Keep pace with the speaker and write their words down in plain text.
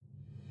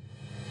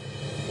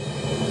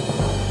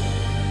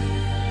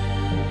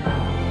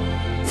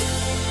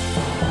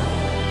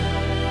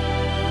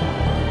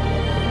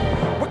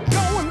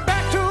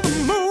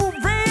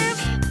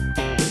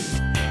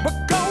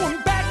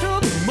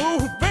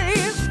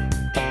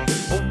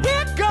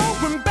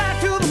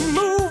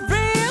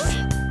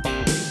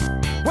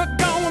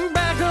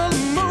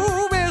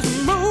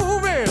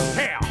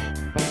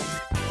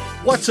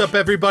What's up,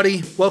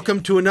 everybody? Welcome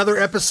to another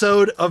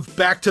episode of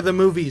Back to the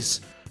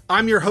Movies.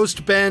 I'm your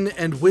host, Ben,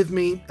 and with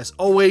me, as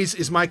always,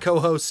 is my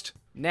co-host,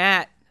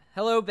 Nat.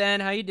 Hello, Ben.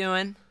 How you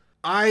doing?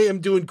 I am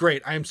doing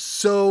great. I am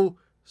so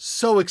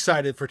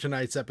excited for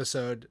tonight's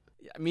episode.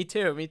 Yeah, me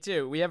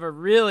too. We have a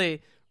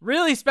really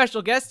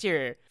special guest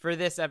here for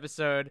this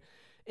episode,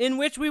 in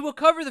which we will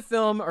cover the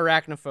film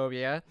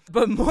Arachnophobia.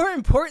 But more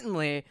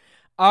importantly,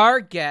 our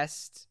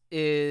guest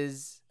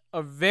is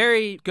a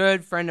very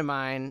good friend of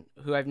mine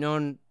who I've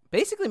known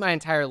basically my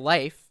entire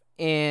life,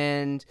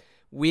 and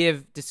we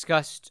have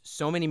discussed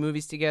so many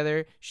movies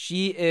together.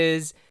 She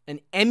is an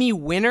Emmy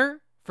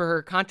winner for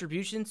her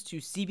contributions to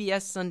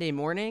CBS Sunday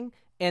Morning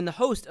and the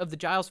host of the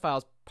Giles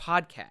Files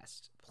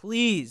podcast.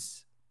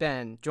 Please,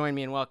 Ben, join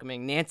me in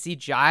welcoming Nancy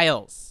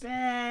Giles.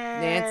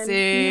 Ben,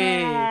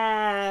 Nancy.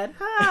 Nat.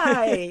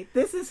 Hi.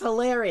 This is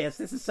hilarious.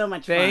 This is so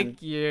much fun.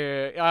 Thank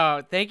you.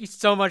 Oh, thank you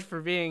so much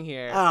for being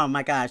here. Oh,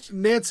 my gosh.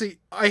 Nancy,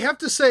 I have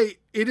to say,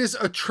 it is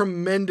a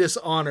tremendous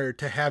honor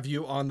to have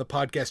you on the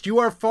podcast. You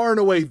are far and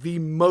away the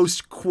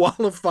most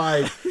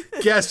qualified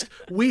guest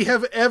we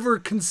have ever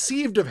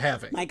conceived of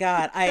having. My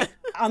God.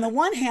 On the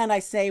one hand, I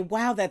say,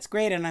 wow, that's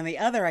great. And on the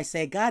other, I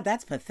say, God,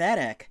 that's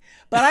pathetic.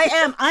 But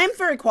I'm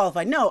very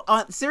qualified. No,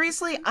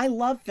 seriously, I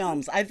love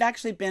films. I've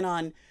actually been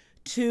on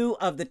 2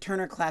 of the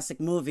Turner Classic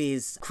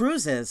Movies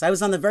cruises. I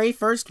was on the very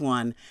first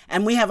one,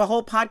 and we have a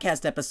whole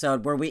podcast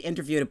episode where we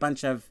interviewed a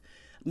bunch of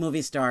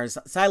movie stars.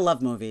 So I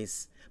love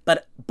movies.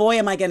 But boy,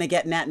 am I going to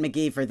get Nat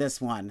McGee for this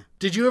one.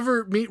 Did you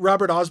ever meet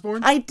Robert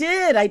Osborne? I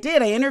did. I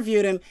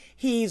interviewed him.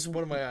 He's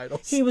one of my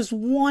idols. He was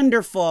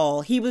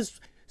wonderful. He was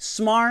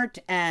smart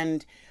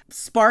and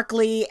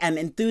sparkly and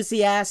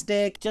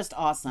enthusiastic. Just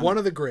awesome. One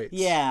of the greats.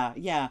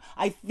 Yeah.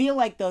 I feel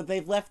like, though,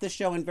 they've left the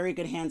show in very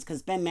good hands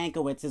because Ben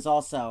Mankiewicz is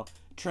also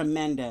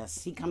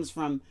tremendous. He comes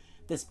from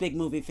this big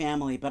movie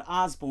family. But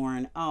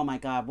Osborne, oh my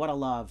God, what a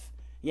love.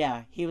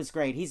 Yeah, he was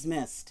great. He's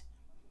missed.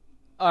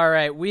 All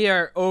right, we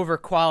are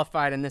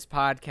overqualified in this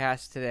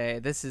podcast today.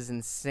 This is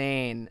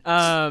insane.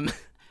 Now,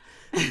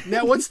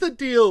 what's the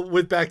deal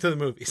with Back to the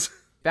Movies?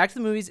 Back to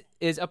the Movies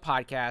is a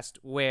podcast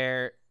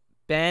where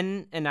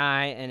Ben and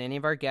I and any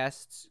of our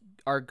guests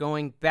are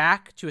going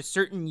back to a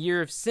certain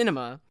year of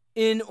cinema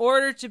in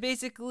order to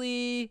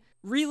basically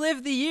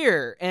relive the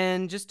year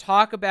and just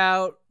talk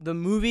about the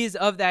movies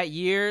of that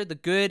year, the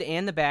good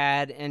and the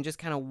bad, and just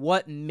kind of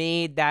what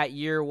made that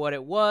year what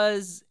it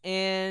was.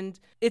 And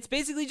it's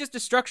basically just a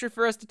structure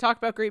for us to talk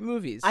about great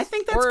movies. I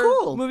think that's or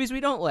cool. Movies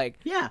we don't like.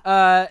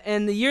 Yeah.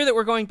 And the year that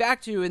we're going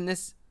back to in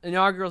this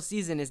inaugural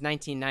season is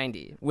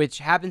 1990, which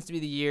happens to be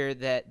the year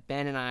that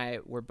Ben and I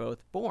were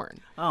both born.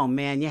 Oh,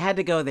 man, you had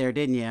to go there,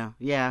 didn't you?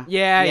 Yeah.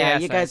 Yeah.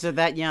 You guys are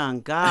that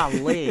young.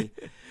 Golly.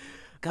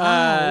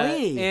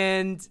 Golly.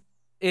 And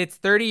it's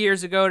 30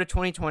 years ago to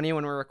 2020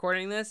 when we're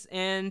recording this,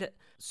 and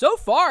so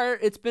far,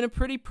 it's been a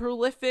pretty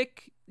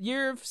prolific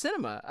year of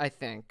cinema, I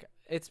think.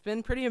 It's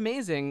been pretty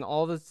amazing,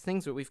 all the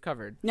things that we've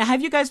covered. Now,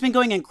 have you guys been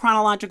going in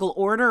chronological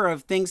order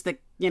of things that,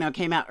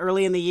 came out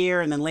early in the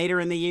year and then later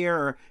in the year,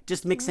 or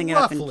just mixing it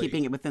up and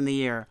keeping it within the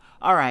year?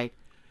 All right.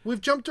 We've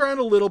jumped around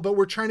a little, but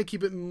we're trying to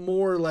keep it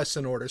more or less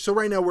in order. So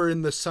right now, we're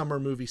in the summer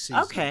movie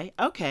season.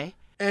 Okay.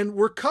 And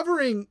we're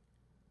covering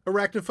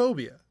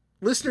Arachnophobia.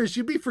 Listeners,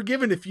 you'd be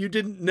forgiven if you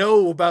didn't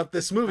know about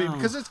this movie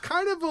because it's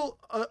kind of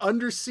a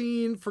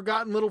underseen,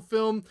 forgotten little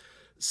film.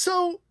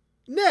 So,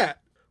 Nat,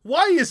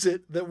 why is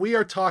it that we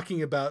are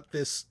talking about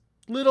this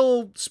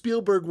little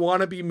Spielberg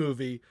wannabe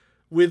movie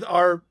with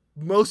our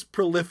most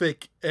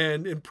prolific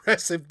and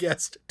impressive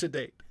guest to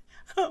date?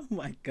 Oh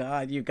my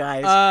God, you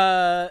guys.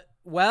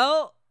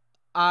 Well,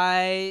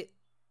 I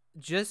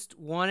just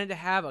wanted to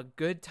have a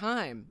good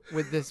time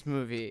with this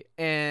movie,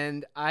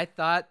 and I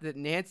thought that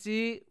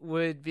Nancy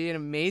would be an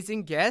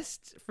amazing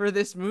guest for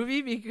this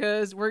movie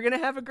because we're gonna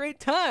have a great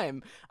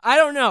time. I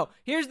don't know.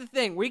 Here's the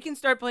thing: we can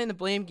start playing the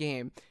blame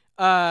game,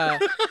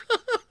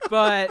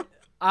 but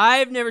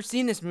I've never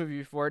seen this movie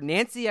before.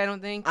 Nancy, I don't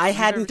think I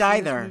hadn't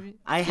either.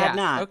 I had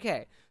not.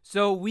 Okay,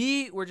 so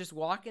we were just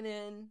walking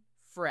in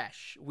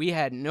fresh. We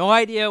had no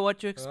idea what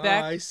to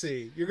expect. I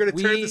see. You're gonna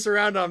turn this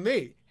around on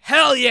me.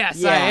 Hell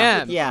yes, I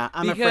am. Yeah,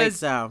 I'm afraid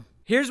so.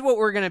 Here's what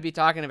we're going to be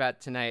talking about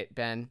tonight,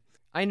 Ben.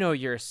 I know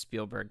you're a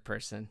Spielberg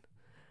person.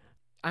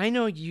 I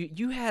know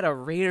you had a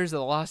Raiders of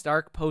the Lost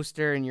Ark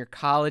poster in your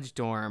college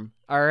dorm,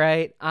 all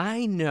right?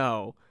 I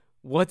know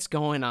what's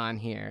going on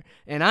here.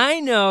 And I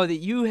know that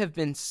you have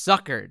been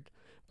suckered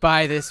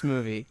by this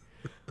movie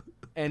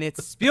and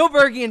its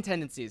Spielbergian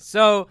tendencies.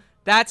 So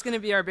that's going to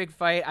be our big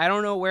fight. I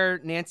don't know where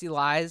Nancy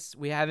lies.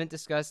 We haven't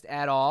discussed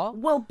at all.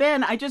 Well,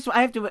 Ben, I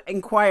have to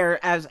inquire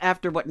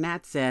after what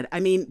Nat said. I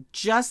mean,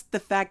 just the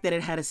fact that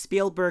it had a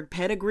Spielberg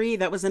pedigree,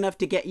 that was enough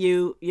to get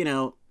you,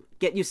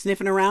 get you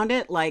sniffing around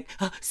it? Like,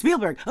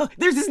 Spielberg,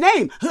 there's his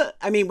name.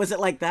 I mean, was it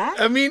like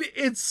that? I mean,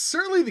 it's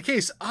certainly the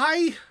case.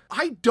 I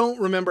don't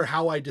remember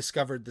how I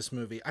discovered this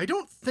movie. I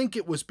don't think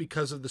it was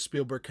because of the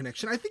Spielberg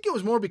connection. I think it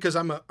was more because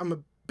I'm a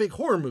big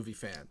horror movie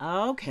fan.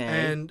 Okay.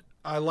 And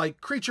I like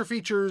creature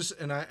features,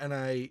 and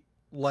I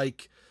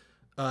like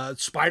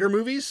spider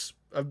movies.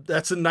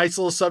 that's a nice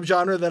little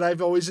subgenre that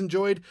I've always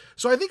enjoyed.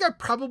 So I think I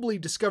probably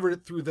discovered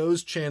it through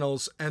those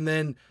channels, and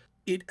then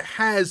it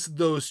has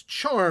those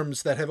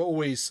charms that have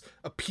always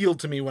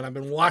appealed to me when I've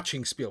been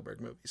watching Spielberg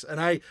movies.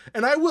 And I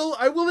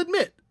will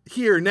admit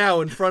here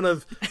now in front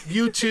of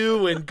you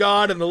two and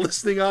God and the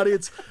listening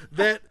audience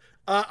that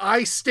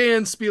I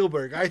stan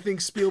Spielberg. I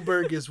think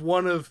Spielberg is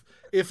one of,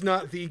 if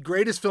not the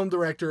greatest film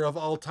director of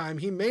all time.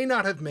 He may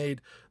not have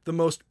made the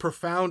most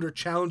profound or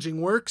challenging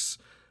works,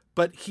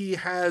 but he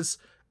has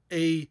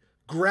a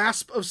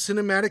grasp of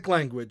cinematic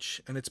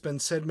language, and it's been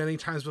said many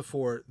times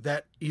before,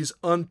 that is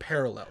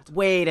unparalleled.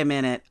 Wait a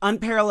minute.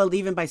 Unparalleled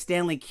even by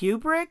Stanley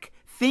Kubrick?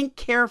 Think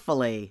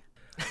carefully.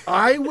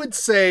 I would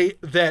say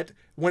that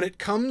when it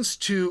comes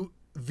to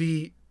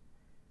the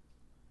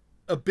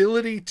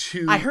ability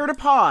to... I heard a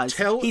pause.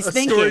 Tell He's a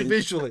thinking. story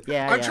visually.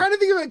 I'm trying to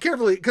think of it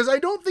carefully, because I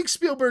don't think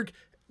Spielberg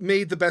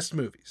made the best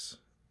movies.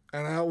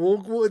 And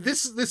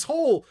this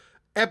whole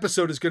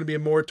episode is going to be a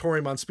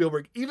moratorium on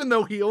Spielberg, even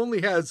though he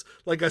only has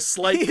like a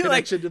slight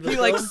connection to the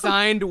film. He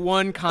signed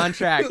one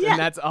contract and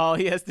that's all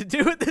he has to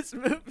do with this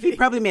movie. He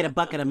probably made a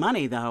bucket of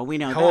money though. We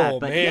know that. Oh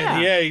But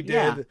man, yeah, he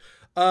did.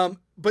 Yeah.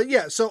 But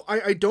yeah, so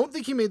I don't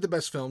think he made the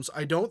best films.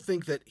 I don't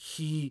think that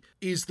he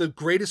is the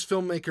greatest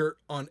filmmaker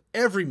on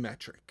every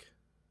metric,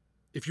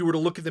 if you were to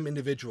look at them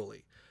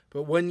individually.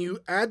 But when you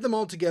add them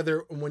all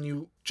together, and when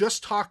you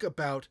just talk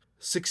about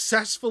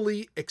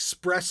successfully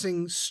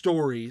expressing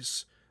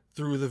stories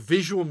through the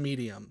visual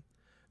medium,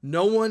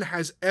 no one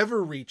has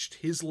ever reached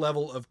his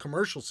level of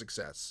commercial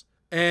success.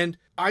 And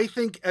I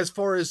think as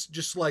far as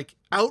just like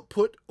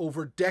output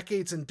over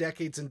decades and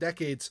decades and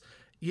decades,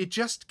 you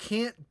just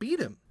can't beat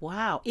him.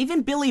 Wow.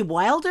 Even Billy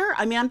Wilder?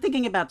 I mean, I'm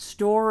thinking about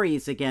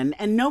stories again,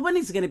 and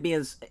nobody's going to be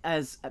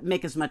as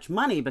make as much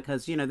money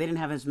because, they didn't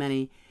have as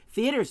many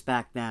theaters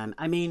back then.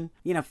 I mean,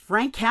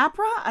 Frank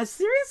Capra?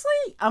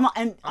 Seriously?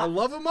 I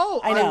love them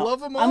all. I know. I love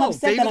them all. I'm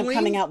upset David that I'm Lean,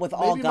 coming out with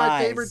all maybe guys.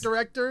 my favorite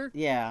director.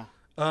 Yeah.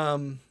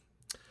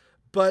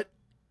 But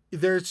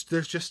there's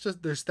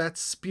that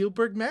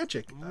Spielberg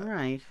magic. All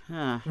right.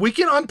 Huh. We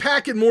can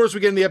unpack it more as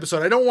we get in the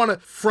episode. I don't want to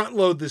front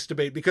load this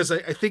debate because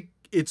I think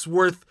it's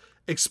worth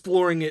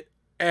exploring it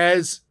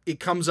as it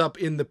comes up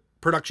in the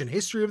production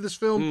history of this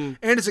film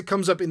and as it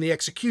comes up in the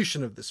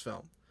execution of this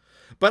film.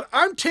 But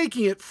I'm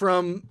taking it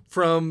from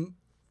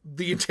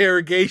the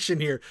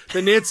interrogation here.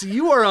 Then Nancy,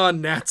 you are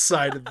on Nat's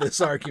side of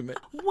this argument.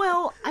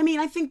 Well, I mean,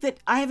 I think that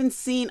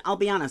I'll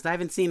be honest, I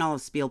haven't seen all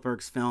of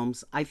Spielberg's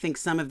films. I think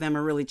some of them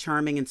are really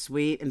charming and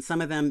sweet, and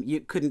some of them you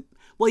could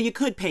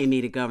pay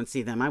me to go and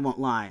see them. I won't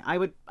lie.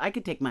 I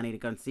could take money to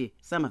go and see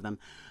some of them.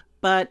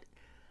 But,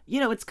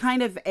 it's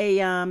kind of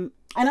an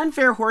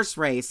unfair horse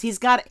race. He's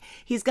got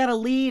a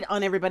lead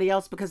on everybody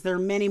else because there are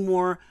many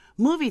more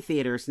movie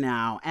theaters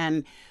now,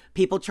 and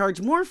people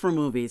charge more for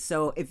movies.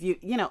 So if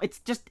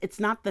it's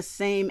not the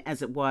same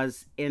as it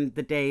was in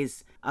the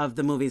days of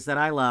the movies that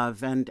I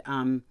love. And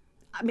I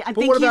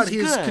think what about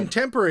he's his good.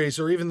 Contemporaries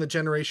or even the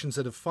generations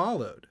that have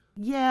followed?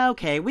 Yeah,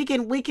 okay. We'll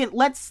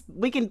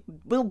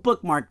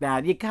bookmark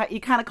that. You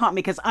kind of caught me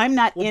because I'm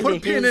not into his... We'll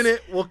put a pin in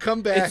it. We'll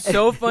come back. It's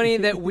so funny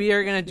that we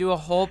are going to do a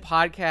whole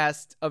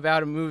podcast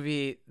about a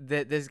movie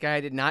that this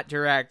guy did not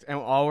direct, and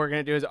all we're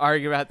going to do is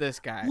argue about this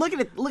guy. Look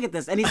at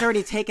this. And he's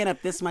already taken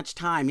up this much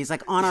time. He's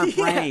like on our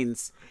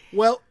brains.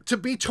 Well, to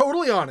be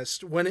totally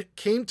honest, when it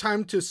came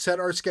time to set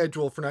our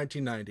schedule for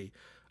 1990,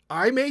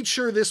 I made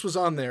sure this was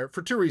on there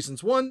for two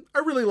reasons. One, I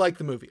really like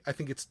the movie. I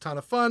think it's a ton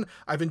of fun.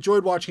 I've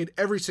enjoyed watching it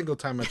every single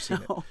time I've seen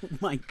it. Oh,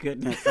 my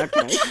goodness.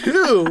 Okay.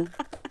 Two,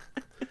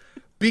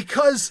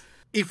 because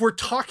if we're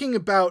talking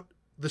about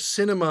the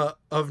cinema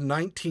of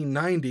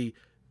 1990,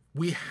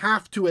 we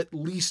have to at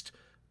least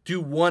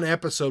do one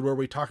episode where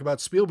we talk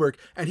about Spielberg,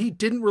 and he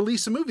didn't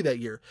release a movie that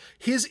year.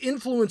 His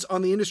influence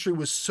on the industry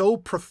was so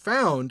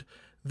profound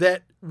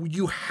that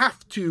you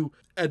have to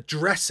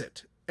address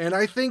it. And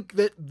I think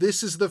that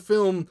this is the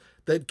film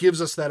that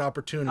gives us that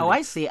opportunity. Oh,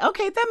 I see.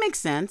 Okay, that makes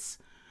sense.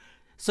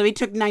 So he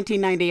took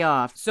 1990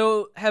 off.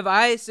 So have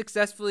I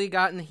successfully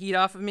gotten the heat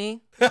off of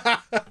me?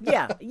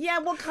 Yeah.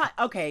 Well,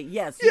 okay.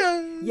 Yes.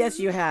 Yeah. Yes,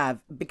 you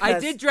have. Because I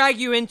did drag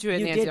you into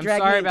it, Nancy. I'm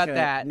sorry about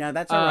that. No,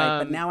 that's all right.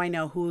 But now I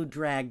know who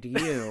dragged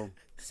you.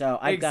 So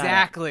I got it.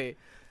 Exactly.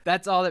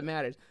 That's all that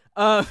matters.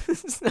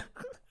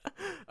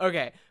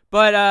 Okay.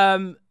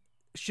 But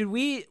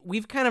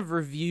we've kind of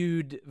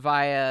reviewed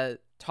via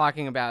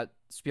talking about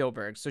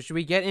Spielberg. So should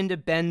we get into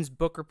Ben's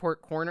book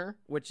report corner,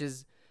 which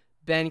is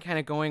Ben kind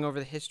of going over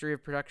the history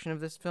of production of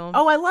this film?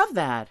 Oh, I love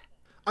that.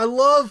 I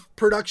love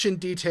production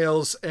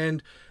details.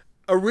 And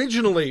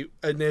originally,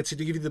 Nancy,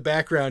 to give you the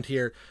background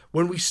here,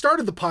 when we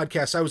started the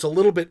podcast, I was a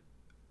little bit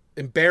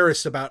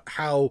embarrassed about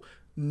how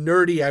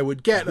nerdy I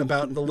would get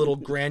about the little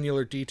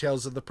granular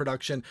details of the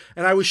production.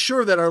 And I was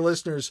sure that our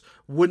listeners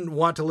wouldn't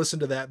want to listen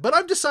to that. But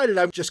I've decided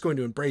I'm just going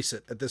to embrace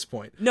it at this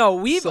point. No,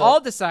 we've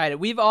all decided.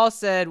 We've all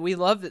said we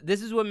love it.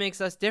 This is what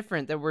makes us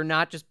different, that we're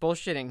not just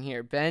bullshitting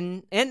here.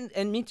 Ben, and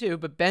me too,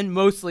 but Ben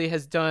mostly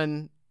has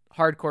done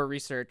hardcore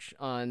research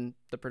on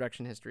the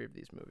production history of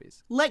these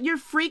movies. Let your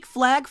freak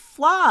flag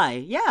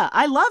fly. Yeah,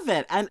 I love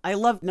it. And I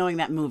love knowing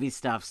that movie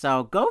stuff.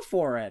 So go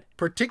for it.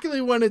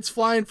 Particularly when it's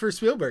flying for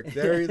Spielberg.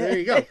 There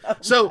you go.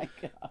 So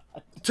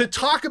to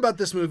talk about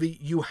this movie,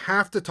 you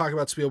have to talk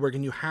about Spielberg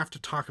and you have to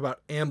talk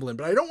about Amblin.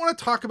 But I don't want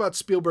to talk about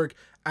Spielberg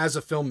as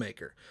a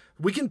filmmaker.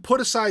 We can put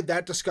aside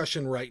that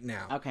discussion right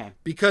now. Okay.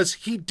 Because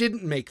he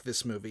didn't make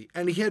this movie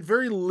and he had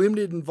very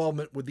limited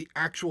involvement with the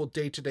actual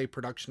day-to-day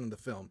production of the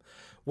film.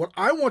 What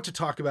I want to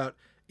talk about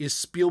is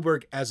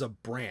Spielberg as a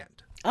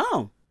brand.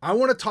 Oh. I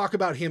want to talk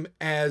about him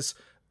as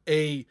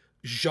a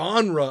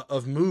genre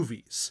of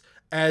movies,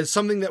 as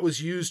something that was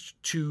used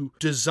to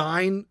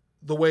design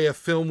the way a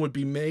film would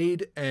be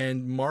made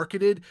and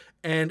marketed,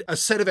 and a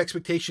set of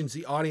expectations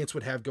the audience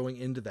would have going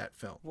into that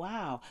film.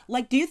 Wow.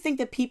 Like, do you think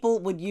that people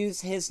would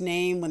use his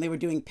name when they were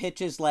doing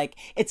pitches like,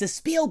 it's a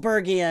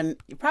Spielbergian?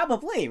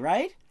 Probably,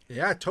 right?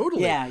 Yeah,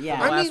 totally. Yeah.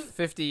 The last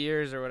 50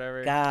 years or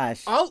whatever.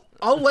 Gosh.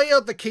 I'll lay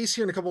out the case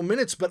here in a couple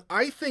minutes, but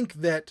I think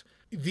that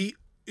the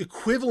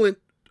equivalent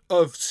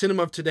of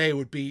cinema of today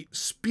would be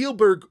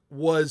Spielberg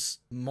was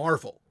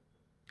Marvel.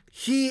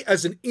 He,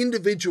 as an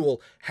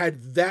individual,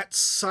 had that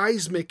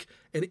seismic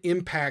an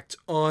impact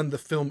on the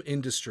film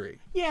industry.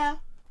 Yeah,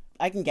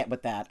 I can get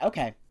with that.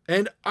 Okay.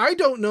 And I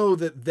don't know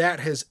that that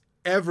has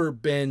ever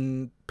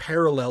been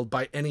paralleled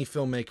by any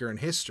filmmaker in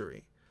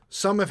history.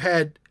 Some have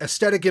had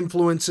aesthetic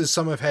influences,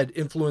 some have had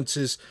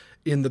influences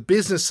in the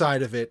business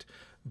side of it,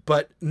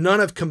 but none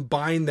have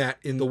combined that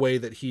in the way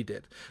that he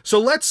did. So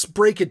let's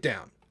break it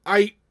down.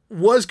 I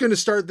was going to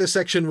start this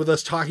section with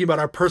us talking about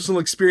our personal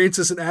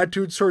experiences and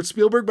attitudes towards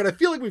Spielberg, but I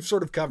feel like we've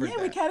sort of covered that.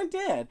 Yeah, we kind of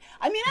did.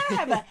 I mean,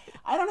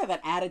 I don't have an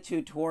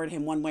attitude toward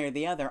him one way or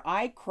the other.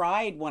 I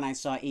cried when I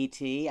saw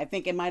E.T. I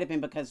think it might have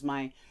been because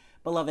my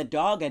beloved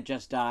dog had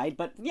just died,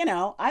 but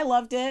I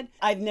loved it.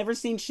 I've never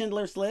seen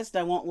Schindler's List,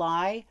 I won't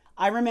lie.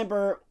 I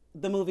remember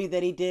the movie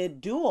that he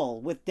did,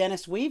 Duel, with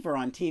Dennis Weaver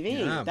on TV.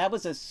 Yeah. That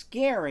was a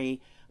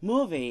scary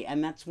movie,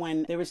 and that's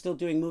when they were still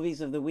doing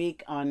movies of the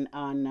week on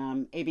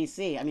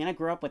ABC. I mean, I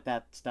grew up with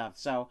that stuff,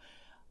 so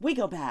we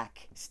go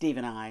back, Steve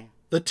and I.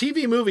 The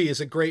TV movie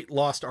is a great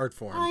lost art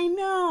form. I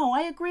know,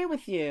 I agree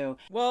with you.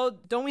 Well,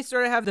 don't we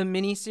sort of have the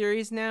mini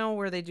series now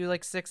where they do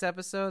like 6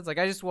 episodes? Like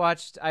I just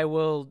watched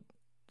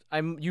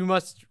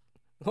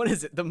what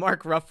is it? The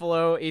Mark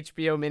Ruffalo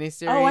HBO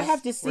miniseries. Oh, I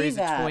have to see where he's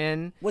that. A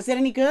twin. Was it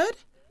any good?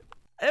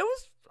 It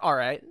was all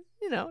right.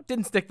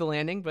 Didn't stick the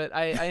landing, but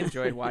I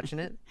enjoyed watching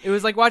it. It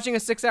was like watching a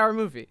 6-hour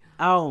movie.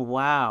 Oh,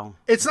 wow.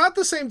 It's not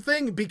the same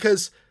thing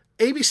because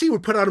ABC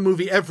would put out a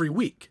movie every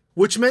week,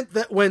 which meant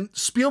that when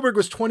Spielberg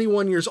was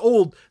 21 years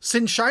old,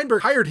 Sin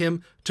Sheinberg hired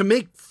him to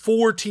make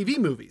 4 TV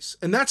movies.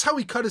 And that's how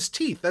he cut his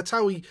teeth. That's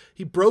how he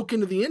broke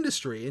into the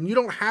industry. And you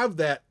don't have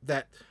that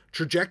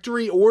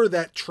trajectory or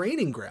that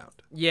training ground.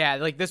 Yeah,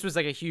 like this was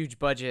like a huge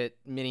budget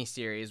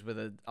miniseries with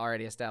an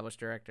already established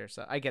director,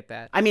 so I get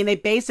that. I mean, they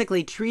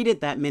basically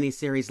treated that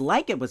miniseries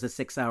like it was a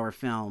 6-hour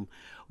film,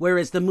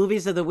 whereas the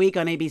movies of the week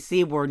on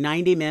ABC were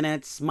 90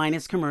 minutes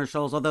minus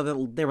commercials,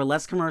 although there were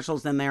less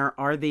commercials than there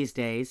are these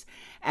days.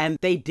 And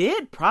they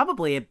did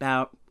probably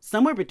about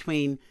somewhere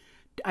between,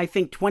 I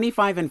think,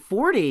 25 and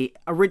 40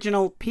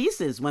 original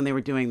pieces when they were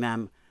doing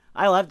them.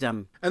 I loved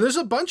them. And there's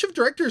a bunch of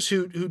directors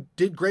who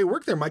did great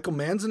work there. Michael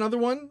Mann's another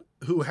one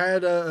who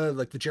had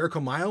like the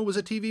Jericho Mile was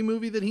a TV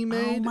movie that he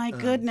made. Oh my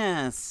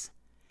goodness.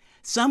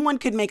 Someone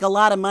could make a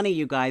lot of money,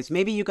 you guys.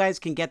 Maybe you guys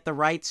can get the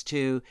rights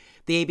to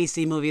the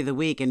ABC movie of the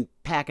week and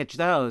package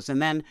those.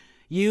 And then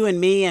you and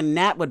me and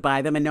Nat would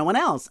buy them and no one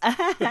else.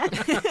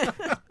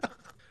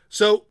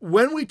 So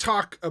when we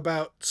talk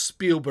about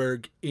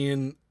Spielberg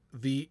in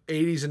the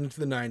 80s and into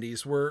the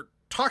 90s, we're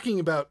talking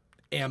about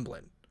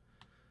Amblin.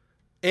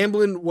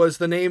 Amblin was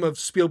the name of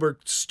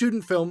Spielberg's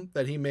student film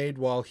that he made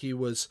while he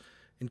was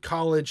in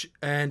college,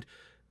 and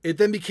it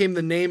then became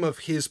the name of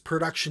his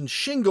production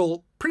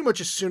shingle pretty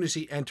much as soon as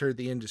he entered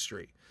the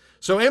industry.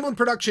 So Amblin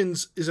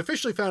Productions is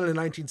officially founded in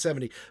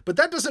 1970, but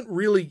that doesn't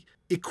really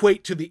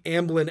equate to the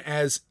Amblin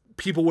as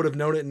people would have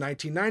known it in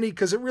 1990,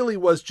 because it really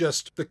was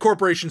just the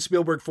corporation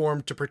Spielberg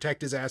formed to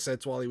protect his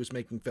assets while he was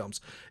making films.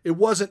 It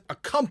wasn't a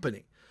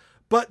company.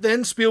 But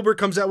then Spielberg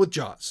comes out with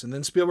Jaws, and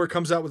then Spielberg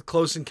comes out with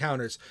Close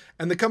Encounters,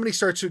 and the company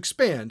starts to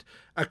expand.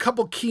 A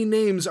couple key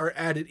names are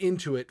added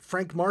into it.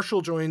 Frank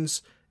Marshall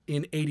joins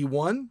in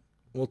 81.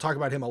 We'll talk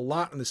about him a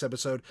lot in this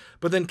episode.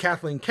 But then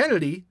Kathleen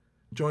Kennedy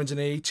joins in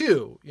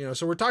 82.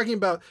 So we're talking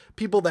about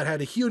people that had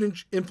a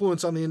huge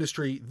influence on the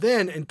industry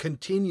then and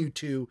continue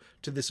to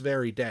this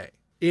very day.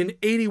 In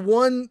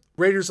 81,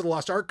 Raiders of the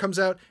Lost Ark comes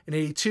out. In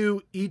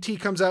 82, E.T.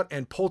 comes out,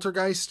 and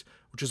Poltergeist,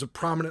 which is a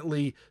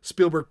prominently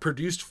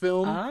Spielberg-produced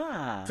film.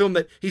 Film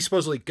that he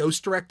supposedly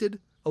ghost-directed.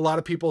 A lot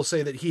of people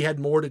say that he had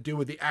more to do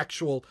with the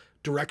actual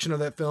direction of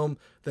that film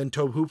than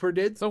Tobe Hooper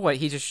did. So what,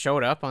 he just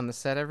showed up on the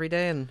set every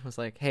day and was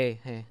like,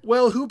 hey.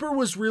 Well, Hooper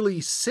was really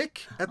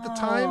sick at the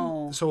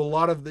time, so a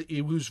lot of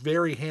he was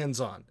very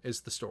hands-on, is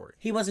the story.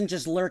 He wasn't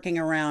just lurking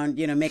around,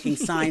 making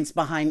signs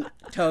behind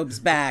Tobe's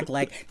back,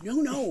 like,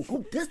 no,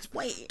 go this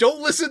way.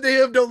 Don't listen to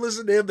him,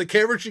 the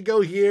camera should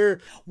go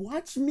here.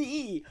 Watch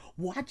me,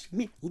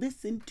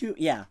 listen to...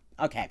 Yeah,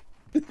 okay.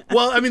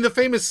 Well, I mean, the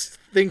famous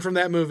thing from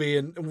that movie,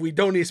 and we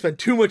don't need to spend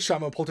too much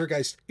time on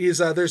Poltergeist, is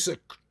there's a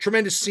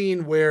tremendous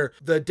scene where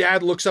the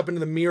dad looks up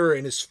into the mirror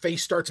and his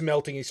face starts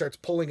melting. He starts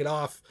pulling it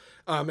off.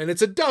 And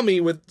it's a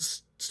dummy with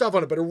stuff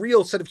on it, but a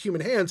real set of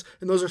human hands,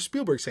 and those are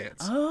Spielberg's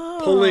hands.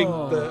 Pulling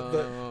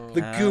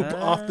the goop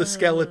off the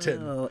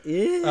skeleton.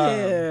 Ew.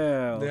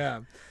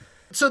 Yeah.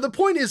 So the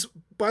point is,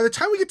 by the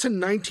time we get to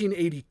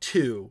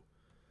 1982,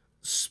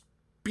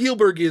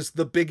 Spielberg is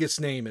the biggest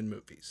name in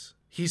movies.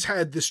 He's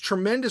had this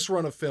tremendous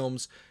run of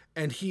films,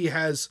 and he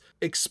has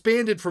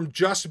expanded from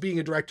just being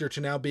a director to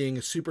now being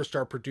a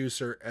superstar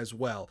producer as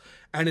well.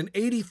 And in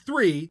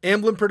 83,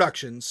 Amblin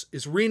Productions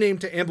is renamed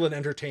to Amblin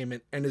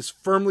Entertainment and is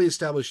firmly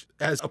established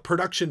as a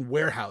production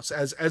warehouse,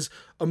 as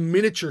a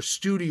miniature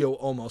studio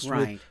almost,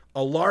 right, with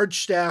a large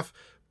staff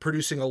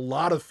producing a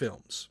lot of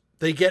films.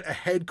 They get a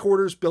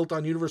headquarters built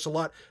on Universal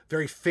Lot,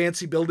 very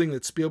fancy building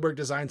that Spielberg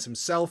designs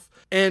himself.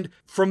 And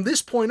from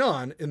this point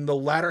on, in the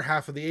latter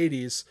half of the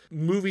 80s,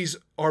 movies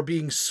are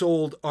being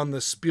sold on the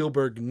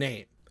Spielberg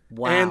name.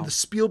 Wow. And the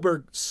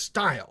Spielberg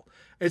style.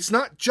 It's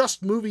not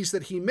just movies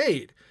that he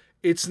made.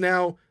 It's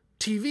now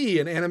TV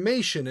and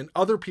animation and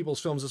other people's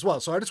films as well.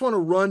 So I just want to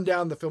run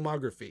down the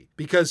filmography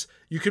because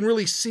you can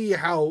really see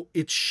how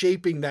it's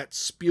shaping that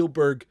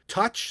Spielberg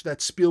touch, that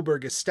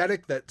Spielberg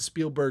aesthetic, that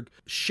Spielberg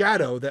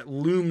shadow that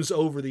looms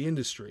over the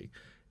industry.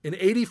 In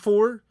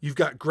 84, you've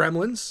got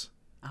Gremlins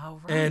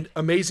and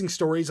Amazing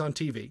Stories on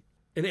TV.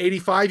 In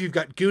 85, you've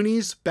got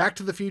Goonies, Back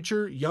to the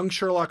Future, Young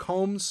Sherlock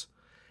Holmes.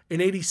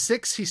 In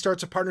 86, he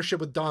starts a partnership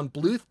with Don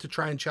Bluth to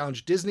try and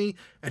challenge Disney,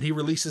 and he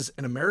releases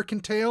An American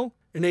Tail.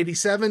 In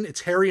 87,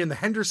 it's Harry and the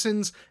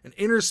Hendersons and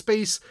Inner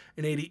Space.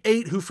 In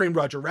 88, Who Framed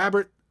Roger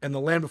Rabbit and The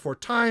Land Before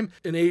Time.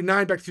 In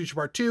 89, Back to the Future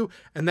Part 2.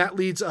 And that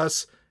leads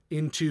us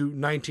into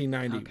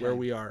 1990, where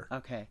we are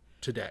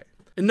today.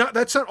 And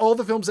that's not all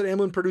the films that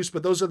Amblin produced,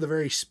 but those are the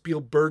very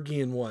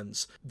Spielbergian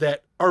ones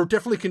that are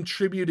definitely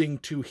contributing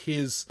to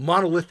his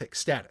monolithic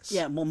status.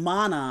 Yeah, well,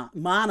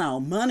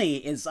 money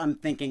is, I'm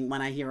thinking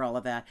when I hear all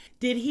of that.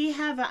 Did he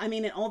have,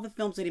 in all the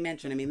films that he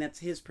mentioned, that's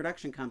his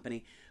production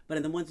company, but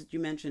in the ones that you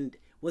mentioned,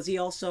 was he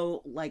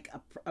also like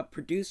a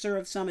producer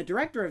of some, a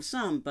director of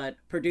some, but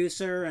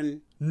producer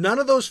and... None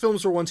of those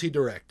films were ones he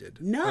directed.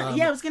 None?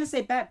 I was going to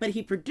say that, but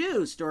he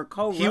produced or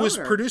co-wrote. He was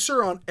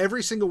producer on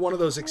every single one of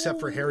those except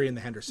for Harry and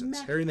the Hendersons.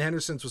 Harry and the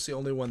Hendersons was the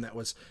only one that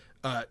was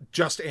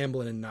just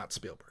Amblin and not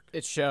Spielberg.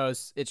 It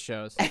shows.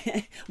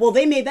 Well,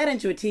 they made that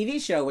into a TV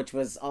show, which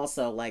was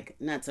also, like,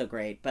 not so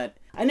great. But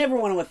I never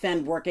want to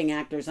offend working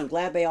actors. I'm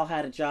glad they all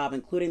had a job,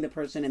 including the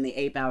person in the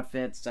ape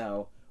outfit,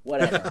 so...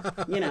 whatever.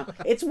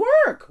 It's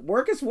work.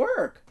 Work is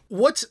work.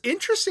 What's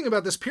interesting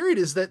about this period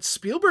is that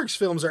Spielberg's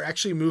films are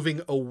actually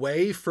moving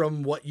away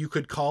from what you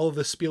could call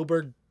the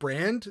Spielberg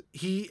brand.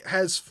 He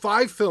has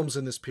 5 films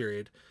in this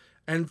period,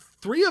 and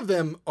 3 of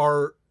them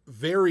are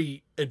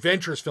very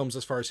adventurous films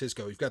as far as his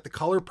go. You've got The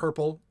Color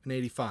Purple in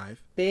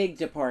 85. Big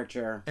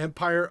departure.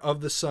 Empire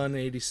of the Sun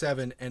in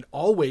 87, and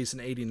Always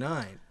in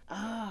 89.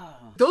 Oh.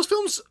 Those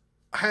films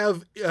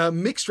have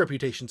mixed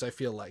reputations, I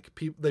feel like.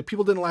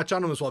 People didn't latch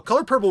on them as well.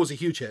 Color Purple was a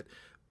huge hit.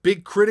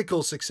 Big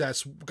critical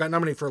success. Got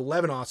nominated for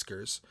 11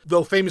 Oscars.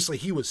 Though famously,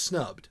 he was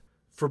snubbed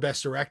for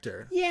Best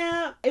Director.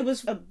 Yeah, it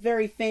was a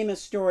very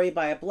famous story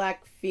by a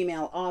black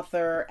female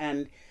author,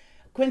 and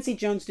Quincy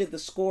Jones did the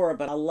score,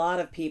 but a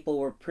lot of people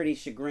were pretty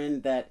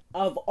chagrined that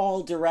of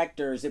all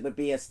directors, it would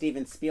be a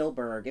Steven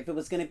Spielberg. If it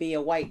was going to be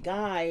a white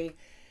guy,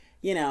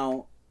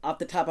 off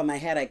the top of my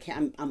head,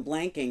 I'm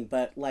blanking,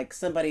 but like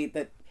somebody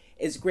that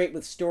is great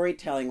with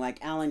storytelling, like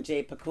Alan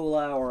J.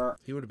 Pakula, or...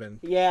 He would have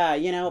been.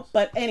 Yeah,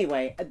 but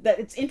anyway,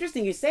 it's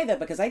interesting you say that,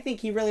 because I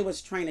think he really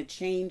was trying to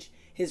change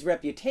his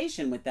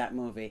reputation with that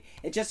movie.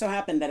 It just so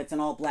happened that it's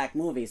an all-black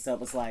movie, so it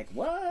was like,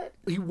 what?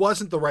 He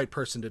wasn't the right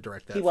person to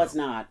direct that film. He was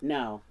not,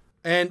 no.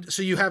 And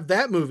so you have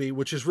that movie,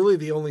 which is really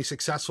the only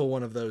successful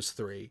one of those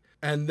 3.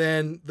 And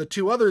then the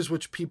 2 others,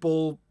 which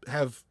people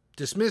have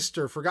dismissed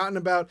or forgotten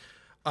about...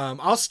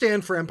 I'll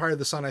stand for Empire of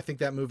the Sun. I think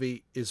that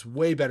movie is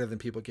way better than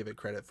people give it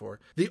credit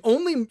for. The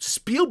only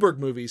Spielberg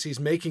movies he's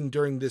making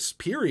during this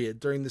period,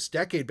 during this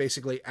decade,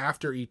 basically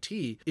after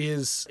E.T.,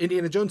 is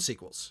Indiana Jones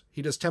sequels.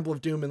 He does Temple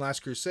of Doom and Last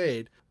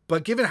Crusade.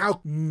 But given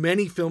how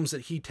many films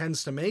that he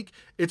tends to make,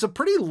 it's a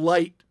pretty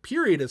light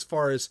period as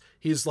far as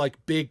his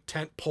like big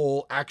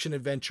tentpole action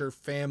adventure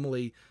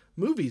family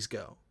movies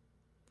go.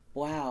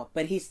 Wow.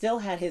 But he still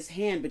had his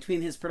hand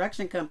between his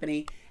production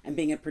company and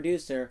being a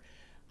producer.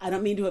 I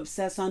don't mean to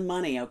obsess on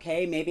money,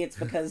 okay? Maybe it's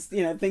because,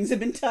 things have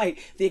been tight.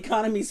 The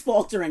economy's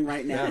faltering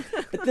right now.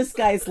 Yeah. But this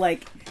guy's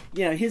like,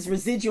 his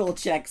residual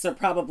checks are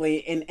probably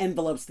in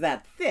envelopes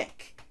that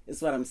thick.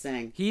 is what I'm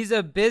saying. He's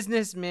a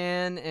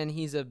businessman, and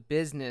he's a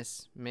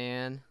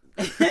businessman.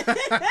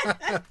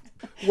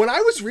 When I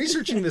was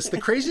researching this, the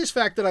craziest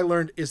fact that I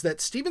learned is that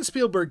Steven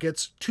Spielberg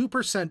gets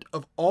 2%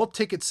 of all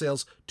ticket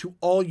sales to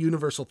all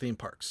Universal theme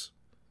parks.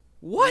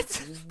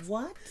 What?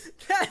 What?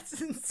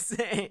 That's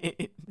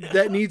insane.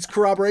 That needs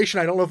corroboration.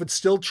 I don't know if it's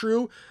still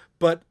true,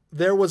 but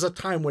there was a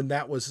time when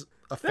that was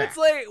a fact. That's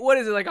like, what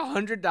is it, like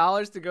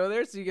 $100 to go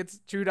there? So he gets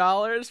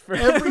 $2 for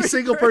every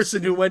single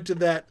person who went to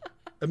that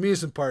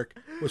amusement park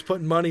was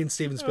putting money in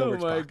Steven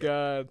Spielberg's pocket. Oh my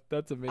God,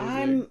 that's amazing.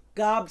 I'm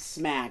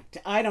gobsmacked.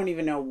 I don't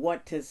even know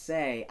what to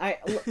say.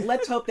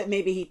 Let's hope that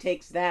maybe he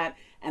takes that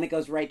and it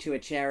goes right to a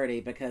charity,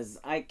 because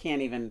I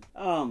can't even.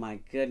 Oh my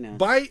goodness.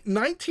 By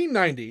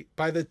 1990,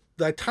 by the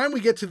time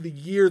we get to the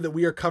year that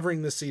we are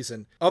covering this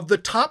season, of the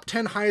top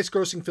 10 highest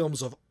grossing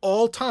films of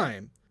all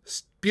time,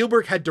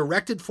 Spielberg had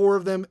directed 4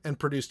 of them and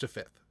produced a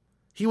 5th.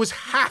 He was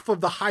half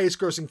of the highest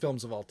grossing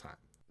films of all time.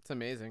 It's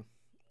amazing.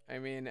 I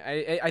mean,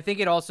 I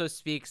think it also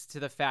speaks to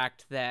the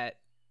fact that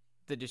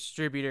the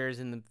distributors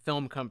and the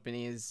film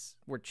companies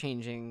were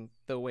changing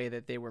the way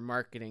that they were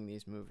marketing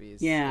these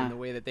movies. Yeah. And the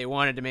way that they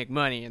wanted to make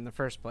money in the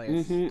first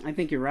place. Mm-hmm. I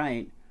think you're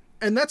right.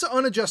 And that's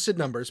unadjusted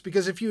numbers,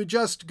 because if you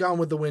adjust Gone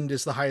with the Wind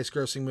is the highest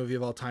grossing movie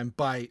of all time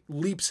by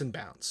leaps and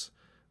bounds.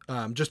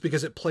 Just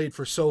because it played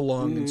for so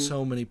long in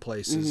so many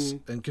places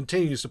and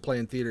continues to play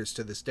in theaters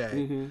to this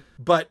day.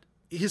 But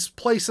his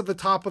place at the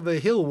top of the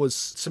hill was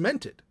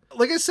cemented.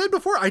 Like I said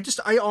before,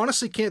 I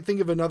honestly can't think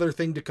of another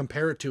thing to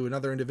compare it to,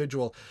 another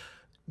individual.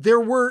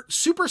 There were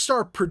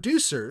superstar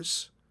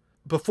producers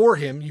before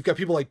him. You've got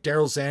people like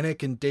Daryl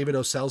Zanuck and David O.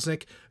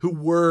 Selznick, who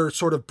were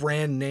sort of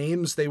brand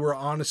names. They were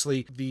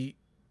honestly the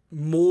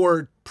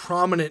more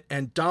prominent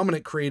and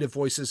dominant creative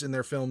voices in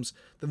their films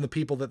than the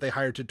people that they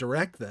hired to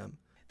direct them.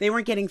 They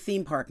weren't getting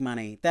theme park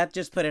money. That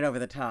just put it over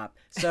the top.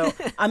 So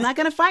I'm not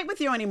going to fight with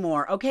you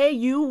anymore. Okay,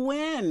 you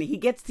win.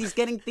 He's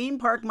getting theme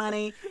park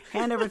money,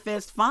 hand over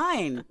fist.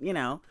 Fine, you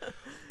know.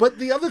 But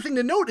the other thing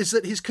to note is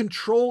that his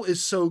control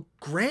is so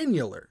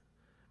granular.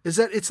 Is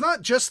that it's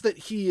not just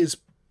that his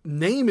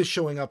name is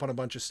showing up on a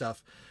bunch of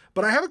stuff.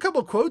 But I have a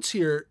couple of quotes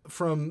here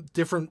from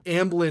different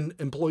Amblin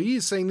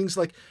employees saying things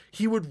like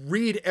he would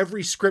read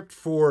every script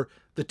for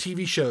the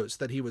TV shows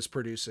that he was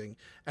producing,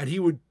 and he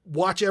would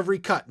watch every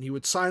cut, and he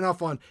would sign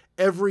off on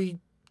every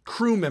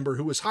crew member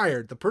who was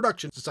hired, the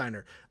production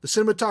designer, the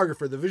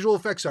cinematographer, the visual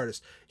effects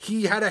artist.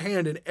 He had a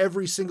hand in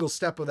every single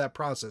step of that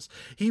process.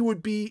 He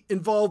would be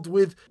involved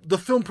with the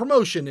film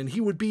promotion, and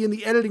he would be in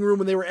the editing room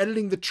when they were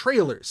editing the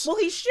trailers. Well,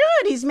 he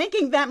should. He's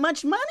making that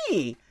much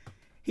money.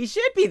 He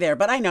should be there,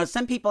 but I know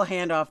some people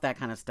hand off that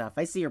kind of stuff.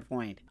 I see your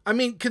point. I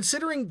mean,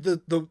 considering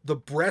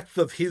the breadth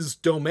of his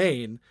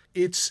domain,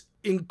 it's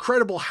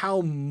incredible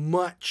how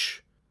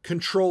much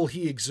control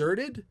he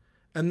exerted,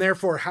 and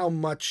therefore how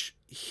much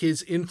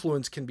his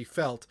influence can be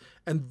felt.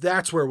 And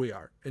that's where we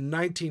are in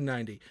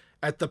 1990,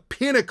 at the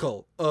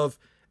pinnacle of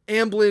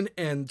Amblin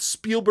and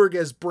Spielberg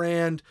as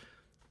brand,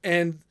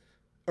 and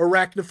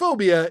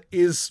Arachnophobia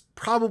is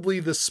probably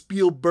the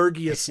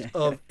Spielbergiest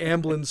of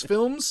Amblin's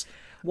films.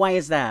 Why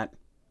is that?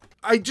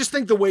 I just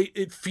think the way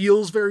it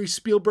feels very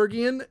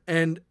Spielbergian,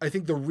 and I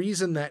think the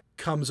reason that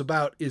comes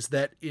about is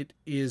that it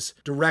is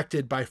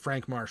directed by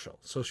Frank Marshall.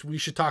 So we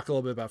should talk a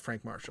little bit about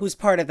Frank Marshall. Who's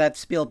part of that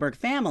Spielberg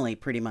family,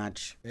 pretty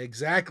much.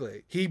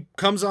 Exactly. He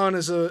comes on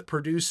as a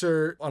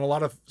producer on a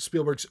lot of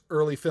Spielberg's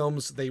early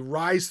films. They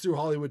rise through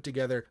Hollywood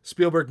together.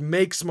 Spielberg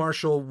makes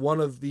Marshall one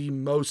of the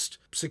most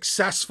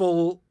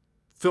successful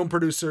film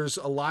producers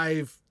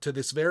alive to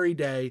this very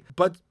day.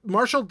 But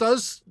Marshall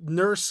does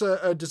nurse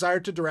a desire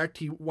to direct.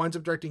 He winds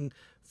up directing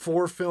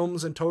 4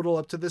 films in total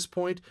up to this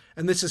point,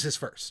 and this is his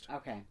first.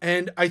 Okay.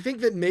 And I think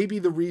that maybe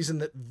the reason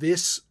that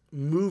this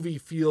movie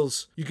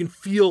you can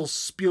feel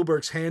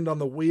Spielberg's hand on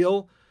the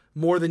wheel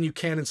more than you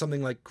can in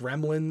something like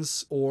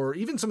Gremlins or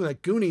even something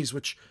like Goonies,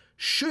 which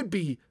should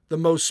be the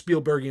most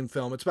Spielbergian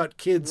film. It's about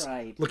kids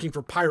looking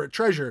for pirate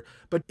treasure,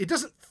 but it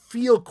doesn't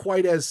feel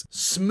quite as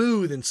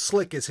smooth and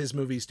slick as his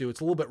movies do.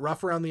 It's a little bit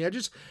rough around the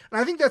edges. And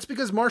I think that's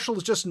because Marshall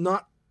is just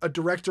not a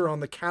director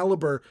on the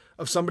caliber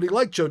of somebody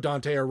like Joe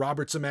Dante or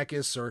Robert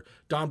Zemeckis or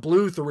Don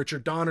Bluth or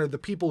Richard Donner, the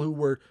people who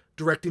were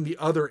directing the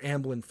other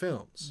Amblin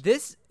films.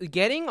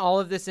 Getting all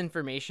of this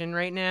information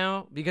right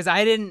now, because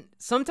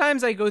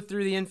sometimes I go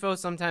through the info,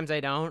 sometimes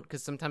I don't,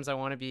 because sometimes I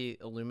want to be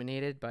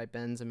illuminated by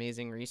Ben's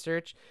amazing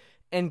research.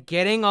 And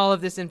getting all of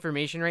this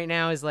information right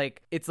now is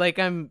it's like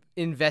I'm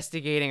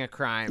investigating a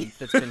crime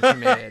that's been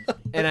committed.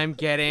 And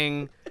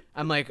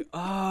I'm like,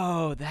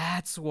 oh,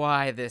 that's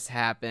why this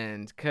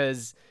happened.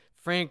 Because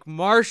Frank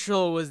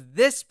Marshall was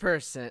this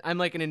person. I'm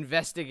like an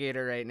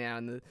investigator right now.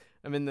 And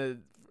I'm in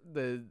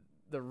the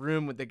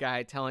room with the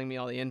guy telling me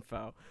all the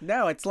info.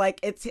 No,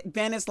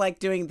 Ben is like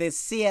doing this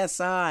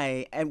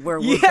CSI, and where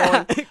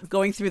we're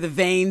going through the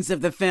veins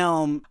of the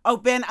film. Oh,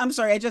 Ben, I'm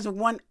sorry. I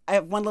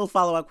have one little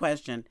follow-up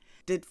question.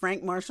 Did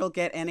Frank Marshall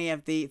get any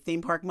of the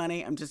theme park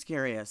money? I'm just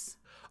curious.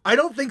 I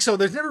don't think so.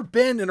 There's never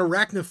been an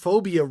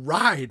Arachnophobia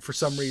ride for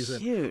some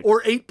reason. Shoot.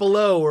 Or 8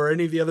 Below or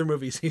any of the other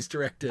movies he's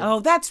directed.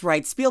 Oh, that's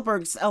right.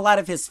 Spielberg's, a lot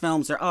of his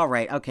films are, all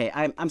right. Okay,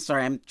 I'm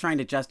sorry. I'm trying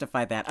to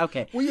justify that.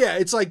 Okay. Well, yeah,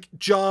 it's like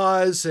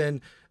Jaws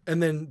and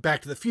then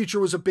Back to the Future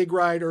was a big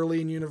ride early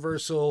in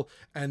Universal.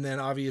 And then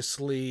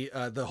obviously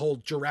the whole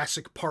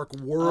Jurassic Park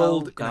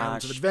world and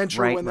Islands of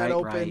Adventure when that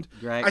opened.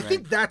 Right. I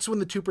think that's when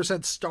the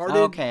 2%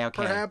 started,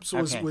 perhaps,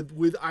 was okay.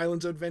 with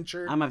Islands of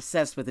Adventure. I'm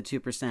obsessed with the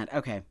 2%.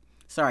 Okay.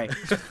 Sorry.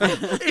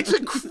 It's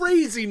a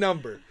crazy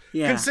number,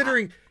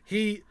 considering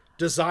he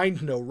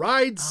designed no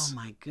rides. Oh,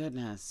 my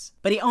goodness.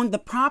 But he owned the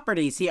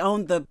properties. He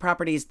owned the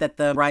properties that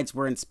the rides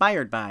were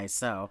inspired by,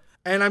 so...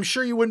 And I'm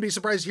sure you wouldn't be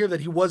surprised to hear that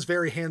he was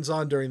very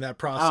hands-on during that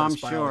process,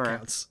 by all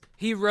accounts.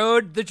 He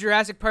rode the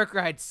Jurassic Park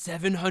ride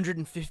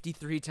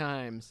 753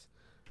 times.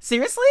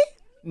 Seriously?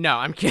 No,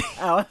 I'm kidding.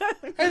 Oh.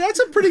 Hey, that's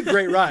a pretty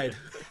great ride.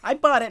 I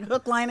bought it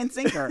hook, line, and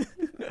sinker.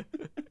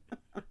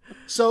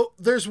 So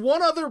there's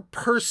one other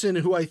person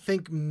who I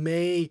think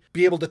may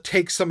be able to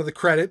take some of the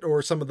credit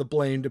or some of the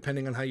blame,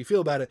 depending on how you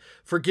feel about it,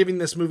 for giving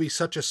this movie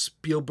such a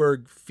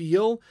Spielberg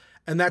feel,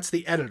 and that's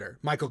the editor,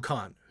 Michael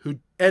Kahn, who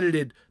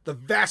edited the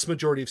vast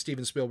majority of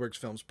Steven Spielberg's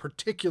films,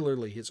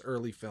 particularly his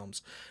early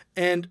films.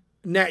 And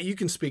Nat, you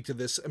can speak to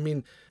this. I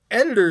mean,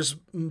 editors,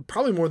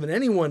 probably more than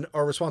anyone,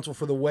 are responsible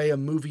for the way a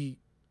movie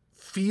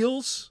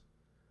feels.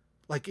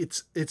 Like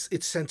its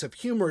sense of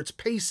humor, its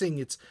pacing,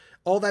 its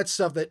all that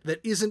stuff that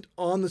isn't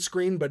on the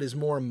screen but is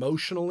more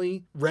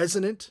emotionally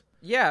resonant.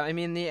 Yeah, I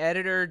mean, the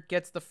editor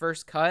gets the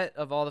first cut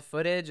of all the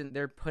footage, and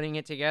they're putting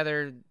it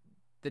together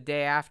the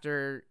day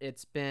after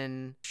it's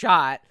been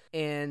shot,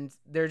 and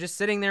they're just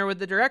sitting there with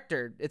the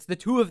director. It's the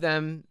two of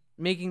them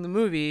making the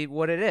movie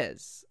what it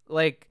is.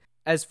 Like,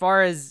 as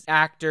far as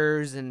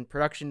actors and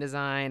production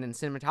design and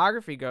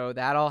cinematography go,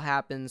 that all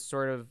happens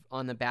sort of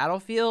on the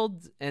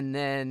battlefield, and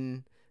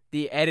then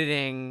the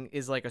editing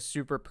is like a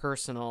super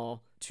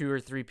personal 2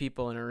 or 3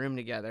 people in a room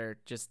together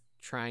just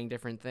trying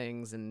different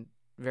things and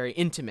very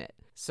intimate.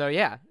 So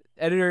yeah,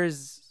 editor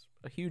is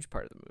a huge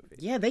part of the movie.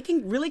 Yeah, they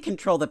can really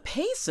control the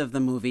pace of the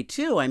movie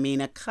too. I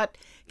mean, a cut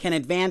can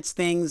advance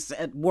things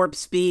at warp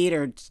speed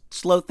or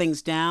slow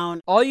things down.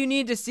 All you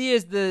need to see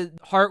is the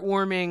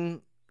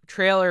heartwarming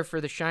trailer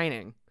for The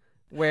Shining,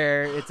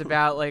 where it's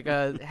about like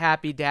a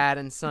happy dad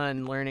and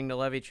son learning to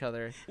love each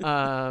other.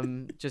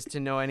 Just to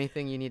know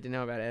anything you need to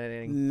know about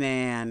editing.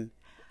 Man.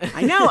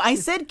 I know. I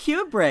said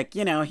Kubrick.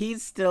 You know,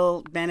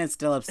 Ben is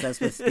still obsessed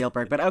with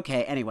Spielberg. But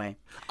okay, anyway.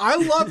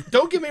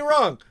 Don't get me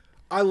wrong,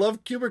 I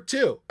love Kubrick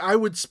too. I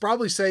would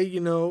probably say,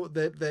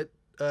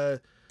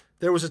 that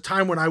there was a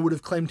time when I would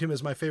have claimed him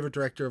as my favorite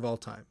director of all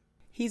time.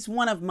 He's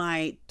one of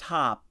my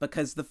top,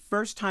 because the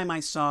first time I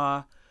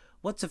saw...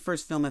 What's the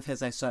first film of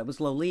his I saw? It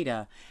was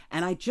Lolita.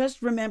 And I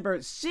just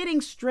remember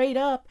sitting straight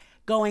up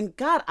going,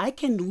 God, I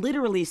can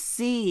literally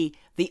see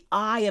the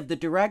eye of the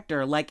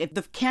director. Like, if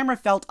the camera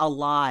felt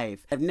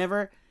alive. I've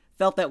never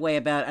felt that way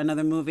about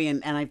another movie,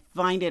 and I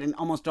find it in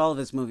almost all of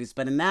his movies.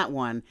 But in that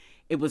one,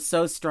 it was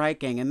so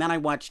striking. And then I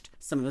watched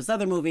some of his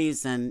other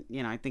movies, and,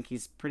 I think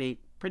he's pretty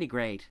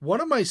great.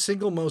 One of my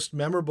single most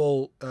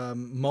memorable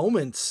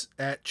moments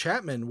at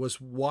Chapman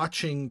was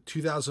watching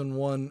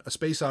 2001 A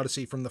Space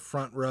Odyssey from the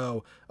front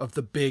row of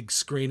the big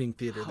screening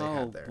theater they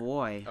had there. Oh,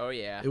 boy. Oh,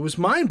 yeah. It was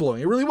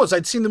mind-blowing. It really was.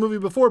 I'd seen the movie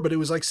before, but it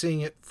was like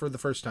seeing it for the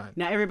first time.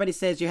 Now, everybody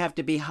says you have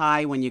to be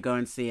high when you go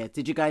and see it.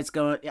 Did you guys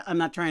go? I'm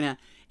not trying to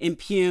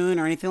impugn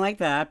or anything like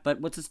that, but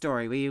what's the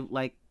story? Were you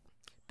like...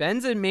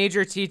 Ben's a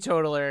major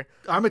teetotaler.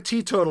 I'm a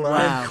teetotaler.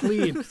 Wow. I'm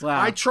clean.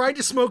 Wow. I tried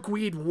to smoke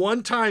weed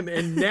one time,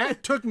 and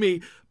Nat took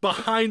me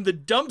behind the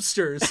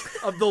dumpsters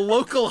of the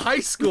local high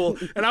school,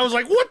 and I was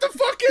like, what the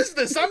fuck is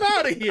this? I'm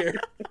out of here.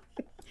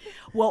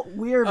 Well,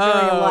 we're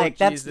very alike.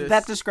 Jesus.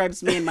 That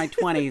describes me in my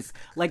 20s.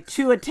 Like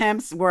 2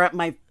 attempts where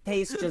my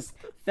face just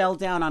fell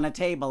down on a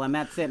table, and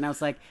that's it. And I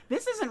was like,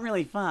 this isn't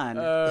really fun.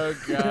 Oh,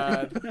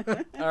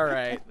 God. All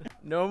right.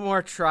 No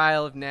more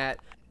trial of Nat.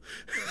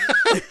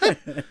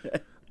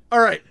 All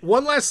right,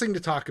 one last thing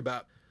to talk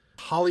about.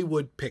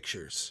 Hollywood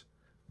Pictures.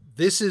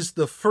 This is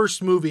the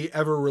first movie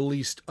ever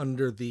released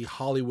under the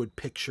Hollywood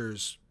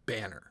Pictures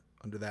banner,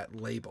 under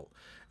that label.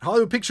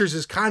 Hollywood Pictures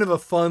is kind of a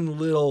fun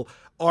little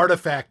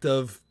artifact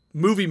of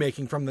movie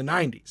making from the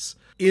 90s.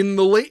 In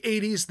the late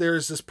 80s,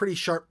 there's this pretty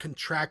sharp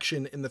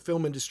contraction in the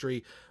film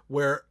industry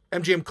where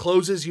MGM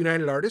closes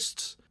United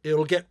Artists.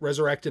 It'll get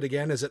resurrected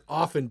again, as it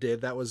often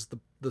did. That was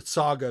the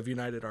saga of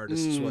United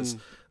Artists, was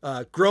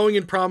growing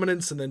in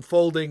prominence and then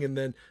folding and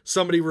then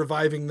somebody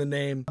reviving the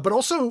name. But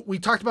also, we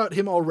talked about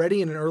him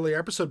already in an earlier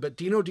episode, but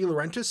Dino De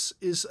Laurentiis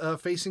is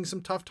facing some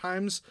tough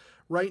times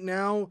right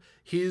now.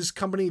 His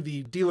company,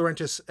 the De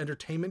Laurentiis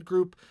Entertainment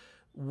Group,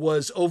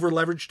 was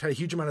over-leveraged, had a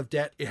huge amount of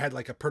debt. It had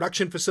like a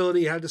production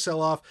facility it had to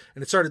sell off,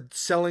 and it started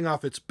selling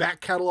off its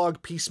back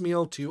catalog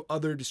piecemeal to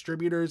other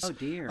distributors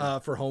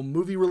for home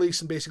movie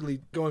release, and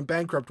basically going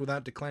bankrupt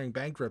without declaring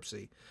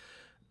bankruptcy.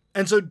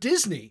 And so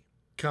Disney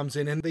comes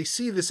in, and they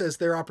see this as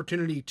their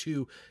opportunity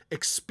to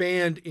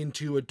expand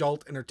into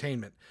adult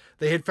entertainment.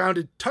 They had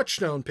founded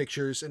Touchstone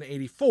Pictures in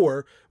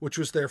 '84, which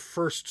was their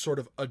first sort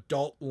of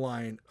adult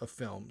line of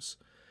films.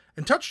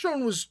 And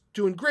Touchstone was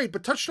doing great,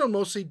 but Touchstone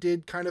mostly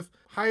did kind of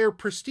higher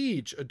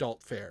prestige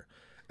adult fare.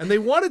 And they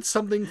wanted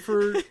something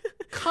for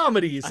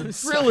comedies and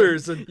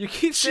thrillers. And you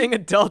keep saying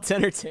adult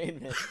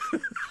entertainment.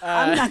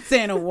 I'm not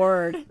saying a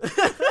word.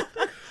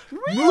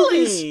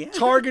 Movies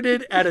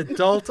targeted at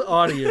adult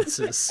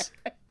audiences.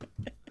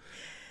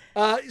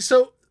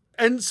 So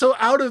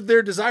out of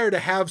their desire to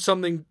have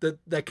something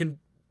that can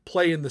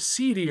play in the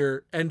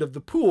seedier end of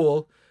the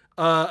pool,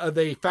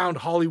 they found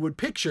Hollywood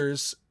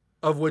Pictures,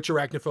 of which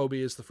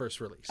Arachnophobia is the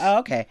first release. Oh,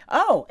 okay.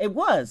 Oh, it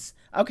was.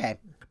 Okay.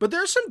 But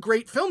there are some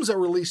great films that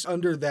were released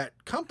under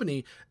that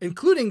company,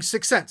 including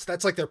Sixth Sense.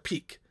 That's like their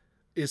peak,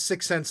 is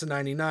Sixth Sense in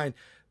 '99.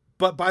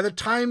 But by the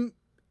time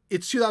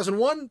it's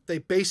 2001, they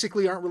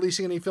basically aren't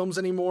releasing any films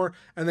anymore.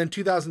 And then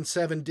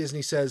 2007,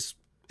 Disney says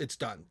it's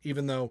done,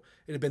 even though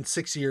it had been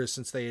 6 years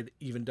since they had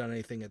even done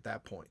anything at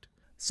that point.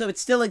 So it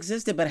still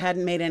existed, but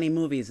hadn't made any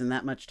movies in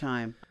that much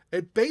time.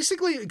 It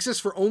basically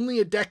exists for only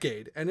a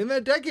decade. And in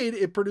that decade,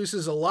 it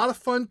produces a lot of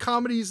fun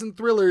comedies and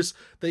thrillers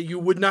that you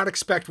would not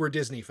expect were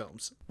Disney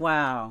films.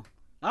 Wow.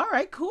 All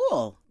right,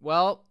 cool.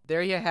 Well,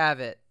 there you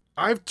have it.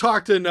 I've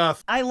talked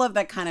enough. I love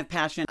that kind of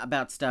passion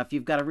about stuff.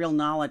 You've got a real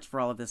knowledge for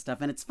all of this stuff.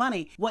 And it's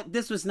funny,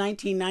 this was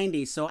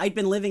 1990, so I'd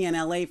been living in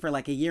LA for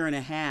like a year and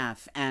a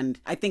half,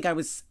 and I think I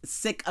was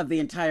sick of the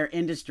entire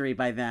industry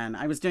by then.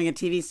 I was doing a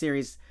TV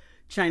series,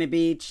 China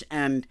Beach,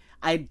 and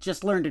I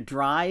just learned to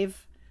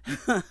drive.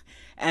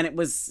 And it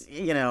was,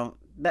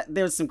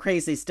 there's some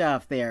crazy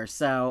stuff there.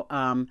 So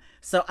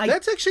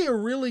that's actually a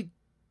really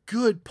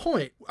good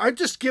point. I've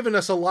just given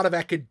us a lot of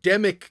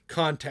academic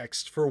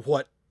context for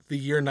what the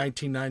year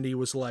 1990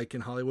 was like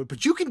in Hollywood,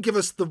 but you can give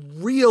us the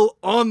real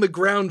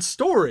on-the-ground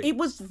story. It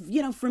was,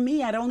 for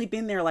me, I'd only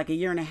been there like a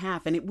year and a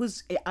half, and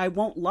I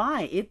won't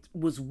lie, it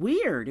was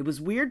weird. It was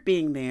weird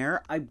being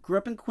there. I grew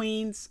up in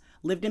Queens,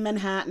 lived in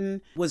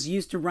Manhattan, was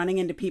used to running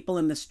into people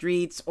in the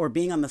streets or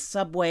being on the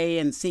subway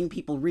and seeing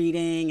people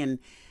reading, and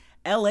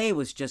LA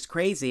was just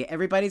crazy.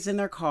 Everybody's in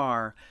their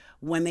car.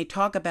 When they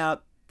talk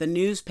about the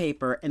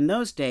newspaper in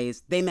those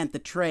days, they meant the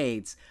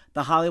trades,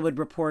 the Hollywood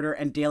Reporter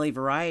and Daily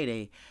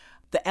Variety.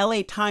 The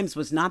LA Times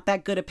was not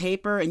that good a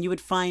paper, and you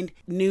would find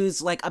news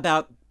like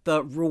about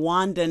the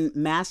Rwandan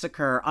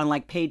massacre on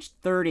like page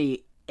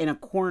 30 in a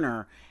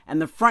corner,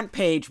 and the front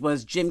page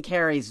was Jim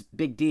Carrey's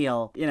big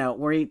deal,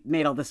 where he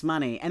made all this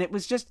money. And it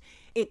was just,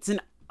 it's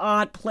an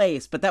odd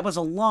place, but that was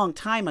a long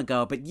time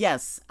ago. But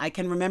yes, I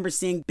can remember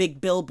seeing big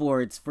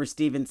billboards for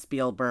Steven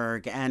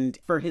Spielberg and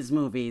for his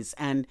movies,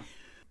 and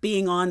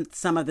being on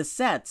some of the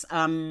sets.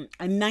 In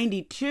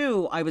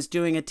 92, I was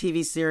doing a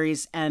TV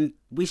series, and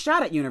we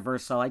shot at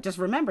Universal. I just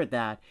remembered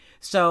that.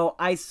 So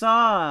I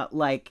saw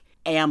like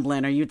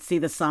Amblin, or you'd see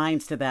the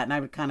signs to that, and I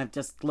would kind of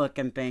just look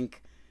and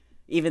think,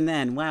 even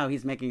then, wow,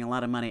 he's making a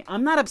lot of money.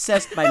 I'm not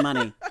obsessed by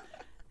money.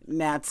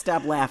 Nat,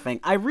 stop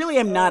laughing. I really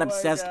am not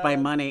obsessed by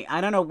money.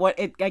 I don't know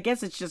I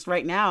guess it's just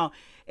right now,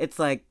 it's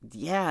like,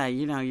 yeah,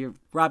 you're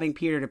robbing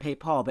Peter to pay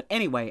Paul. But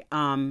anyway,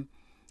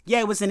 yeah,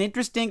 it was an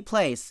interesting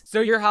place. So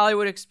your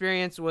Hollywood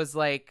experience was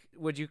like,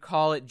 would you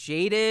call it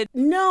jaded?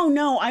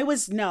 No, I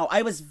was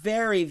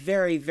very,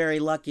 very, very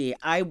lucky.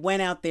 I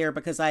went out there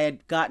because I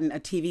had gotten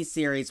a TV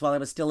series while I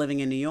was still living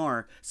in New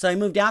York. So I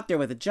moved out there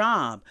with a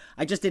job.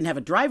 I just didn't have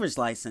a driver's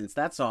license,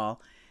 that's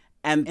all.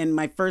 And in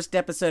my first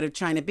episode of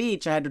China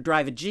Beach, I had to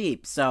drive a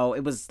Jeep. So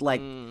it was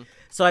like,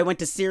 So I went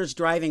to Sears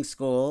driving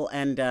school,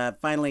 and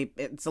finally,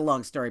 it's a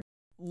long story.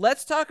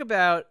 Let's talk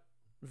about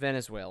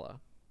Venezuela.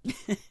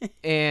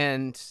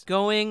 And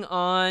going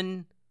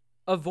on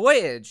a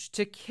voyage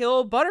to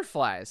kill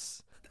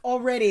butterflies.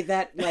 Already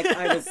that, like,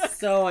 I was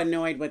so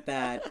annoyed with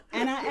that.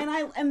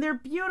 And they're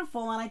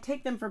beautiful, and I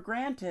take them for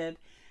granted.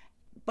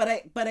 But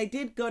I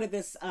did go to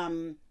this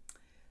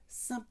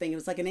something. It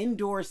was like an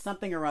indoor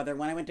something or other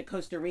when I went to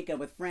Costa Rica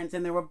with friends,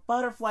 and there were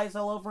butterflies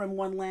all over, and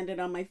one landed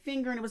on my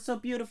finger, and it was so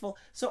beautiful.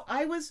 So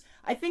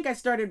I think I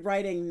started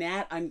writing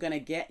Nat, I'm Gonna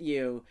Get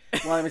You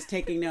while I was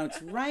taking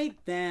notes right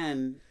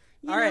then.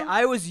 All right,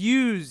 I was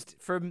used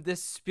for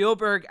this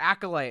Spielberg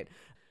acolyte.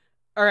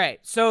 All right,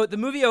 so the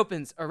movie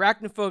opens,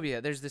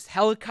 Arachnophobia. There's this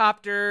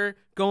helicopter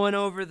going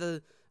over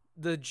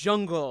the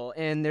jungle,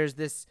 and there's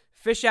this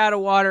fish out of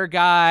water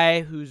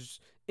guy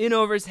who's in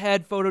over his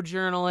head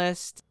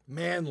photojournalist.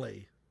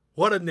 Manly.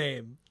 What a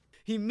name.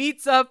 He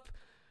meets up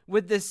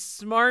with this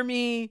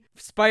smarmy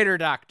spider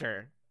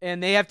doctor,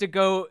 and they have to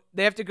go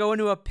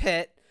into a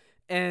pit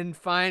and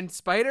find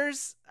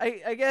spiders,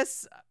 I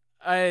guess.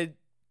 I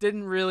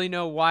didn't really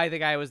know why the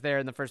guy was there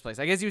in the first place.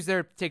 I guess he was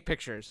there to take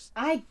pictures.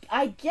 I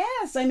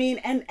guess. I mean,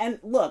 and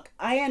look,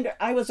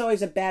 I was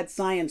always a bad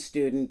science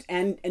student,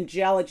 and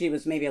geology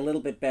was maybe a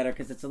little bit better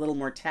because it's a little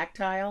more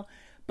tactile.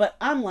 But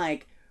I'm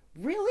like,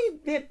 really?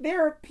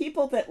 There are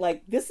people that,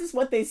 like, this is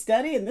what they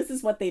study and this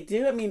is what they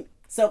do? I mean,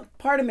 so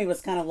part of me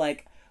was kind of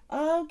like,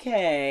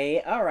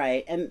 okay, all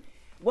right. And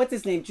what's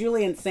his name?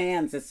 Julian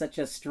Sands is such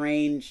a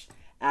strange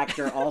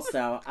actor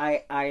also.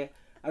 I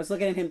was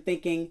looking at him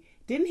thinking,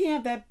 didn't he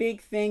have that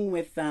big thing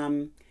with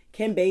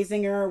Kim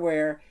Basinger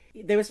where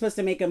they were supposed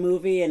to make a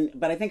movie,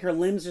 but I think her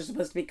limbs are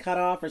supposed to be cut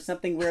off or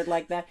something weird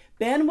like that?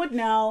 Ben would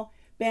know.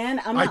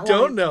 Ben, I'm not I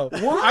don't lying. know.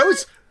 What? I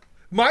was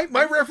my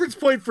reference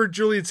point for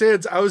Julian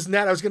Sands. I was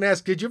going to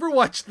ask, did you ever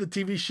watch the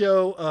TV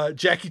show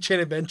Jackie Chan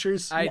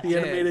Adventures? The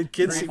animated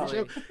kids TV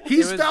show. Briefly.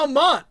 He's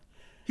Valmont.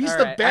 He's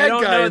the bad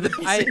guy in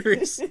the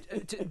series.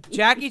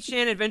 Jackie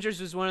Chan Adventures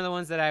was one of the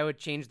ones that I would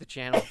change the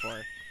channel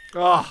for.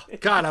 Oh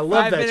God, I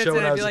love 5 that minutes show in,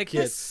 when I I'd was be a like,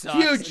 kid. this sucks,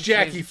 Huge and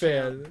Jackie change the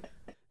channel. fan.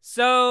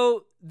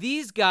 So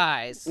these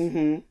guys,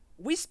 Mm-hmm.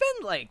 we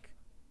spend like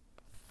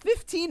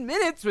 15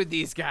 minutes with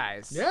these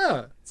guys.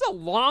 Yeah. It's a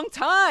long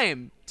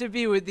time to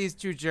be with these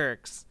two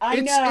jerks. I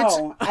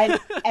know.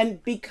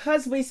 And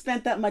because we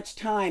spent that much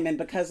time, and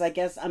because I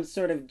guess I'm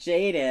sort of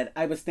jaded,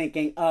 I was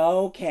thinking,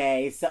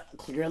 okay, so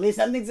clearly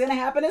something's going to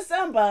happen to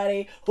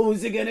somebody.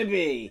 Who's it going to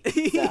be?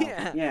 So,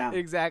 yeah.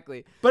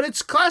 Exactly. But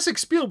it's classic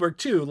Spielberg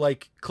too.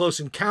 Like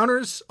Close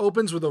Encounters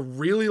opens with a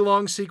really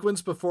long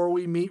sequence before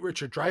we meet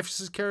Richard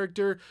Dreyfuss's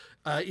character.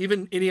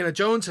 Even Indiana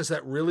Jones has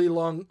that really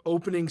long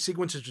opening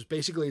sequence, which is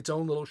basically its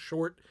own little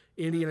short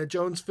Indiana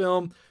Jones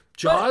film.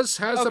 Jaws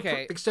has an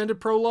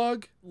extended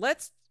prologue.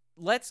 Let's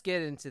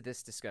get into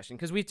this discussion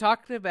because we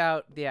talked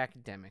about the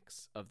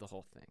academics of the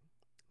whole thing.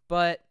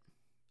 But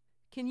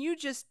can you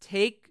just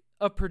take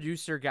a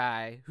producer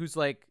guy who's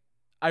like,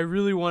 I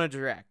really want to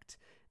direct,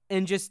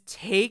 and just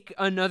take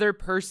another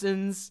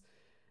person's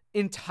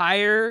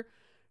entire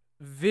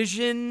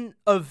vision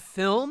of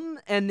film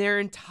and their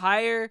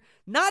entire,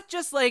 not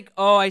just like,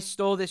 oh, I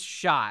stole this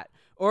shot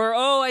or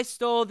oh, I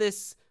stole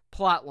this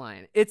plot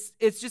line. It's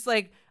just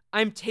like,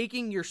 I'm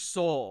taking your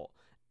soul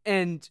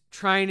and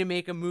trying to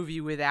make a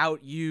movie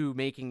without you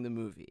making the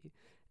movie.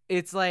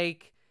 It's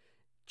like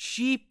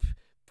cheap,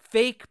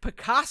 fake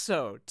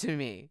Picasso to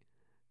me.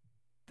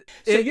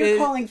 So you're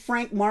calling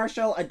Frank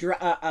Marshall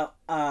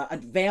a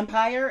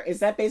vampire? Is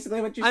that basically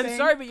what you're saying? I'm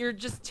sorry, but you're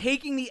just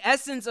taking the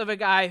essence of a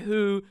guy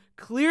who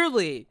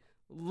clearly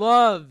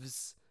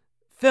loves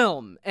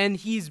film and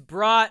he's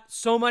brought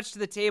so much to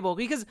the table.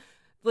 Because,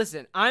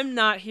 listen, I'm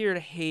not here to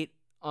hate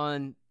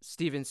on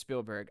Steven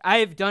Spielberg.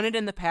 I've done it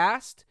in the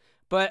past,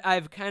 but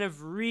I've kind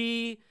of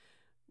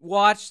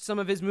re-watched some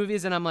of his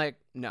movies and I'm like,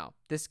 no,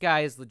 this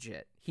guy is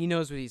legit. He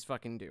knows what he's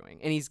fucking doing.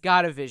 And he's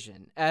got a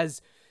vision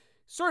as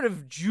sort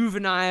of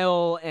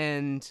juvenile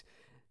and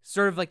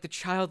sort of like the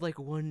childlike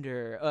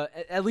wonder,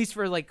 at least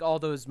for like all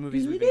those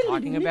movies we've been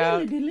talking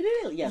about.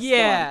 Yes,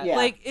 yeah,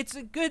 like it's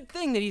a good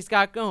thing that he's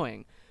got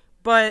going.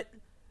 But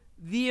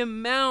the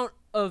amount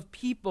of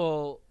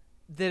people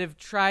that have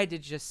tried to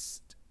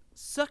just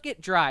suck it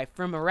dry,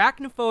 from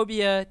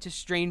Arachnophobia to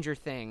Stranger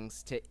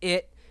Things to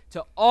It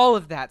to all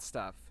of that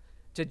stuff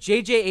to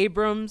J.J.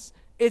 Abrams,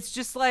 it's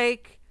just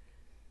like,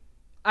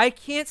 I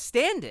can't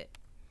stand it.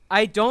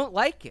 I don't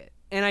like it.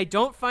 And I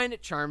don't find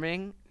it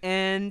charming,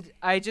 and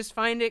I just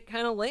find it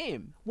kind of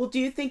lame. Well, do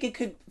you think it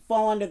could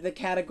fall under the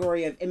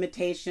category of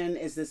imitation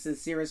is the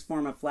sincerest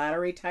form of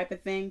flattery type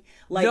of thing?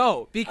 Like,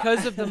 no,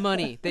 because of the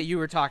money that you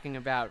were talking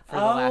about for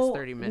the last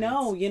 30 minutes.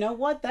 No, you know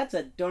what? That's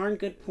a darn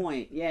good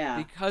point. Yeah.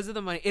 Because of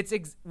the money.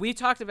 We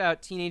talked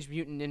about Teenage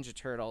Mutant Ninja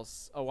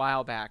Turtles a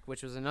while back,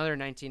 which was another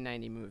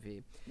 1990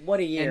 movie. What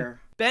a year. And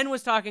Ben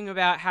was talking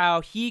about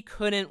how he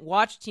couldn't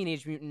watch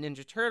Teenage Mutant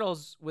Ninja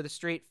Turtles with a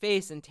straight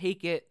face and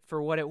take it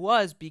for what it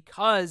was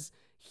because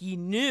he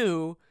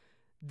knew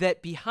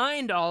that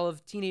behind all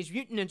of Teenage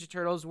Mutant Ninja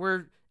Turtles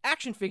were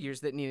action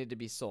figures that needed to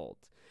be sold.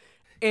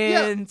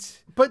 And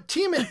yeah, but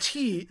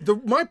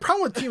TMNT, my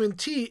problem with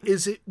TMNT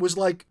is it was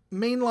like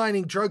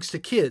mainlining drugs to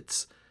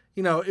kids.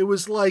 You know, it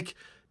was like,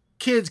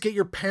 kids, get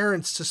your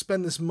parents to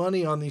spend this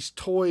money on these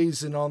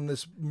toys and on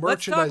this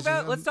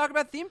merchandising. Let's talk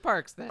about theme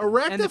parks then.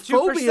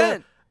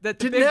 Arachnophobia that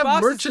the didn't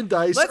have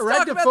merchandise. Let's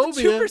talk about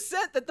the 2%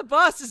 that the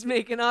boss is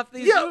making off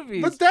these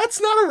movies. But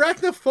that's not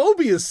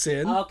Arachnophobia's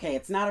sin. Okay,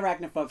 it's not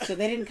Arachnophobia. So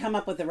they didn't come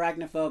up with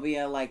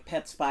Arachnophobia like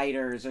pet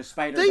spiders or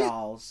spider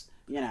dolls.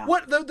 You know.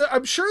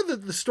 I'm sure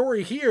that the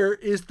story here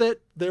is that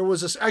there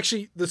was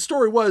the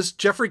story was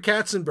Jeffrey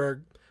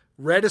Katzenberg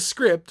read a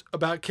script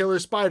about killer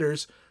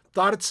spiders,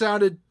 thought it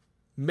sounded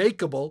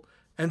makeable,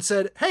 and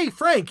said, hey,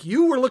 Frank,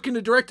 you were looking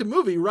to direct a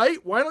movie,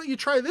 right? Why don't you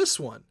try this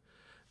one?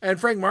 And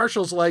Frank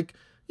Marshall's like,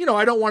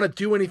 I don't want to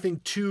do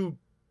anything too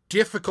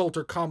difficult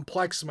or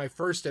complex in my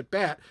first at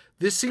bat.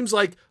 This seems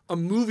like a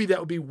movie that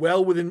would be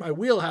well within my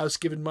wheelhouse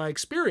given my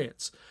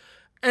experience.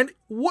 And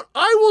what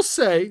I will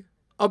say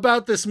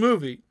about this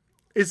movie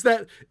is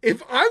that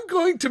if I'm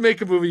going to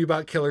make a movie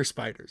about killer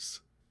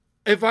spiders,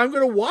 if I'm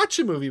going to watch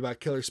a movie about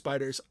killer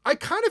spiders, I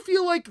kind of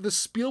feel like the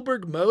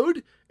Spielberg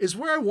mode is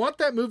where I want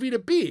that movie to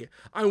be.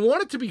 I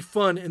want it to be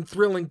fun and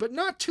thrilling, but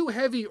not too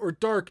heavy or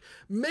dark.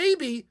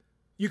 Maybe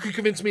you could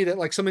convince me that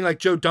like something like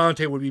Joe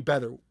Dante would be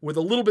better, with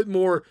a little bit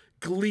more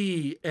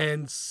glee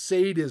and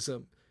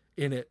sadism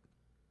in it.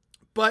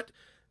 But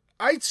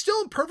I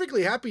still am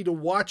perfectly happy to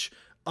watch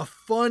a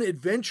fun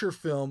adventure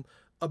film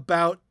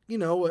about,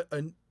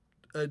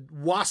 a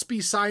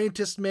waspy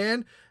scientist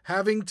man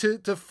having to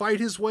fight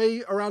his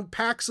way around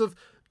packs of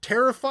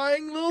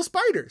terrifying little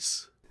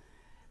spiders.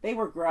 They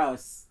were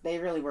gross. They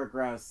really were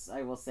gross.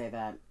 I will say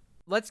that.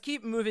 Let's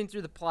keep moving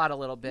through the plot a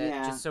little bit,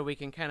 Yeah. just so we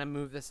can kind of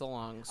move this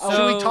along. Oh, So,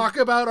 Should we talk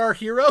about our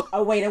hero?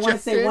 Oh, wait, I want to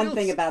Jeff say one Daniels?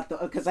 thing about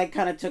because I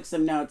kind of took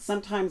some notes.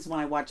 Sometimes when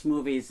I watch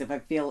movies, if I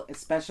feel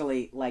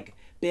especially, like,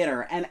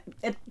 bitter, and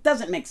it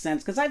doesn't make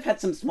sense, because I've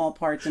had some small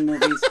parts in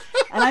movies,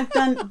 and I've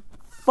done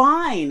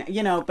fine,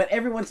 you know, but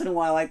every once in a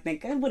while I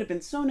think, it would have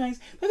been so nice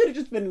if I could have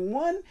just been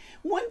one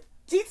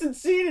decent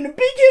scene in a big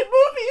hit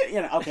movie,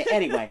 you know. Okay,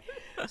 anyway.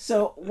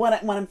 So when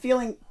I'm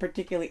feeling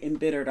particularly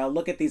embittered, I'll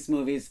look at these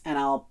movies, and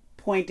I'll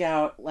point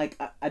out, like,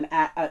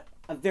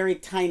 a very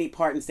tiny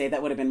part and say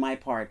that would have been my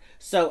part.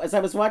 So as I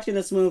was watching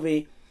this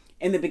movie,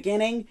 in the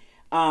beginning,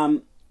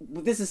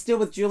 this is still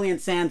with Julian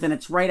Sands, and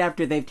it's right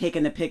after they've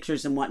taken the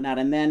pictures and whatnot,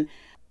 and then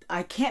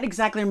I can't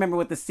exactly remember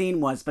what the scene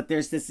was, but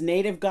there's this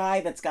native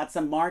guy that's got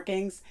some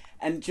markings,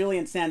 and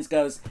Julian Sands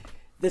goes,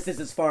 "This is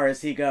as far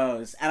as he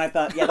goes." And I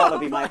thought, yeah, that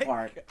would be my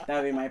part.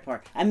 That would be my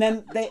part. And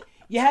then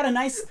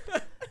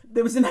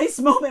there was a nice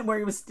moment where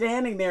he was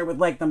standing there with,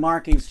 like, the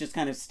markings just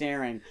kind of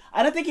staring.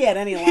 I don't think he had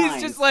any lines.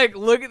 he's just like,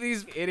 look at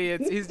these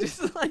idiots. He's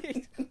just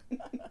like,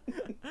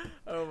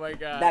 oh my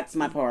God. That's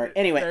my part.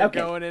 Anyway, They're okay.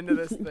 going into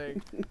this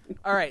thing.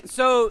 All right,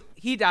 so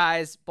he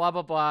dies, blah,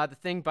 blah, blah. The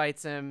thing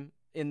bites him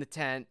in the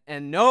tent,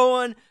 and no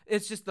one,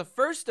 it's just the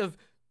first of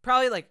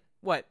probably, like,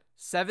 what,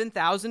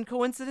 7,000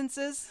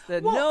 coincidences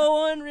that Well, no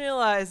one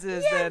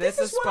realizes that it's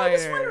a This is what spider. I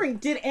was wondering.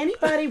 Did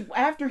anybody,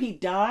 after he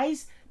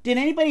dies, did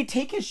anybody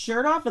take his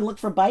shirt off and look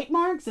for bite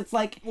marks? It's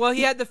like... Well,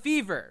 he had the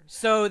fever,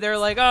 so they're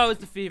like, oh, it's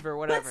the fever,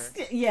 whatever.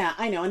 Yeah,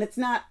 I know, and it's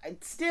not...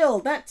 Still,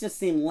 that just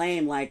seemed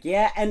lame, like,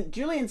 yeah, and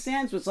Julian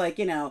Sands was like,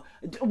 you know,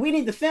 we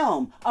need the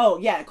film. Oh,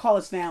 yeah, call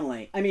his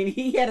family. I mean,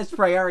 he had his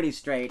priorities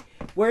straight.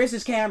 Where is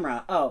his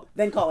camera? Oh,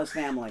 then call his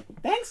family.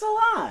 Thanks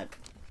a lot.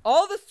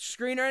 All the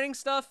screenwriting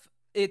stuff,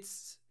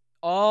 it's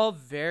all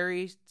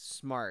very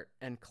smart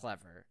and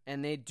clever,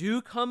 and they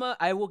do come up,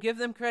 I will give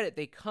them credit,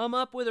 they come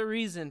up with a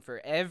reason for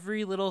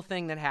every little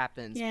thing that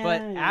happens. Yeah.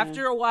 But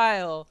after a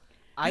while,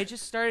 I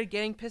just started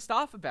getting pissed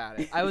off about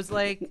it. I was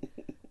like,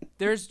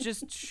 there's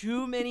just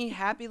too many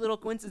happy little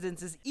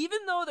coincidences. Even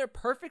though they're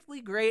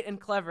perfectly great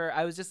and clever,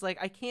 I was just like,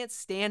 I can't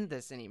stand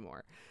this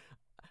anymore.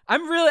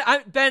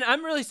 Ben,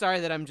 I'm really sorry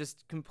that I'm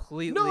just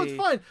completely... No, it's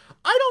fine.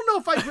 I don't know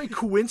if I agree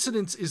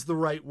coincidence is the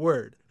right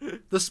word.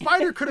 The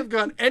spider could have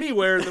gone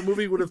anywhere and the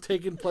movie would have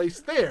taken place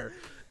there.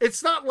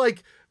 It's not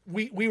like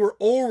we were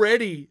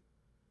already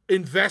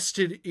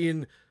invested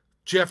in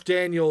Jeff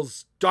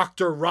Daniels,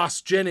 Dr.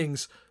 Ross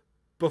Jennings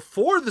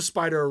before the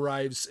spider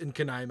arrives in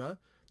Canaima.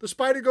 The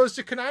spider goes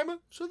to Canaima,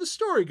 so the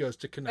story goes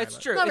to Canaima. It's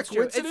true. Not It's a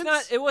true.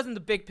 coincidence. It wasn't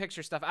the big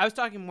picture stuff. I was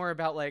talking more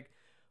about, like,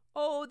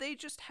 oh, they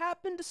just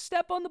happened to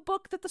step on the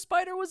book that the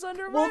spider was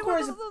under. Well, of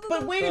course,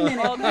 but wait a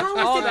minute. All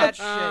that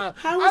shit. How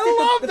I is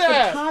love it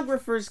that. the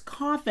photographer's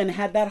coffin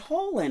had that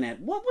hole in it?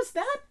 What was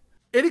that?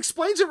 It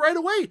explains it right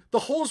away. The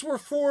holes were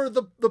for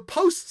the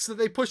posts that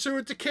they pushed through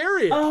it to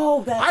carry it.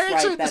 Oh, that's I actually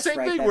right. had the That's same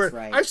right. thing That's where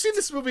right. I've seen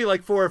this movie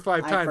like 4 or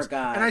 5 I times,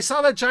 forgot. and I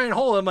saw that giant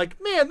hole. And I'm like,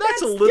 man,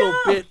 that's a little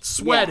dumb. bit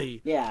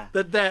sweaty. Yeah.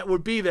 That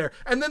would be there.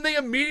 And then they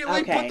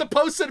immediately Okay. put the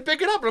posts and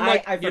pick it up. And I'm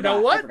like, I you know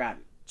forgot, what? I forgot.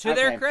 To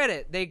their Okay.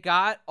 credit, they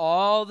got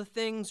all the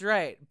things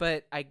right,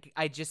 but I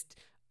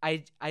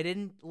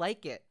didn't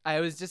like it. I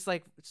was just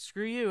like,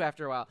 screw you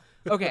after a while.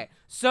 Okay,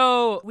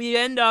 so we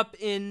end up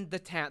in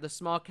the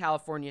small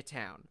California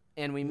town,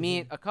 and we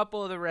meet a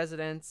couple of the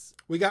residents.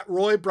 We got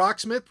Roy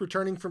Brocksmith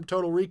returning from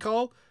Total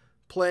Recall,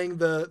 playing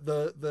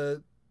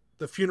the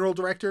funeral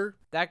director.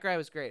 That guy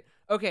was great.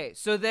 Okay,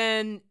 so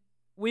then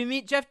we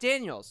meet Jeff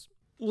Daniels.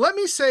 Let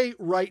me say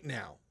right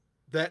now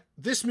that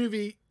this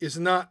movie is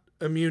not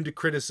immune to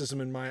criticism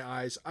in my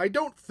eyes. I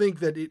don't think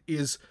that it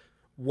is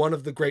one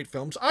of the great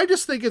films. I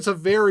just think it's a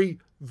very,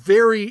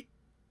 very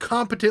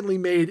competently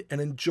made and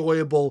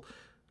enjoyable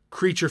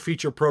creature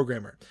feature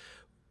programmer.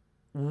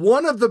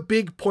 One of the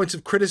big points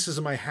of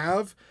criticism I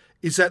have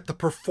is that the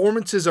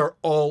performances are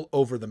all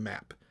over the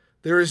map.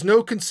 There is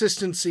no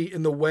consistency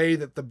in the way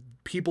that the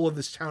people of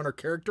this town are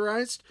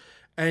characterized,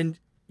 and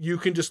you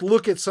can just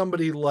look at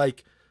somebody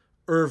like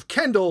Irv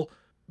Kendall,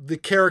 the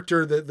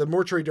character, the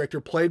mortuary director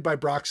played by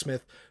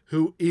Brocksmith,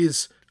 who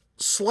is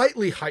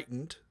slightly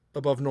heightened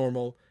above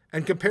normal,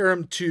 and compare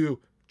him to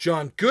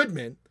John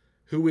Goodman,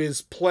 who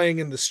is playing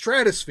in the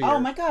stratosphere. Oh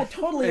my God,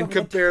 totally and over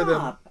compare the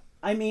them. top.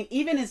 I mean,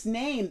 even his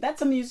name,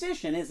 that's a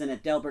musician, isn't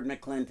it? Delbert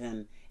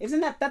McClinton.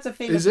 That's a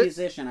famous Is it?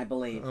 musician, I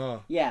believe.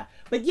 Oh. Yeah.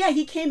 But yeah,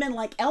 he came in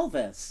like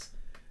Elvis.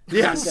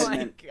 Yes. Oh my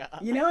Goodman. God.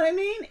 You know what I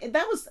mean?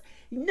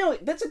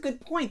 That's a good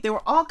point. There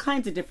were all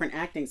kinds of different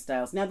acting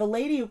styles. Now, the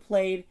lady who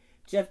played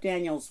Jeff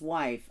Daniels'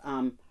 wife,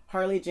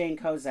 Harley Jane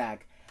Kozak,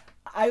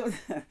 I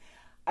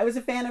was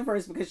a fan of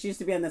hers because she used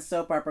to be on this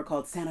soap opera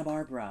called Santa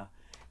Barbara,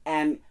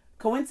 and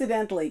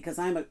coincidentally, because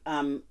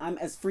I'm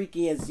as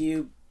freaky as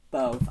you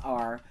both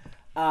are,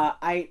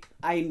 I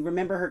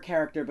remember her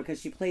character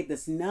because she played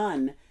this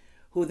nun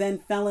who then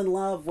fell in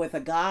love with a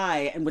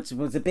guy, and which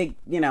was a big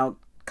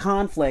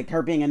conflict,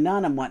 her being a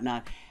nun and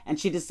whatnot. And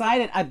she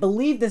decided, I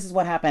believe this is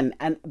what happened,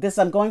 and this,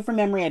 I'm going from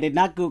memory, I did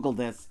not Google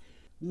this.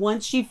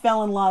 Once she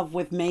fell in love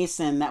with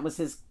Mason, that was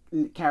his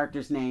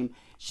character's name,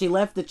 she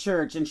left the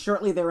church, and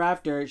shortly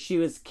thereafter, she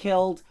was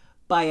killed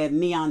by a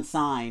neon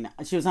sign.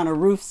 She was on a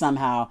roof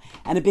somehow,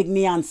 and a big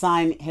neon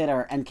sign hit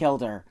her and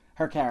killed her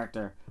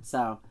character.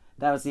 So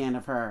that was the end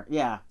of her.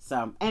 Yeah.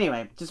 So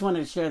anyway, just wanted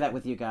to share that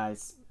with you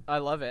guys. I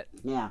love it.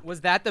 Yeah.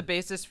 Was that the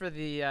basis for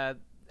the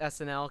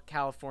SNL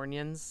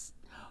Californians?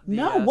 The,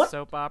 No, what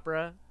soap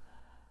opera?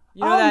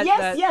 You know, know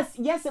yes,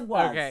 it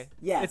was. Okay.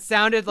 Yes. It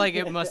sounded like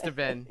it must have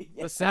been.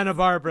 The Santa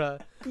Barbara.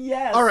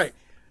 Yes. All right.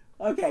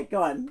 Okay,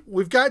 go on.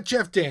 We've got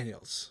Jeff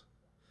Daniels.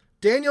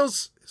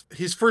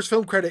 His first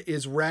film credit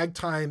is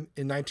Ragtime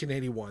in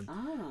 1981.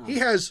 Oh. He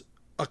has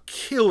a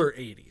killer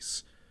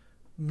 80s.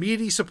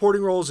 Meaty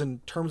supporting roles in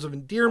Terms of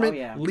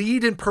Endearment,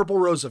 lead in Purple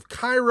Rose of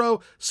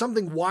Cairo,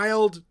 Something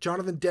Wild,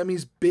 Jonathan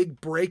Demme's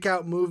big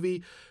breakout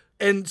movie.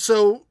 And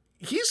so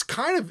he feels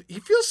kind of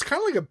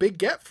like a big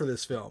get for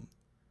this film.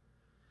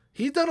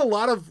 He's done a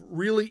lot of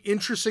really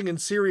interesting and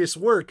serious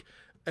work,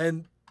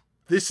 and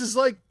this is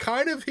like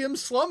kind of him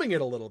slumming it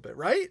a little bit,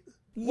 right?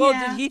 Well,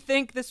 did he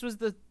think this was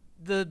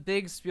the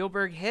big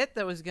Spielberg hit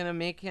that was gonna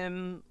make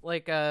him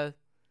like a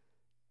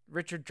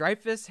Richard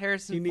Dreyfuss,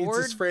 Harrison Ford needs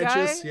his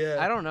franchise? guy? Yeah.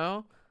 I don't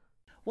know.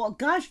 Well,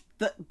 gosh,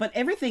 but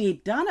everything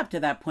he'd done up to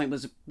that point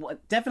was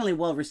definitely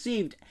well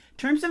received.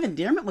 Terms of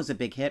Endearment was a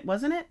big hit,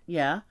 wasn't it?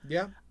 Yeah.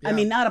 Yeah. I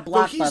mean, not a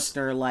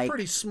blockbuster like.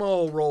 Pretty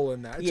small role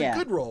in that. It's a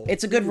good role.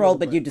 It's a good role,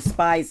 but you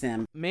despise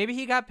him. Maybe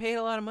he got paid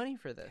a lot of money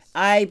for this.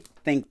 I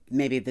think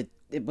maybe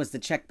it was the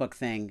checkbook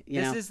thing.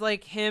 This is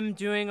like him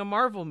doing a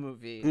Marvel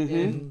movie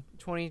in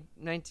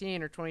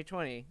 2019 or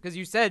 2020. Because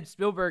you said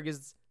Spielberg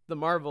is the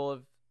Marvel of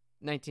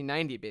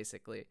 1990,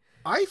 basically.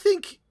 I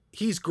think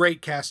he's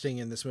great casting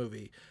in this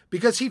movie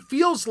because he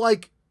feels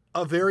like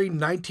a very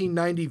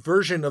 1990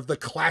 version of the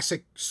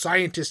classic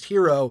scientist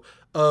hero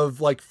of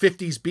like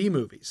 50s B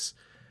movies.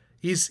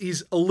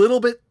 He's a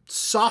little bit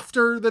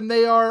softer than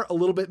they are, a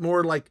little bit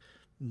more like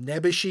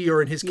nebbishy,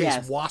 or in his case,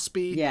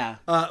 waspy. Yeah.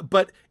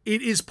 But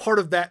it is part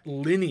of that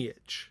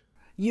lineage.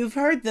 You've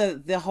heard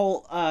the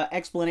whole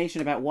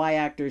explanation about why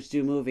actors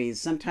do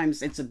movies.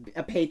 Sometimes it's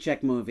a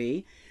paycheck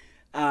movie.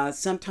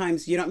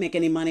 Sometimes you don't make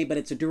any money, but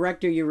it's a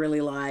director you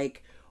really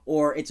like,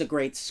 or it's a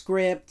great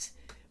script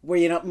where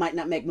you might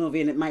not make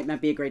movie and it might not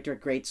be a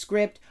great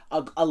script.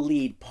 A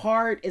lead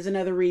part is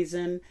another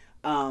reason.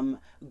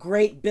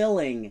 Great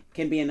billing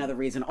can be another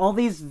reason. All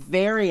these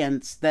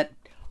variants that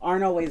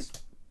aren't always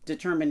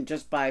determined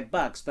just by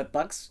bucks, but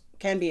bucks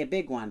can be a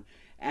big one.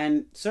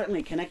 And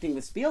certainly connecting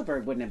with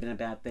Spielberg wouldn't have been a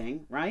bad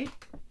thing, right?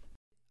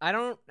 I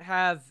don't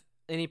have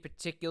any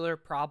particular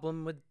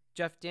problem with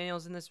Jeff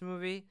Daniels in this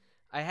movie.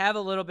 I have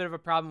a little bit of a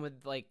problem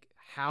with like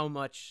how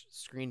much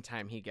screen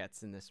time he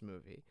gets in this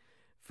movie.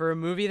 For a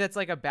movie that's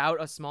like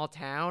about a small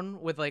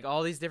town with like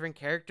all these different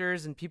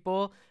characters and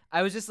people,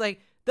 I was just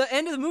like, the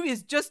end of the movie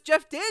is just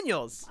Jeff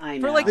Daniels. I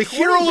know. For like the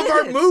hero minutes. of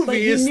our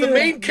movie is the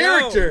main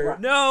character.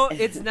 No,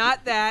 it's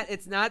not that.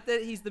 It's not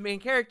that he's the main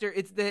character.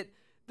 It's that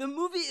the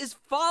movie is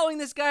following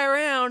this guy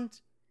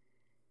around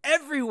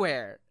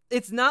everywhere.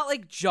 It's not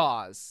like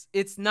Jaws.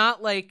 It's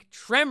not like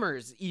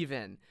Tremors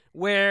even,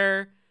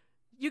 where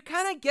you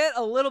kind of get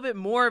a little bit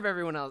more of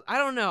everyone else. I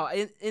don't know.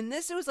 In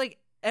this, it was like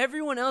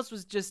everyone else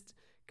was just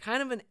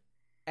kind of an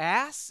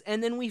ass,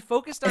 and then we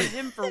focused on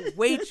him for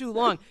way too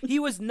long. He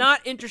was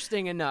not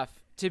interesting enough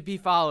to be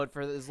followed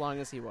for as long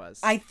as he was.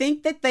 I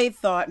think that they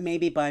thought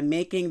maybe by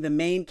making the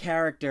main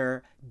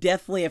character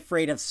deathly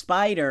afraid of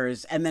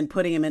spiders and then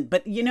putting him in,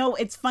 but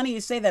it's funny you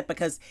say that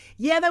because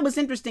that was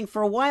interesting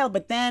for a while,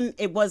 but then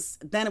it was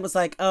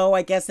like, oh,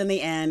 I guess in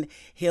the end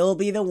he'll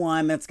be the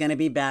one that's going to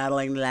be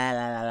battling la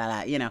la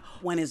la la,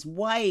 when his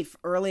wife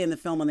early in the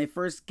film, when they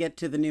first get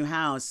to the new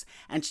house,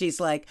 and she's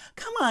like,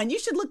 come on, you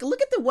should look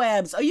at the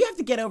webs. Oh, you have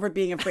to get over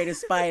being afraid of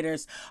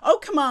spiders. Oh,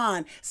 come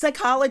on,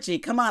 psychology,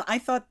 come on. I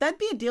thought that'd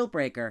be a deal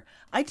breaker.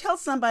 I tell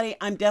somebody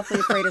I'm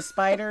deathly afraid of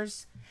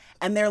spiders,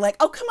 and they're like,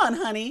 "Oh, come on,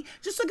 honey,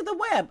 just look at the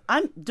web.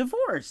 I'm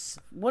divorced.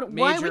 Why are we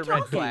Major talking?"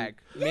 red flag.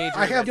 Major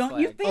I have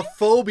red flag. a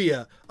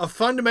phobia, a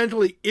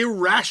fundamentally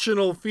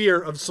irrational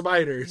fear of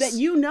spiders. That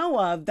you know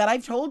of, that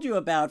I've told you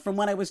about from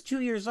when I was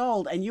 2 years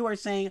old, and you are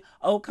saying,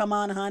 "Oh, come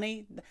on,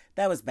 honey."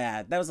 That was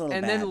bad. That was a little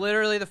and bad. then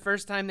literally the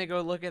first time they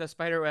go look at a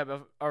spider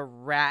web, a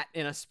rat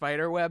in a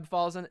spider web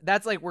falls in.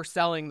 That's like we're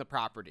selling the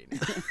property now.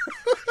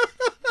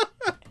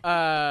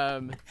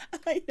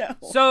 I know.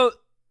 So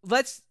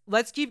let's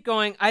keep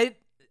going. I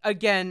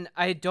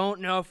don't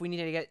know if we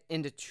need to get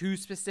into too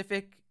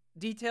specific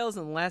details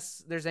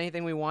unless there's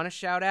anything we want to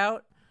shout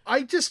out.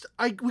 We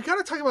got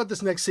to talk about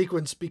this next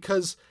sequence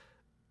because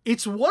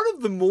it's one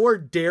of the more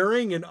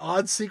daring and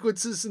odd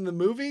sequences in the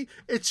movie.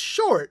 It's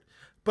short,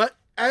 but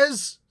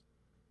as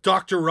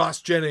Dr.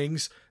 Ross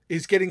Jennings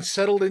is getting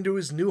settled into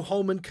his new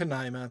home in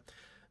Canaima,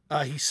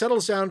 he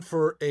settles down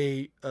for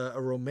a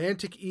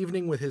romantic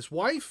evening with his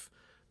wife.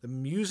 The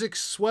music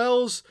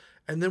swells,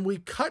 and then we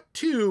cut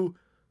to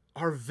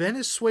our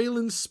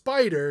Venezuelan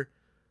spider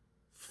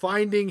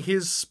finding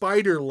his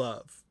spider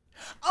love.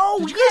 Oh,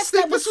 did you yes, guys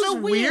think that was this so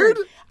was weird.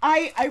 weird?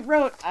 I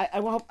wrote. I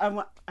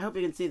hope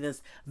you can see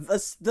this.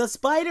 The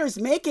spiders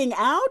making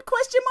out?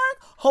 Question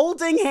mark.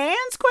 Holding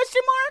hands?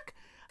 Question mark.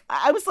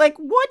 I was like,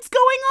 what's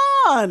going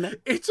on?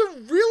 It's a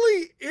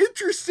really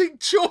interesting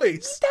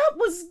choice. That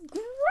was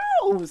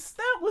gross.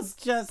 That was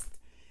just.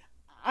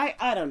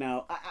 I don't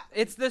know.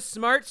 It's the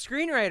smart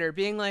screenwriter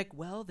being like,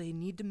 well, they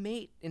need to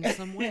mate in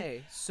some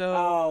way. So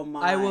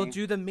I will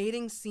do the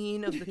mating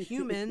scene of the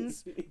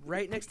humans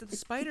right next to the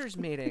spiders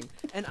mating.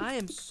 And I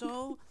am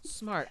so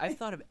smart. I've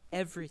thought of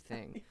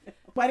everything.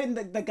 Why didn't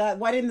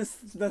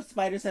the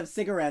spiders have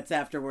cigarettes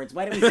afterwards?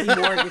 Why didn't we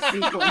see more of the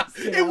sequence?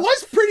 You know? It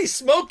was pretty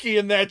smoky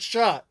in that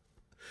shot.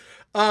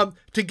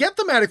 To get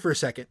thematic for a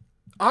second,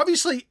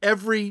 obviously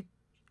every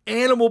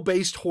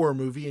animal-based horror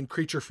movie and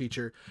creature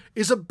feature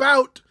is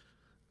about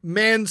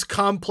man's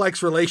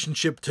complex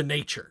relationship to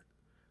nature,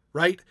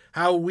 right?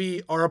 How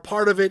we are a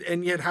part of it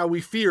and yet how we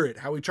fear it,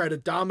 how we try to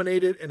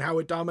dominate it and how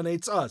it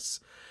dominates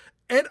us.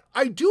 And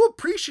I do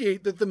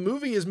appreciate that the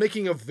movie is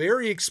making a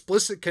very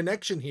explicit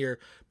connection here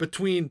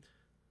between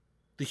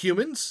the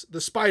humans, the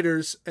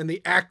spiders, and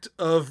the act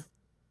of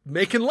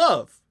making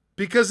love,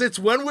 because it's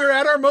when we're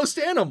at our most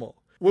animal,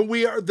 when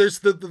there's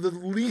the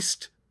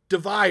least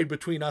divide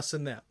between us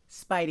and them.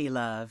 Spidey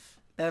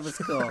love. That was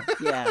cool.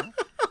 Yeah.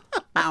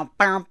 Bow,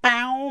 bow,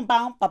 bow,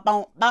 bow, bow,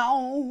 bow,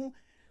 bow.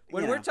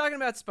 When we're talking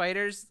about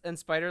spiders and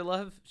spider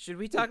love, should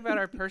we talk about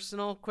our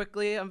personal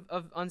quickly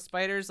on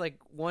spiders, like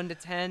 1 to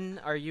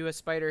 10? Are you a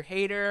spider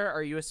hater?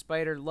 Are you a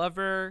spider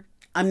lover?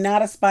 I'm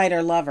not a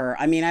spider lover.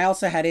 I mean, I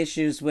also had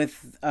issues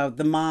with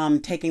the mom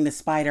taking the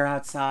spider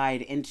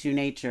outside into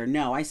nature.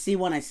 No, I see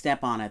one, I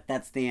step on it.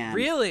 That's the end.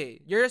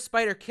 Really? You're a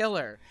spider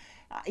killer.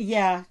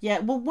 Yeah.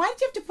 Well, why'd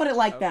you have to put it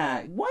like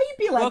that? Why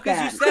you be like that?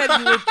 Well, because you said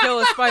you would kill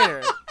a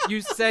spider.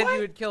 You said you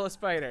would kill a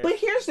spider. But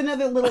here's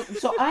another little...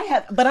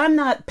 But I'm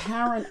not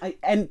paranoid.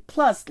 And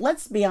plus,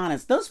 let's be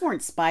honest, those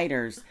weren't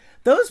spiders.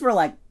 Those were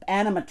like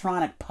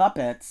animatronic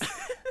puppets.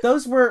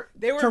 Those were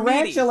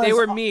tarantulas. They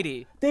were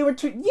meaty. They were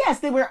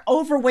they were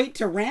overweight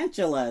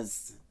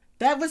tarantulas.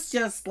 That was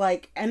just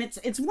like, and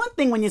it's one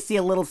thing when you see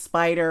a little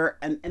spider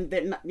and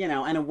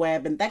and a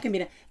web, and that can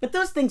be, but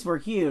those things were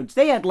huge.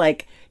 They had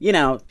like,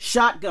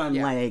 shotgun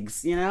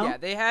legs, Yeah,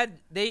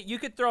 you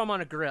could throw them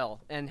on a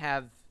grill and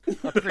have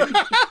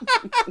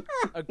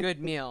a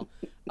good meal.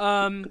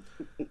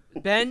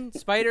 Ben,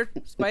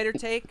 spider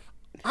take?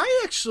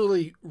 I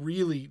actually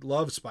really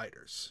love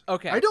spiders.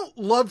 Okay. I don't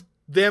love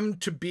them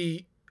to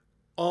be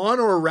on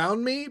or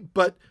around me,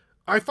 but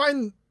I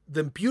find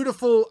them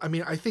beautiful. I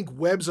mean, I think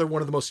webs are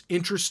one of the most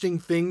interesting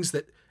things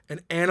that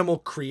an animal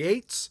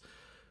creates,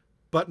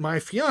 but my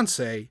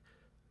fiance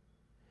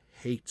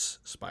hates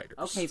spiders.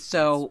 Okay,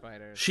 so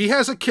she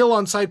has a kill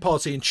on sight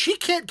policy and she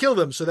can't kill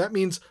them, so that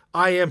means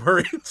I am her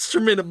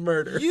instrument of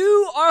murder.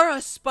 You are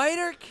a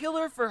spider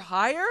killer for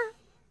hire?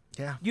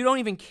 Yeah. You don't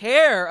even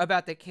care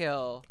about the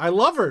kill. I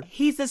love her.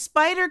 He's a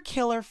spider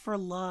killer for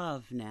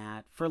love,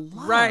 Nat. For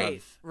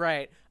love.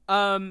 Right.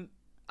 I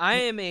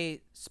am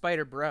a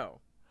spider bro.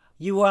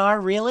 You are,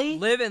 really?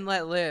 Live and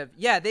let live.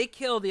 Yeah, they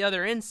kill the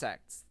other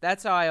insects.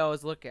 That's how I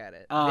always look at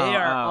it. They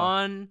are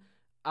on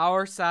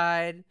our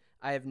side.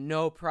 I have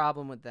no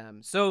problem with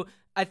them. So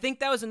I think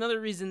that was another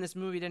reason this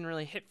movie didn't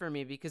really hit for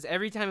me, because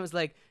every time it was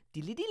like,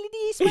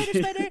 dilly-dilly-dee,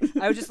 spider,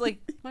 I was just like,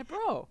 my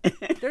bro.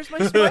 There's my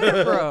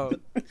spider bro.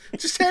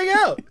 Just hang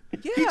out.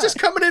 Yeah. He's just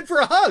coming in for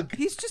a hug.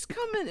 He's just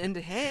coming in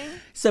to hang.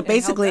 So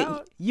basically,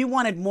 you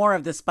wanted more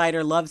of the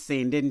spider love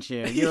scene, didn't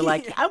you? You were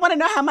like, I want to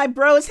know how my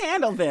bros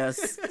handle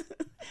this.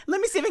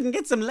 Let me see if I can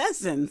get some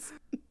lessons.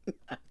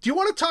 Do you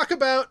want to talk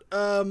about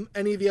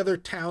any of the other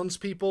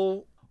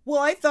townspeople?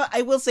 Well,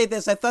 I will say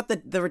this. I thought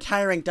that the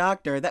retiring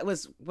doctor,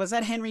 was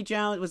that Henry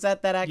Jones? Was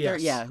that actor?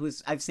 Yes. Yeah,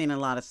 I've seen a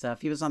lot of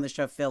stuff. He was on the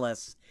show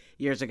Phyllis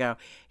years ago.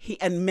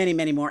 And many,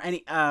 many more.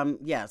 And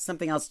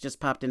something else just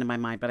popped into my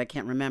mind, but I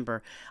can't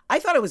remember. I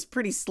thought it was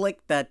pretty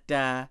slick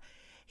that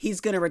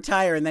he's going to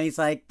retire, and then he's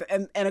like,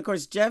 and of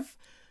course Jeff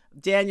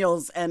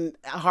Daniels and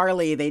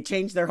Harley, they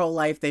changed their whole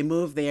life. They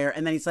moved there,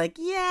 and then he's like,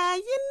 yeah,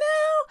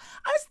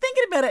 I was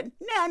thinking about it.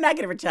 No, I'm not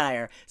going to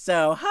retire.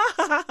 So,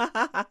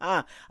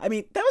 ha. I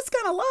mean, that was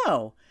kind of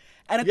low.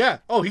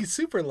 And he's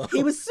super low.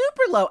 He was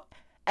super low.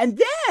 And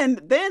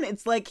then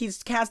it's like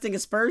he's casting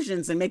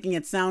aspersions and making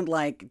it sound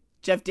like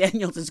Jeff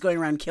Daniels is going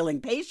around killing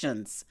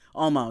patients,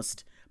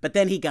 almost. But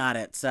then he got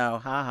it,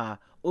 so, ha.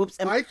 Oops.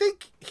 I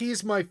think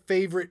he's my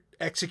favorite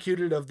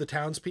executed of the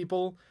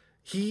townspeople.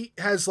 He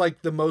has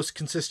like the most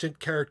consistent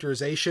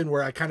characterization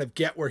where I kind of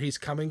get where he's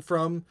coming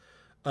from.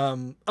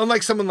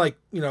 Unlike someone like,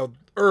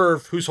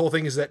 Irv, whose whole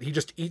thing is that he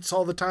just eats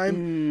all the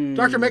time.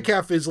 Dr.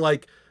 Metcalf is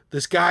like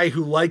this guy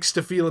who likes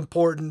to feel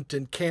important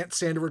and can't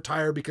stand to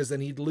retire because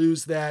then he'd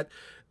lose that.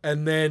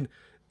 And then,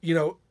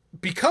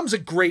 becomes a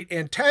great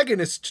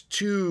antagonist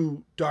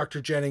to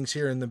Dr. Jennings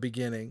here in the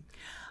beginning.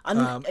 And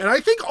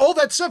I think all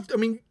that stuff, I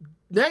mean,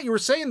 Nat, you were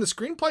saying the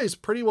screenplay is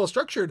pretty well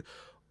structured.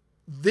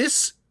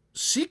 This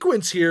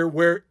sequence here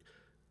where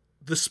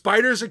the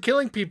spiders are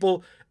killing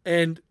people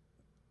and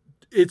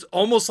it's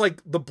almost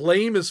like the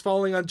blame is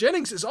falling on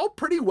Jennings is all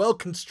pretty well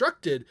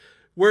constructed,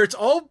 where it's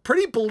all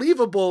pretty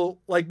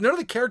believable. Like none of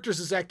the characters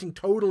is acting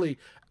totally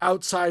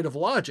outside of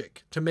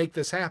logic to make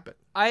this happen.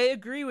 I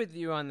agree with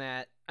you on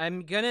that.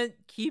 I'm gonna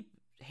keep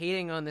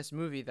hating on this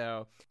movie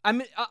though.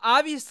 I'm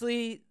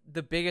obviously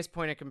the biggest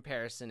point of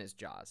comparison is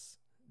Jaws.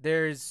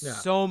 There's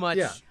so much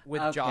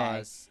with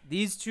Jaws.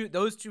 These two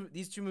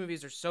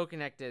movies are so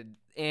connected,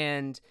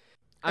 and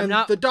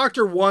the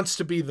Doctor wants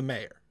to be the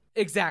mayor.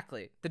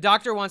 Exactly. The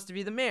Doctor wants to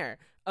be the mayor.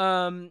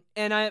 And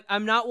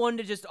I'm not one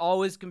to just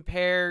always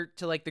compare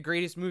to like the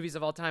greatest movies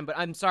of all time, but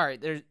I'm sorry.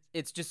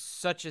 It's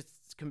just such a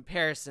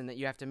comparison that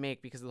you have to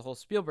make because of the whole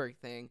Spielberg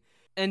thing.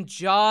 And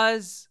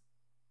Jaws,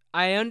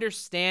 I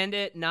understand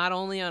it not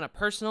only on a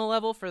personal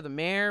level for the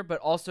mayor, but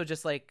also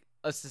just like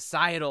a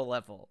societal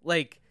level.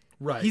 Like,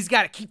 he's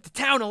got to keep the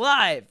town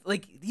alive.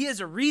 Like, he has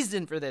a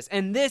reason for this.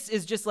 And this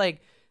is just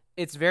like,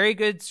 it's very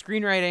good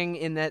screenwriting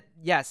in that,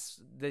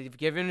 yes, they've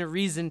given a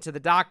reason to the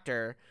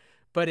Doctor,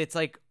 but it's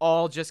like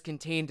all just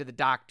contained to the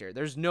Doctor.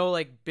 There's no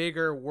like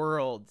bigger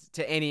world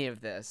to any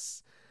of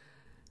this.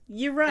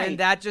 You're right. And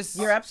that just,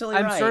 you're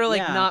absolutely right. I'm sort of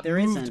like not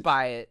moved isn't.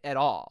 by it at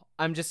all.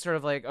 I'm just sort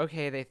of like,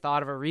 okay, they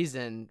thought of a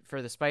reason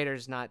for the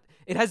spiders not,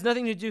 it has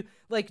nothing to do,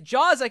 like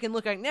Jaws I can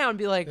look at now and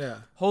be like,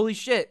 holy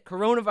shit,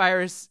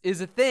 coronavirus is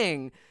a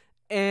thing.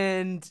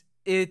 And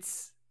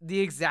it's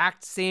the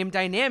exact same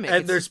dynamic.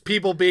 And there's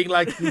people being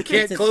like, we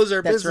can't close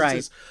our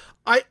businesses.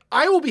 Right.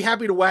 I will be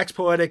happy to wax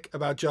poetic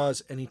about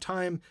Jaws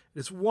anytime.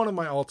 It's one of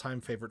my all-time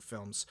favorite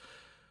films.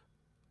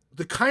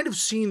 The kind of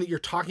scene that you're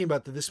talking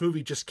about that this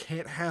movie just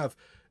can't have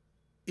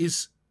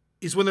is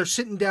when they're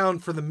sitting down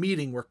for the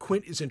meeting where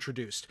Quint is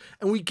introduced.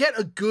 And we get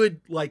a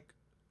good,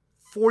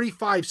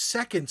 45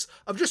 seconds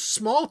of just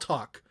small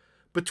talk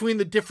between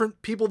the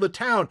different people of the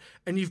town.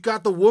 And you've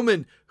got the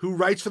woman who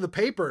writes for the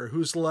paper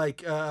who's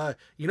like,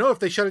 if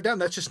they shut it down,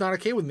 that's just not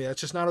okay with me.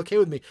 That's just not okay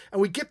with me.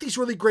 And we get these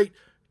really great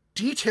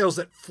details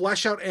that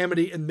flesh out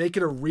Amity and make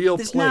it a real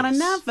place. There's not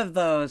enough of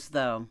those,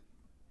 though.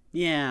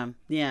 Yeah.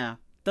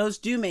 Those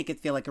do make it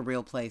feel like a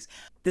real place.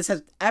 This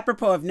has,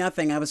 apropos of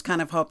nothing, I was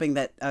kind of hoping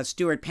that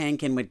Stuart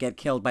Pankin would get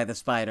killed by the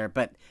spider,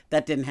 but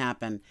that didn't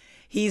happen.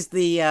 He's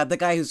the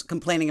guy who's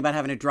complaining about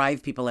having to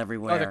drive people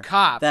everywhere. Oh, the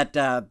cop. That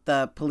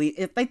the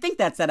police, I think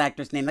that's that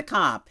actor's name, the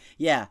cop.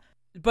 Yeah.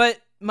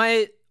 But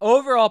my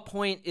overall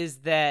point is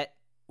that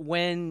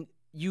when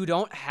you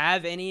don't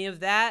have any of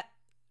that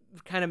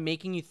kind of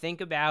making you think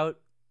about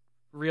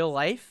real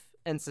life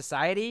and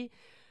society,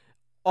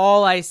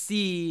 all I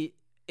see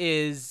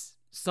is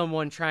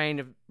someone trying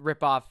to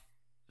rip off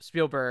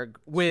Spielberg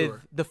with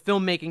the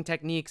filmmaking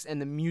techniques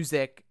and the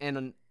music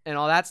and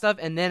all that stuff,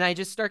 and then I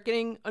just start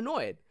getting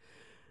annoyed.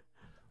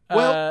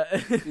 Well,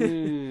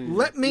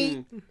 let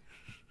me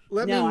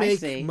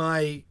make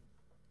my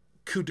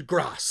coup de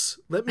grace.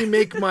 Let me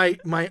make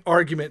my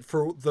argument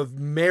for the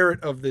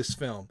merit of this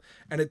film,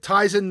 and it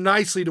ties in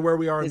nicely to where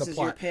we are in the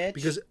plot. Your pitch?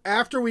 Because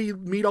after we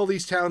meet all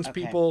these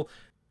townspeople,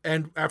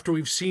 and after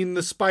we've seen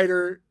the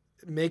spider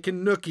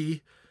making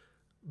nookie,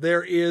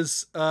 there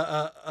is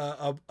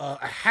a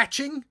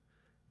hatching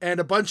and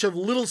a bunch of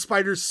little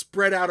spiders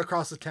spread out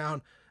across the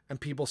town, and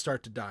people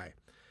start to die.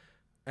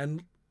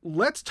 And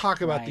let's talk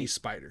about these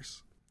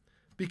spiders,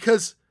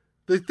 because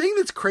the thing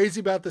that's crazy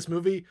about this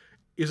movie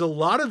is a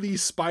lot of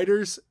these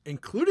spiders,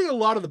 including a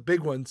lot of the big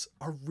ones,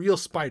 are real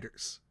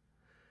spiders.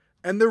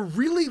 And they're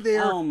really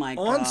there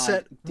on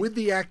set with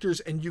the actors,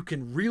 and you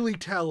can really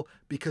tell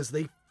because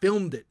they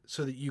filmed it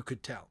so that you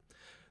could tell.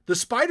 The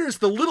spiders,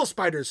 the little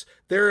spiders,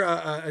 they're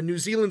a New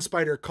Zealand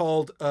spider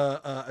called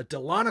a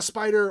Delana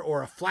spider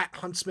or a flat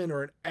huntsman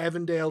or an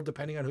Avondale,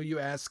 depending on who you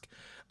ask.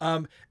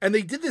 And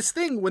they did this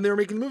thing when they were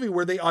making the movie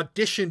where they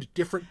auditioned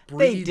different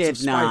breeds of spiders.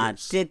 They did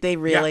not. Did they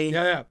really?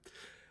 Yeah.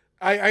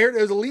 I heard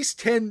there was at least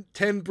 10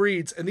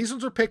 breeds, and these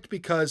ones were picked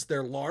because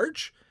they're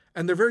large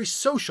and they're very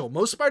social.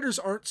 Most spiders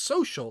aren't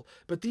social,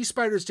 but these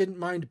spiders didn't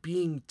mind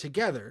being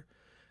together,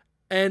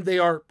 and they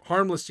are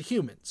harmless to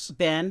humans.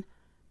 Ben,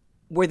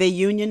 were they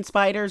union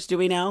spiders? Do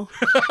we know?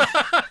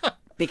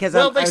 Because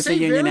I was a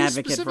union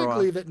advocate for a while.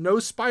 They say very specifically that no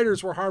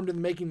spiders were harmed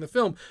in making the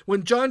film.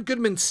 When John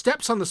Goodman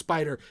steps on the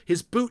spider,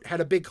 his boot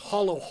had a big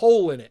hollow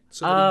hole in it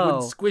so that he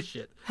wouldn't squish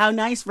it. How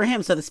nice for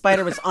him. So the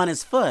spider was on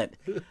his foot.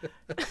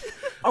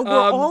 Were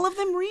all of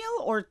them real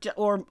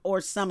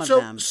or some of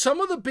them? So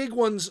some of the big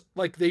ones,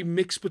 they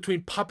mix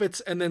between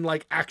puppets and then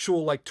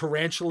actual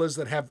tarantulas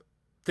that have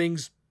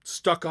things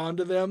stuck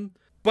onto them.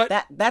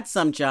 But that's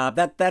some job.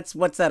 That's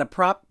what's that? A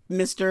prop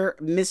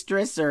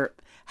mistress or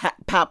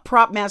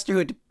prop master who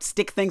would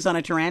stick things on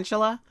a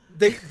tarantula?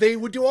 They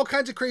would do all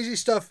kinds of crazy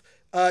stuff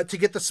to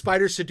get the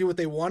spiders to do what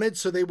they wanted.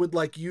 So they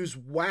would use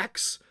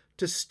wax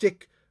to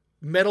stick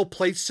metal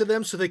plates to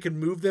them so they could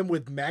move them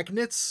with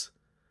magnets,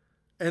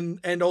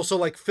 and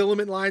also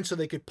filament lines so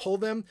they could pull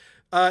them.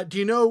 Do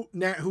you know,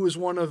 Nat, who is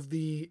one of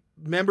the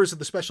members of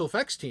the special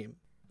effects team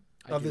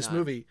of this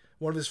movie?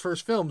 One of his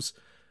first films.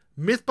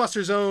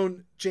 Mythbusters'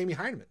 own Jamie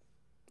Hyneman.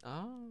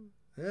 Oh,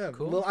 yeah,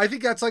 cool. Well, I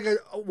think that's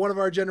one of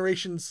our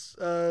generation's,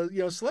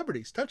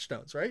 celebrities,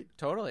 touchstones, right?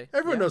 Totally.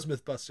 Everyone knows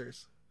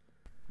Mythbusters.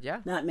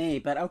 Yeah. Not me,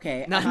 but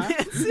okay. Not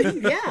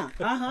Nancy. Yeah.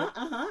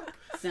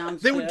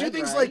 Sounds They would do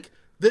things right? like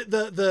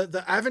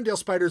the Avondale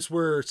spiders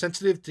were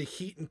sensitive to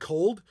heat and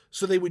cold,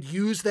 so they would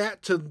use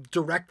that to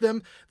direct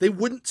them. They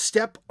wouldn't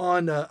step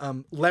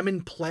on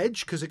lemon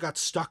pledge because it got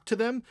stuck to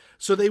them,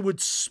 so they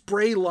would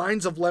spray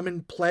lines of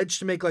lemon pledge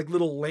to make like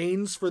little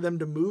lanes for them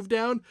to move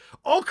down.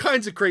 All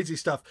kinds of crazy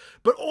stuff.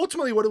 But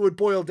ultimately what it would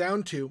boil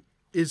down to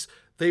is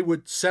they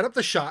would set up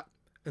the shot,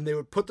 and they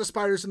would put the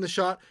spiders in the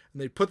shot,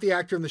 and they'd put the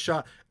actor in the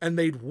shot, and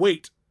they'd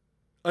wait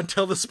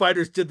until the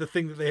spiders did the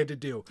thing that they had to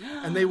do.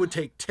 And they would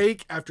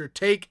take after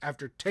take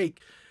after take.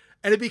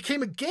 And it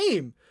became a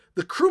game.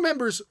 The crew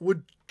members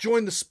would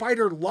join the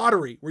spider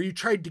lottery where you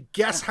tried to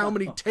guess how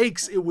many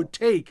takes it would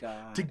take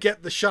to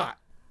get the shot.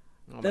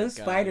 Those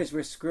spiders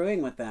were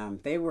screwing with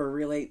them. They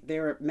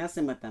were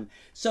messing with them.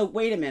 So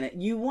wait a minute.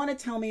 You want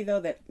to tell me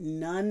though that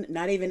none,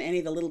 not even any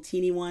of the little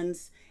teeny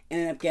ones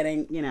ended up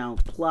getting,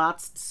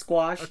 plots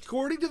squashed?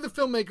 According to the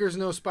filmmakers,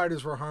 no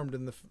spiders were harmed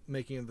in the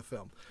making of the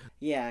film.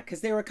 Yeah,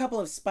 because there were a couple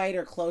of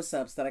spider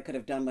close-ups that I could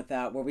have done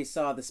without, where we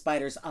saw the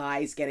spider's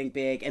eyes getting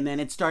big, and then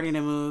it's starting to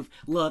move.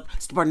 Look,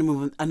 starting to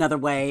move another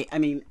way. I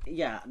mean,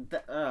 yeah.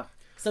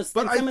 So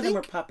some of them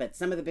were puppets.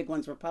 Some of the big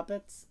ones were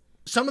puppets.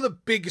 Some of the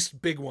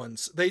biggest big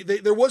ones.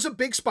 There was a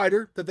big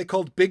spider that they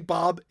called Big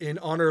Bob in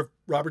honor of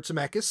Robert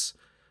Zemeckis.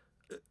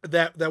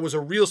 That was a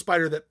real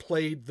spider that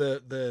played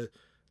the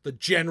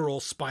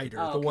general spider,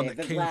 the one that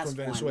came from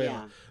Venezuela.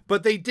 Yeah.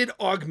 But they did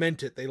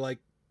augment it. They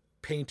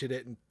painted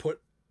it and put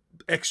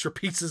extra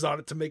pieces on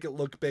it to make it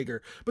look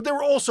bigger. But there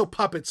were also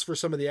puppets for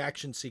some of the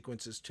action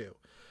sequences too.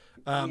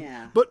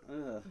 But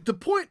the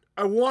point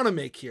I want to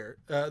make here,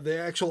 the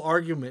actual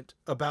argument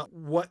about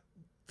what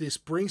this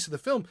brings to the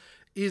film,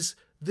 is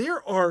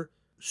there are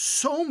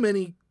so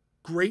many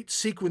great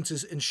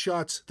sequences and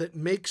shots that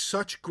make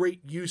such great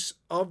use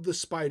of the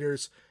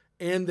spiders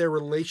and their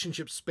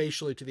relationship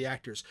spatially to the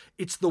actors.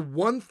 It's the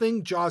one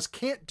thing Jaws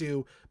can't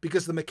do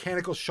because the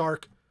mechanical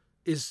shark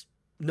is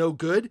no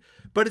good,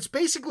 but it's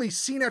basically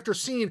scene after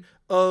scene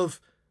of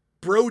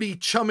Brody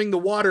chumming the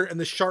water and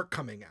the shark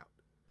coming out.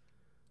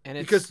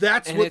 Because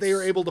that's what they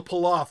are able to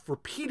pull off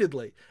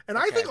repeatedly. And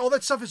I think all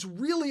that stuff is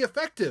really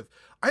effective.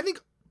 I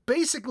think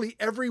basically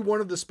every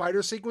one of the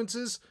spider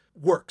sequences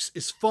works,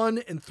 is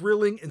fun and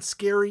thrilling and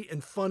scary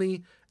and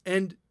funny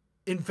and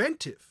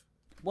inventive.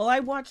 Well, I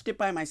watched it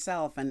by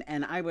myself, and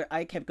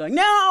I kept going,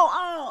 no,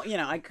 oh,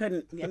 I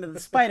couldn't, the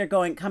spider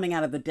coming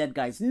out of the dead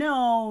guy's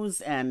nose,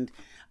 and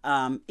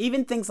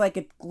even things like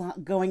it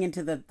going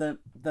into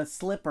the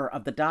slipper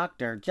of the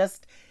doctor.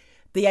 Just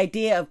the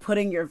idea of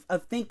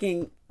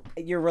thinking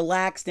you're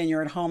relaxed and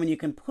you're at home and you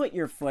can put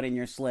your foot in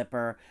your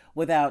slipper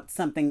without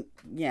something.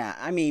 Yeah,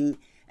 I mean,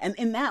 and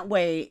in that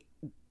way,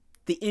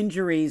 the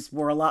injuries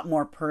were a lot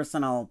more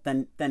personal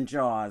than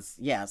Jaws.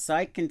 Yeah, so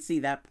I can see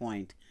that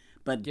point.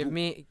 But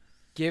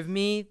Give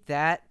me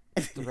that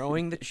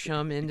throwing the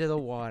chum into the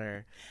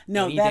water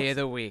any day of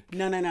the week.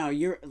 No.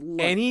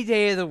 Any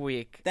day of the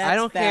week. That's I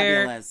don't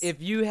fabulous. care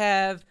if you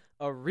have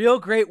a real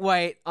great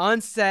white on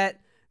set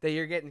that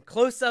you're getting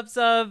close-ups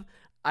of.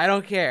 I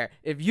don't care.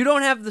 If you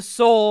don't have the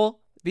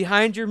soul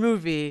behind your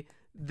movie,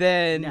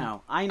 then I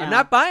know. I'm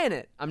not buying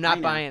it. I'm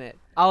not buying it.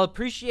 I'll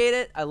appreciate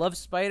it. I love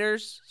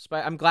spiders.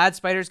 I'm glad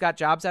spiders got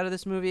jobs out of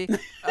this movie.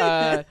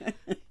 But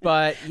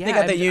yeah, they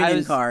got the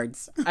union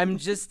cards. I'm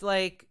just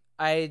like,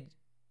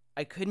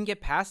 I couldn't get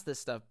past this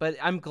stuff, but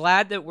I'm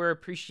glad that we're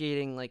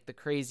appreciating like the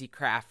crazy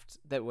craft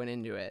that went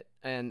into it.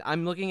 And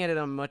I'm looking at it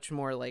on much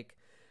more like,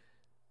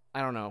 I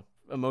don't know,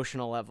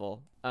 emotional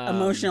level.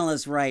 Emotional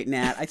is right,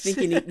 Nat. I think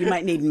you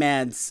might need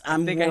meds. I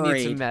think worried. I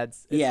need some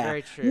meds. It's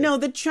very true. No,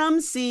 the chum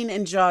scene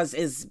in Jaws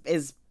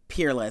is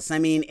peerless. I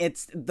mean,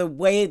 it's the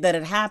way that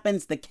it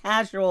happens, the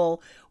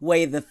casual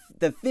way the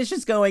fish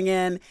is going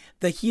in,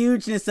 the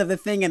hugeness of the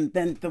thing, and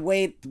then the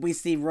way we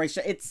see Roy.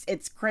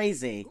 It's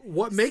crazy.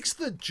 What makes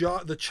the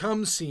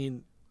chum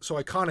scene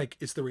so iconic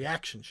is the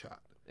reaction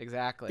shot.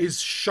 Exactly. Is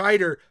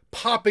Scheider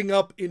popping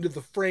up into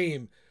the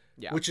frame,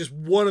 which is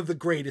one of the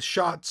greatest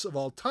shots of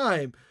all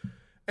time.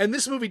 And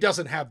this movie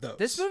doesn't have those.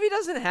 This movie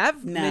doesn't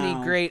have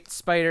many great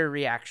spider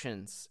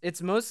reactions.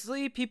 It's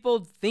mostly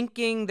people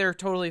thinking they're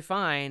totally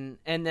fine,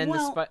 and then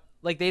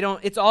they don't.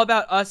 It's all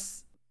about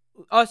us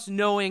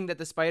knowing that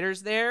the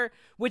spider's there,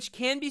 which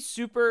can be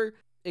super.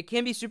 It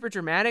can be super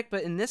dramatic,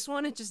 but in this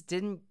one, it just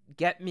didn't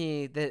get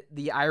me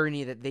the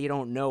irony that they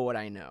don't know what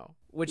I know.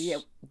 Which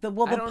the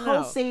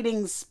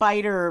pulsating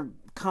spider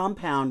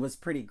compound was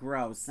pretty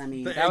gross. I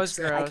mean, that was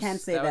gross. I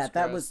can't say that.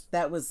 That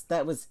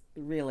was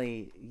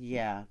really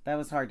that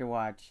was hard to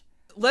watch.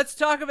 Let's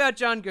talk about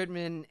John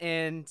Goodman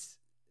and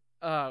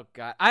oh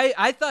god,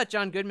 I thought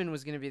John Goodman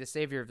was going to be the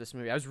savior of this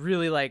movie. I was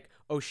really like,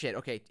 oh shit,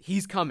 okay,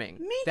 he's coming.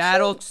 Me too.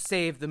 That'll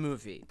save the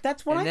movie.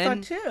 That's what I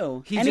thought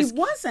too. He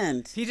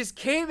wasn't. He just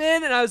came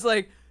in, and I was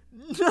like,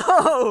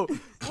 no,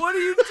 what are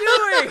you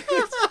doing?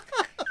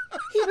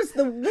 He was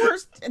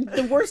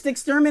the worst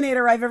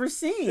exterminator I've ever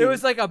seen. It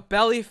was like a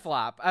belly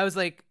flop. I was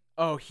like,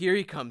 oh, here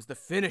he comes, the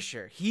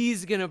finisher.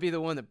 He's going to be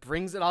the one that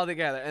brings it all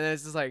together. And then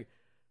it's just like,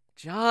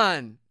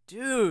 John,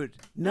 dude,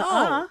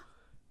 no.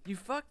 You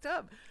fucked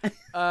up.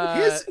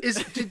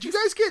 Did you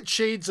guys get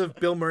shades of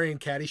Bill Murray and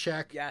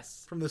Caddyshack?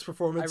 Yes. From this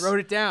performance? I wrote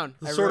it down.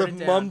 The sort of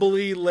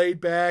mumbly, laid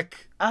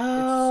back.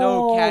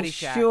 Oh, it's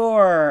so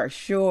Caddyshack.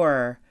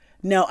 Sure.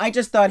 No, I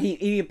just thought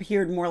he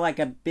appeared more like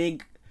a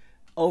big,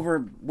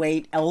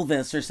 overweight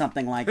Elvis or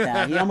something like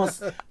that. He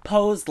almost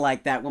posed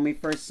like that when we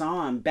first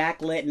saw him,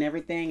 backlit and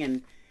everything.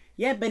 And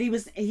yeah, but he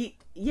wasn't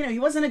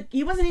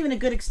even a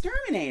good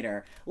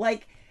exterminator.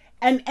 Like,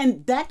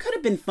 and that could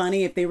have been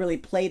funny if they really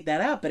played that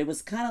up. But it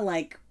was kind of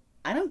like,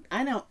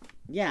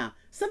 yeah,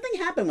 something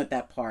happened with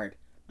that part.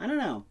 I don't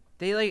know.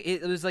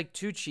 It was like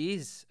too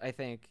cheese. I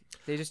think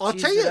they just I'll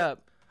cheesed tell you, it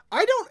up.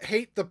 I don't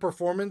hate the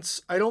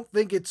performance. I don't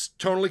think it's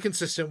totally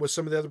consistent with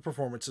some of the other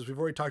performances. We've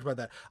already talked about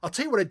that. I'll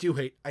tell you what I do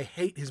hate. I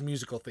hate his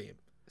musical theme.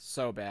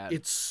 So bad.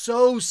 It's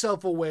so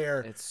self-aware.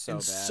 It's so and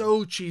bad.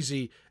 So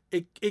cheesy.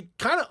 It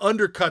kind of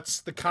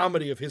undercuts the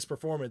comedy of his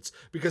performance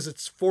because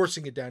it's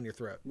forcing it down your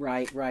throat.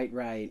 Right.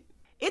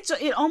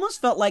 It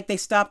almost felt like they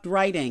stopped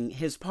writing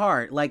his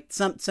part, like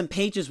some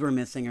pages were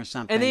missing or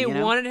something. And they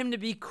wanted him to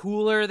be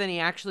cooler than he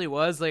actually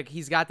was. Like,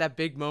 he's got that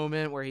big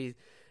moment where he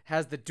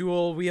has the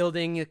dual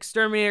wielding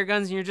exterminator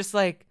guns, and you're just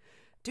like,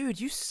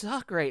 dude, you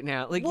suck right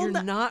now. Like, you're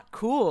not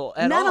cool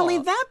at all. Not only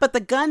that, but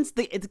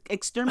the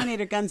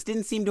exterminator guns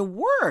didn't seem to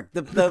work.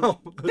 The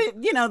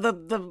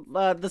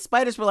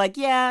spiders were like,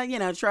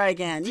 yeah, try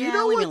again. Do you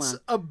know what's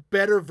a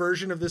better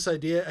version of this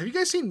idea? Have you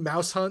guys seen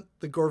Mouse Hunt,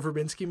 the Gore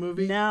Verbinski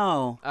movie?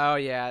 No. Oh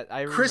yeah,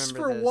 I remember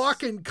Christopher this.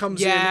 Walken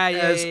comes in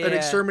as an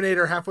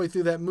exterminator halfway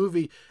through that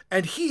movie,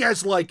 and he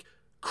has like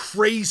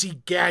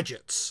crazy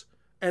gadgets.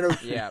 And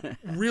a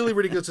really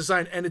ridiculous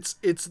design. And it's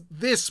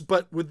this,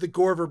 but with the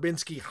Gore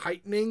Verbinski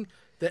heightening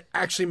that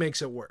actually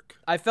makes it work.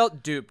 I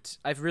felt duped.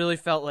 I really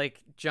felt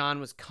like John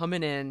was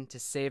coming in to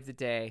save the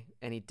day,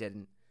 and he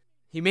didn't.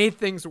 He made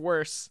things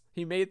worse.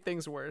 You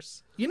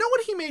know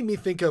what he made me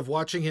think of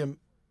watching him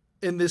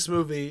in this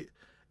movie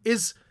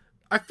is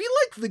I feel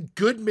like the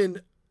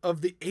Goodman of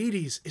the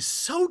 80s is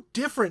so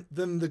different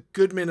than the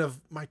Goodman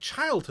of my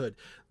childhood.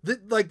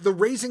 The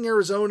Raising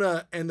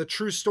Arizona and the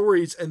True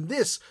Stories and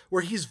this,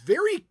 where he's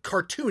very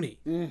cartoony.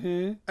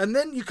 Mm-hmm. And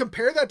then you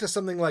compare that to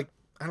something like,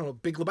 I don't know,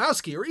 Big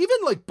Lebowski, or even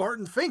like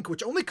Barton Fink,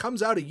 which only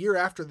comes out a year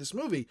after this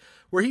movie,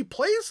 where he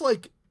plays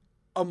like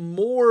a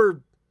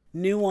more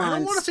nuanced. I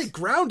don't want to say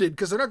grounded,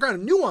 because they're not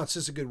grounded. Nuanced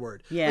is a good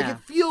word. Yeah. Like,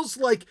 it feels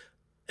like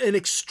an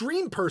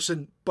extreme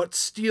person, but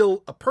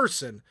still a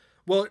person.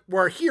 Well,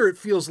 where here it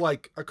feels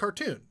like a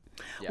cartoon.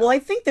 Yeah. Well, I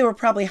think they were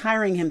probably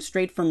hiring him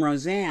straight from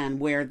Roseanne,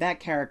 where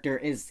that character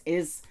is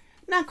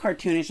not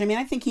cartoonish. I mean,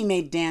 I think he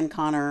made Dan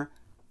Connor,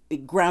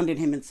 grounded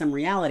him in some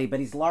reality,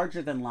 but he's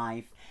larger than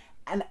life.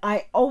 And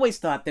I always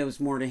thought there was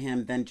more to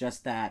him than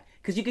just that,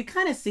 because you could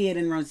kind of see it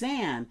in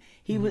Roseanne.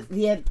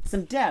 He had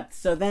some depth.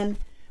 So then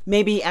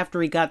maybe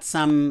after he got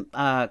some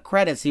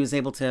credits, he was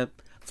able to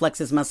flex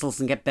his muscles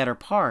and get better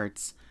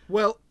parts.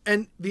 Well,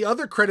 and the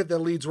other credit that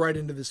leads right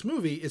into this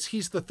movie is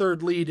he's the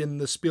third lead in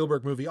the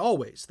Spielberg movie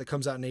Always, that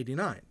comes out in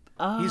 1989.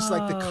 Oh, he's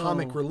like the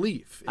comic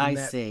relief in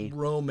that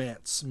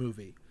romance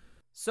movie.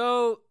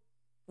 So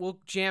we'll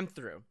jam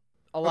through.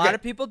 A lot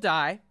of people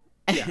die.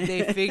 Yeah.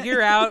 They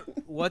figure out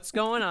what's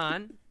going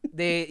on.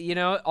 They,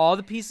 all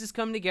the pieces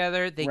come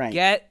together. They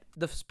get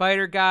the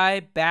spider guy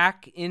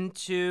back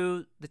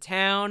into the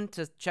town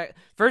to check.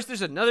 First,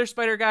 there's another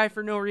spider guy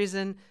for no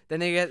reason.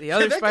 Then they get the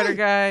other spider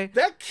guy.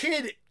 That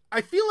kid,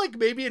 I feel like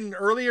maybe in an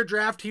earlier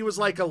draft, he was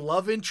like a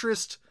love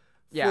interest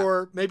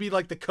for maybe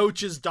like the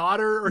coach's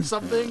daughter or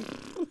something.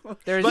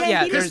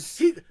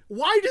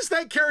 Why does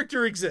that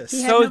character exist?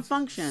 He had no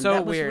function. So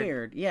that was weird.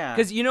 weird. Yeah.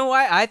 Because you know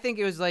why? I think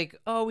it was like,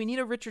 we need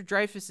a Richard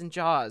Dreyfuss in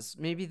Jaws.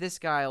 Maybe this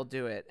guy will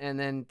do it. And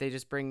then they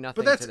just bring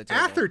nothing to the table. But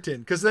that's Atherton,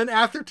 because then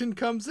Atherton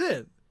comes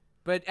in.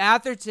 But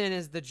Atherton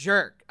is the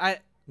jerk. I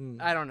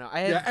don't know.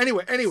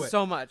 Anyway.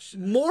 So much.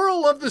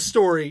 Moral of the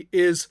story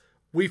is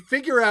we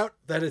figure out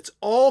that it's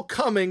all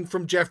coming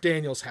from Jeff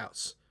Daniels'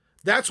 house.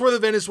 That's where the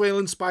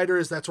Venezuelan spider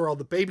is. That's where all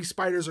the baby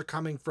spiders are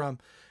coming from.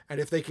 And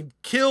if they can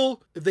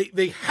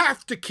they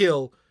have to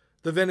kill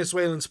the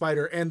Venezuelan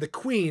spider and the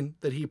queen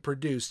that he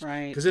produced.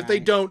 Right. Because if they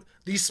don't,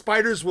 these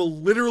spiders will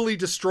literally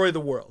destroy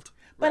the world.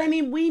 But I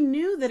mean, we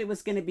knew that it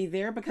was going to be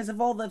there because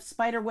of all the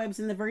spider webs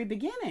in the very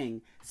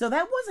beginning. So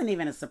that wasn't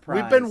even a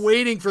surprise. We've been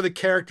waiting for the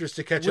characters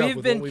to catch up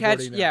with what we've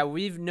already known. Yeah,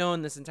 we've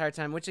known this entire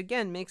time, which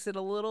again makes it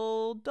a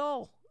little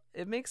dull.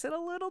 It makes it a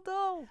little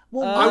dull.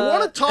 Well, I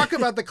want to talk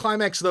about the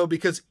climax, though,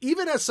 because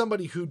even as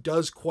somebody who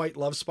does quite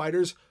love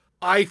spiders,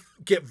 I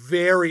get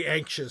very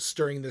anxious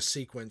during this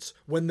sequence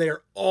when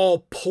they're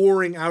all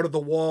pouring out of the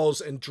walls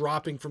and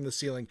dropping from the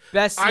ceiling.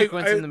 Best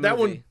sequence in the movie. That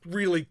one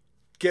really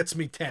gets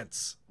me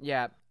tense.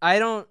 Yeah, I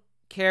don't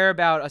care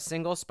about a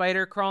single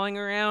spider crawling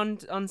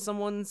around on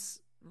someone's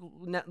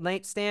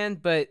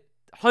nightstand, but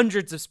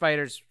hundreds of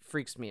spiders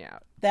freaks me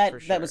out.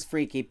 That was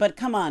freaky. But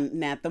come on,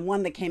 Nat, the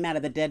one that came out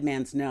of the dead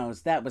man's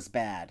nose, that was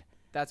bad.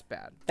 That's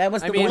bad. That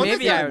was the one. one.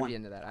 Maybe I would be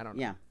into that. I don't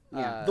know.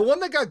 Yeah. The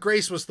one that got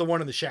Grace was the one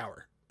in the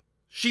shower.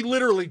 She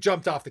literally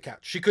jumped off the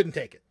couch. She couldn't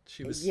take it.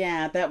 She was.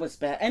 Yeah, that was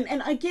bad.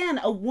 And again,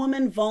 a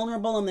woman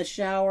vulnerable in the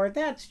shower.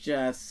 That's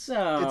just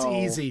so. It's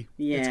easy.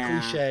 Yeah,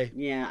 It's cliche.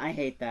 Yeah, I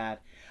hate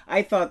that.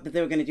 I thought that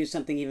they were going to do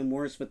something even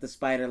worse with the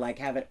spider, like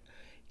have it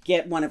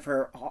get one of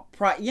her,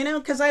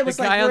 because I was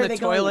the like, guy where on are the they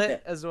going with toilet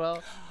it? as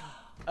well.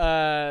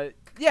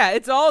 Yeah,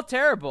 it's all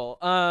terrible.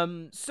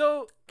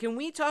 So can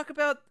we talk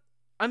about?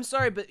 I'm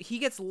sorry, but he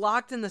gets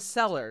locked in the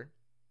cellar.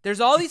 There's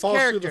all these falls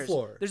through the characters.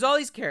 floor. There's all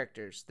these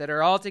characters that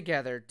are all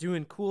together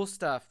doing cool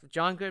stuff.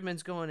 John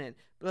Goodman's going in.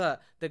 Blah.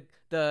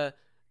 The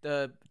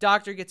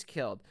doctor gets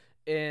killed.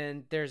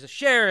 And there's a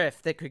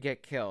sheriff that could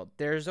get killed.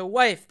 There's a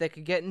wife that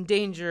could get in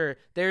danger.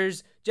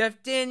 There's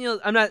Jeff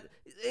Daniels.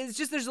 It's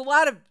just there's a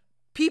lot of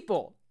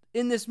people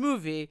in this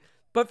movie.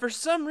 But for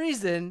some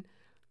reason,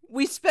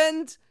 we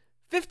spend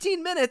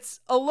 15 minutes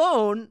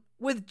alone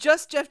with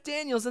just Jeff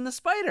Daniels and the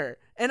spider.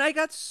 And I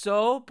got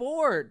so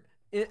bored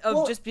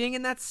of just being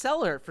in that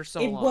cellar for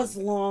so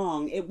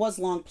long. It was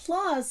long.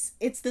 Plus,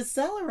 it's the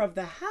cellar of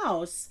the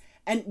house.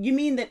 And you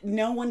mean that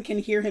no one can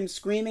hear him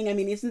screaming? I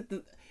mean,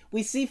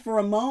 we see for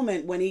a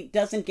moment when he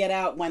doesn't get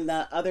out, when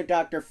the other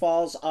doctor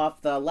falls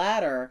off the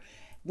ladder,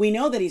 we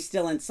know that he's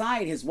still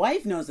inside. His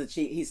wife knows that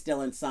he's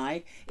still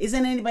inside.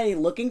 Isn't anybody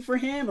looking for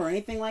him or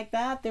anything like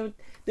that? There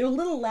were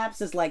little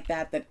lapses like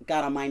that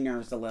got on my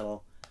nerves a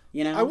little,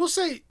 I will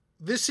say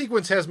this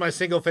sequence has my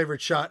single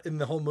favorite shot in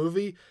the whole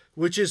movie,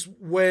 which is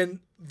when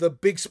the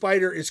big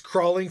spider is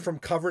crawling from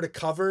cover to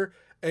cover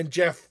and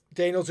Jeff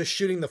Daniels is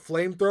shooting the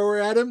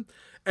flamethrower at him.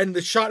 And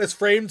the shot is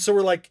framed, so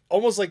we're like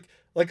almost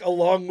like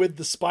along with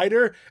the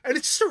spider. And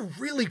it's just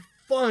a really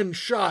fun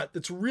shot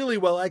that's really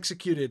well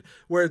executed,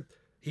 where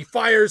he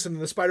fires and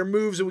the spider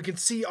moves and we can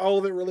see all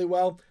of it really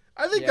well.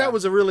 I think that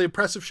was a really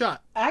impressive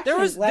shot.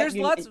 Actually, there's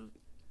lots of...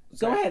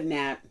 Go ahead,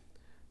 Nat.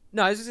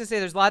 No, I was just going to say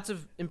there's lots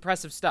of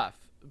impressive stuff,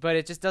 but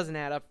it just doesn't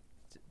add up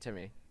to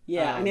me.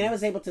 Yeah, I mean, I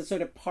was able to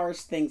sort of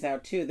parse things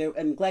out, too.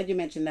 I'm glad you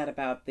mentioned that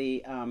about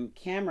the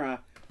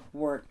camera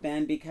work,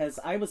 Ben, because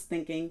I was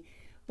thinking...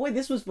 Boy,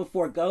 this was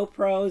before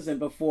GoPros and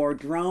before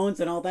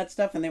drones and all that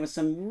stuff, and there was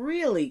some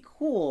really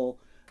cool,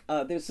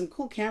 there's some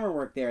cool camera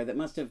work there that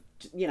must have,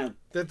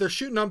 that they're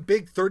shooting on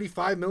big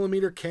 35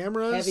 millimeter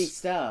cameras. Heavy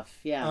stuff,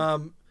 yeah.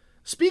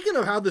 Speaking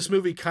of how this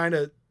movie kind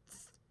of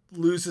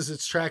loses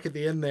its track at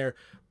the end there,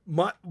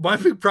 my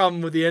big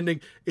problem with the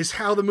ending is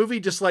how the movie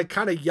just like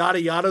kind of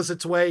yada yadas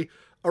its way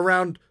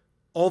around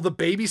all the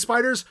baby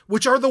spiders,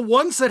 which are the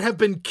ones that have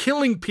been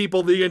killing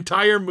people the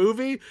entire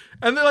movie.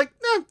 And they're like,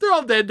 nah, they're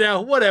all dead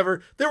now.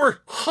 Whatever. There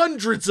were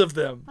hundreds of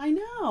them. I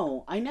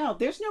know.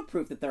 There's no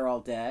proof that they're all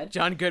dead.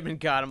 John Goodman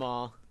got them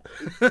all.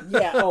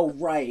 Yeah. Oh,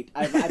 right.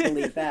 I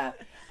believe that.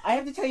 I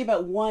have to tell you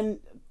about one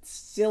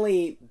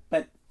silly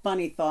but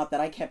funny thought that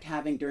I kept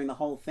having during the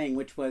whole thing,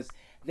 which was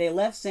they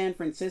left San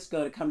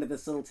Francisco to come to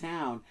this little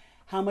town.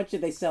 How much did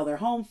they sell their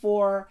home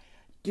for?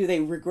 Do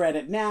they regret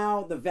it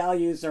now? The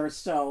values are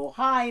so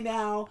high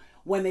now.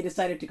 When they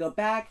decided to go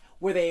back,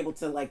 were they able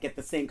to get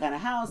the same kind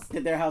of house?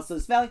 Did their house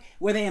lose value?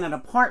 Were they in an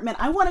apartment?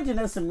 I wanted to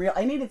know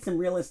I needed some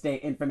real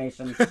estate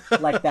information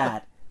like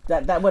that.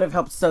 That would have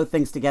helped sew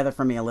things together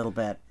for me a little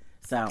bit.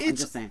 So I'm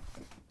just saying.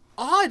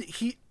 Odd.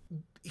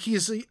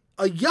 He's a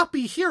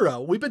yuppie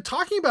hero. We've been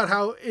talking about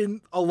how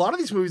in a lot of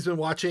these movies we've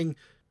been watching,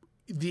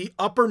 the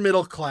upper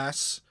middle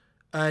class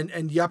and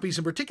yuppies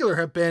in particular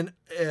have been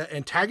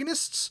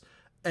antagonists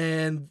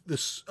and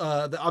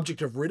the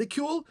object of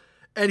ridicule.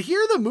 And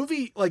here the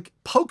movie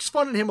pokes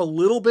fun at him a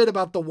little bit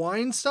about the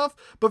wine stuff,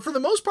 but for the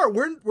most part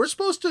we're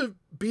supposed to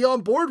be on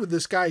board with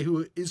this guy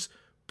who is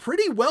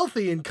pretty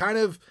wealthy and kind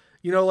of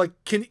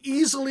can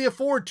easily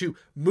afford to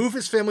move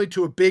his family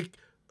to a big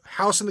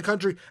house in the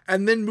country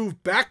and then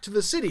move back to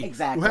the city.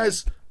 Exactly. Who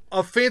has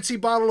a fancy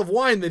bottle of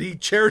wine that he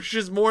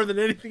cherishes more than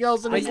anything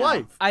else in his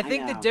life. I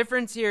think the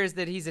difference here is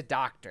that he's a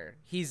doctor.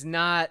 He's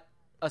not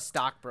a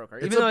stockbroker.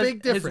 It's a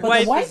big difference.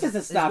 But the wife is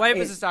a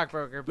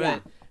stockbroker,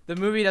 but the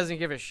movie doesn't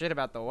give a shit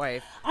about the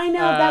wife. I know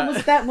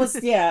that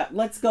was yeah.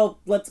 Let's go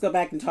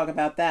back and talk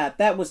about that.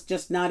 That was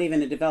just not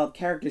even a developed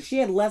character. She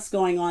had less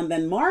going on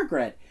than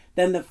Margaret,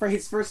 than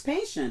his first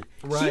patient.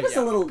 Right, she was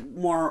a little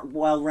more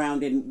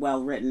well-rounded and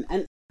well-written,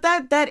 and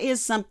that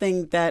is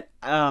something that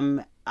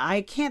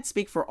I can't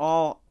speak for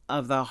all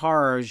of the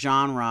horror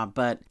genre,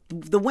 but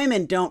the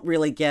women don't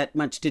really get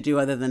much to do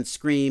other than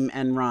scream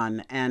and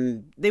run,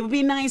 and they would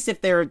be nice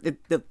if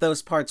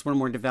those parts were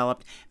more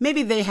developed.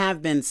 Maybe they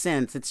have been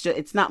since.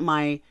 It's not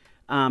my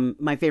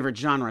my favorite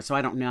genre, so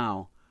I don't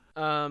know.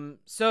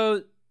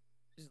 So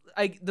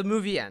the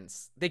movie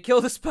ends. They kill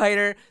the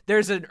spider.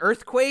 There's an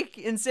earthquake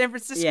in San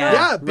Francisco.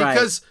 Yeah,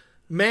 because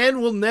man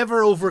will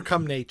never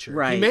overcome nature.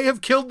 Right. He may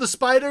have killed the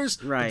spiders,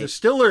 but there's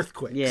still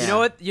earthquakes.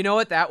 Yeah. You know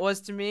what that was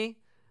to me?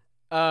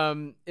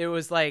 It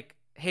was like,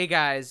 hey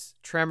guys,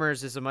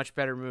 Tremors is a much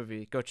better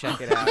movie. Go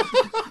check it out.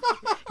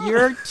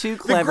 You're too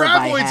clever. The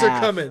graboids are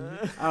coming.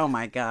 Oh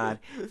my god!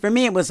 For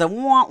me, it was a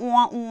wah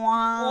wah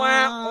wah.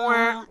 Wah,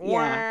 wah,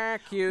 wah.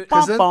 Cute.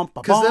 Because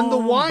then the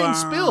wine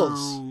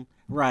spills.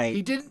 Right.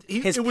 He didn't.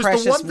 His it was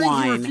precious the one thing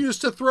wine. he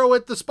refused to throw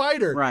at the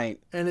spider. Right.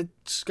 And it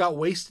just got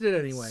wasted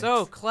anyway.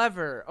 So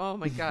clever. Oh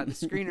my God.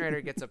 The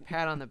screenwriter gets a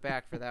pat on the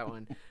back for that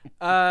one.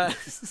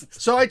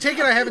 So I take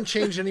it I haven't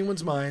changed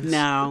anyone's minds.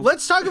 No.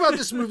 Let's talk about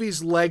this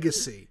movie's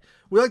legacy.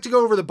 We like to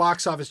go over the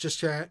box office just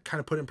to kind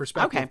of put it in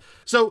perspective. Okay.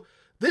 So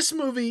this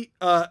movie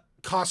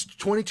cost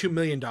 $22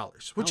 million,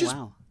 which is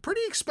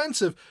pretty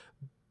expensive.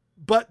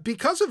 But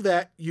because of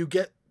that, you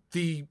get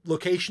the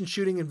location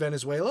shooting in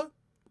Venezuela,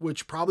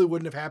 which probably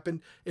wouldn't have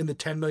happened in the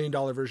 $10 million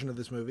version of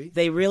this movie.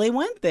 They really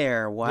went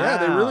there. Wow. Yeah,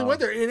 they really went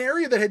there. In an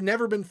area that had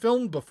never been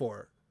filmed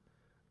before.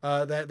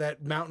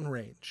 That mountain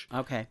range.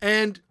 Okay.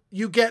 And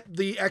you get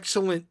the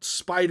excellent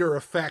spider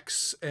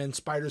effects and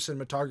spider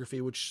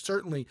cinematography, which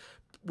certainly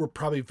were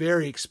probably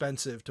very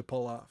expensive to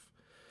pull off.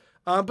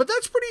 But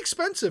that's pretty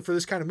expensive for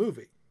this kind of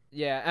movie.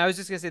 Yeah, I was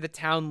just going to say the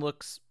town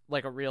looks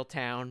like a real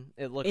town.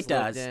 It looks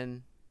lived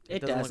in.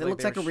 It doesn't does. Look It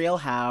looks like a real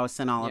house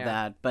and all of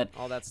that. But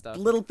all that stuff.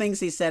 Little things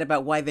he said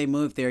about why they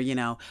moved there,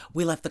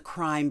 we left the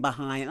crime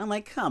behind. I'm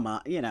like, come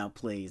on,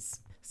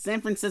 please.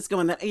 San Francisco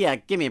and yeah,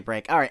 give me a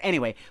break. All right,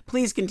 anyway,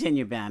 please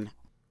continue, Ben.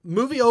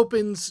 Movie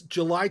opens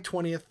July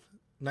 20th,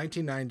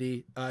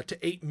 1990 to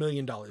 $8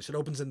 million. It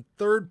opens in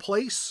third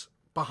place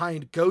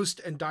behind Ghost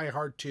and Die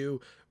Hard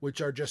 2,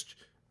 which are just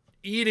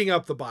eating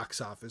up the box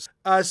office.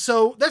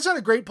 So that's not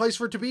a great place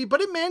for it to be,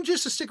 but it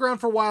manages to stick around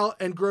for a while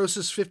and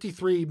grosses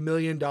 $53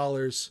 million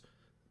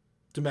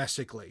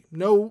domestically.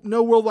 No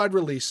worldwide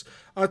release.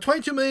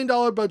 $22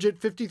 million budget,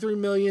 $53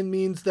 million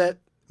means that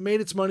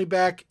made its money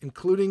back,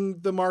 including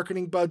the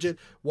marketing budget.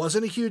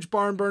 Wasn't a huge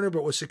barn burner,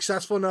 but was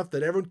successful enough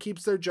that everyone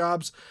keeps their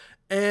jobs.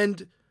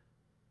 And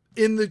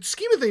in the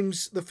scheme of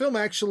things, the film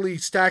actually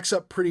stacks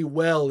up pretty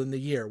well in the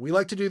year. We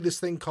like to do this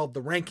thing called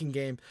the ranking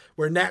game,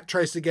 where Nat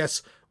tries to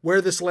guess where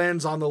this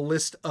lands on the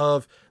list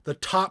of the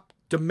top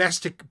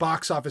domestic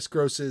box office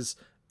grosses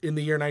in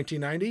the year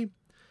 1990.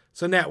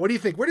 So Nat, what do you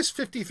think? Where does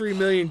 53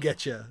 million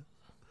get you?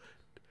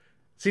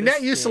 See,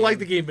 Nat used to like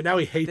the game, but now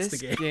he hates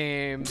the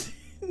game.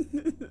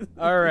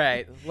 All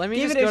right, let me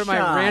Give just it a go to my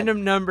shot.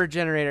 random number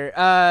generator.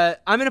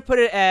 I'm gonna put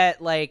it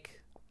at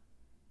like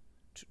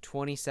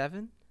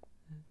 27.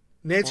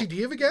 Nancy, do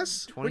you have a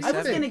guess? 27. I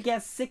was going to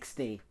guess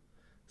 60.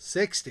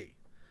 60.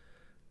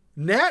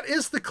 Nat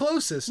is the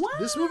closest. Wow.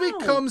 This movie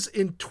comes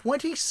in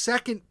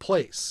 22nd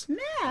place.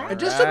 Nat. And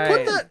just to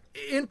put that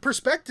in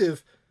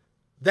perspective,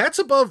 that's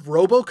above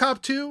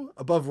RoboCop 2,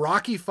 above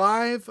Rocky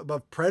 5,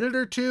 above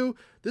Predator 2.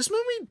 This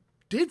movie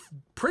did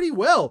pretty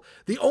well.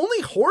 The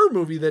only horror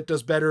movie that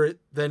does better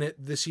than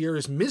it this year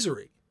is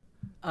Misery,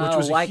 which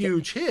was a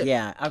huge hit.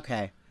 Yeah,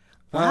 okay.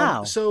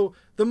 Wow. So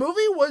the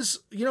movie was,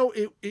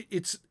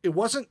 it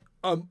wasn't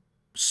a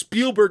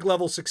Spielberg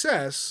level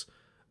success,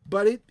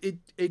 but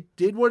it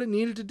did what it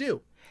needed to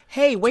do.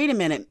 Hey, wait a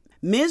minute.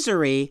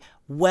 Misery,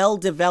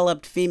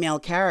 well-developed female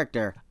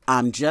character.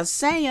 I'm just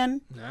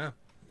saying. Yeah.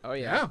 Oh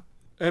yeah.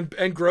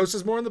 And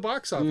grosses more in the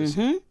box office.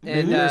 Mm-hmm.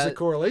 And there's a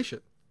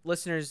correlation.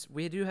 Listeners,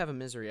 we do have a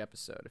Misery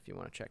episode if you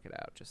want to check it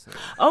out. Just saying.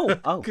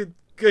 Oh. Good.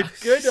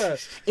 That's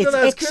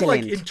excellent. good,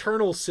 like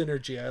internal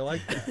synergy. I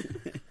like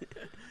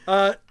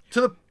that.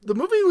 The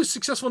movie was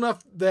successful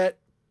enough that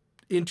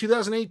in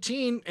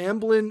 2018,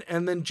 Amblin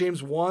and then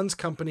James Wan's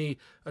company,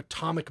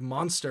 Atomic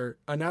Monster,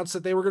 announced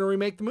that they were going to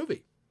remake the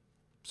movie.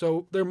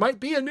 So there might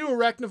be a new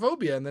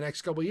Arachnophobia in the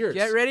next couple of years.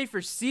 Get ready for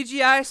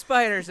CGI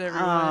spiders,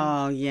 everyone.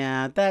 Oh,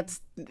 yeah.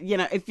 That's,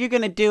 if you're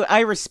going to do, I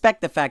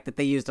respect the fact that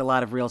they used a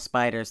lot of real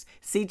spiders.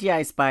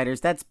 CGI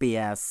spiders, that's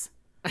BS.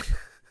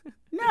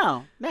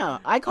 No,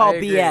 I call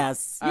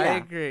BS. Yeah. I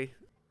agree.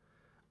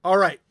 All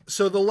right.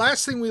 So the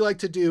last thing we like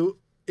to do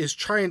is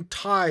try and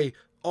tie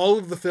all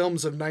of the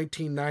films of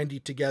 1990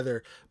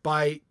 together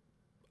by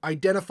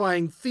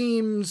identifying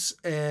themes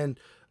and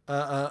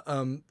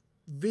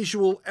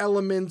visual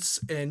elements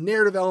and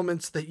narrative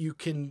elements that you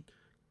can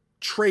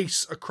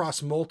trace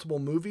across multiple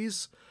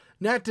movies.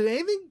 Nat, did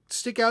anything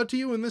stick out to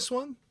you in this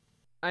one?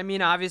 I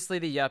mean, obviously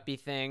the yuppie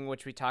thing,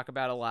 which we talk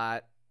about a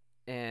lot,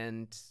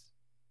 and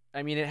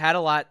I mean, it had a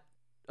lot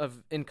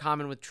in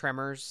common with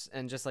Tremors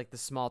and just like the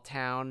small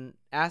town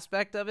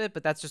aspect of it,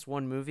 but that's just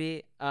one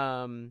movie.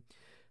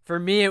 For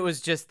me, it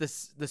was just the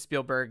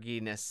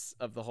Spielberginess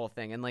of the whole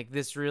thing, and like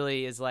this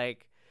really is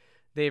like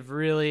they've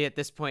really at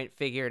this point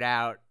figured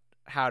out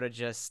how to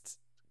just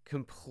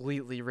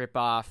completely rip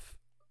off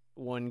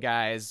one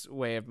guy's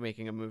way of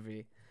making a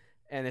movie.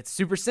 And it's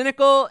super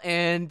cynical,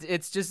 and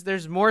it's just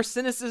there's more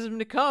cynicism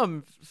to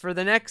come for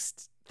the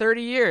next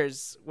 30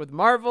 years with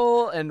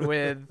Marvel and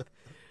with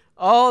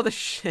all the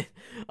shit,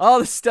 all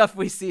the stuff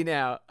we see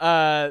now.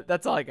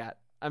 That's all I got.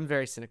 I'm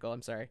very cynical.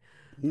 I'm sorry.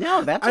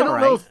 No, that's I all don't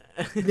right. know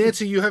if,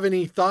 Nancy, you have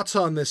any thoughts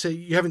on this.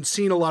 You haven't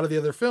seen a lot of the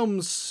other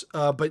films,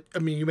 but I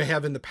mean, you may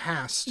have in the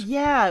past.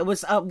 Yeah, it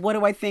was, what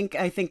do I think?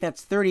 I think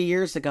that's 30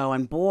 years ago.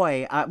 And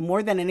boy,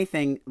 more than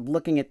anything,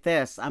 looking at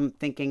this, I'm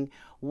thinking,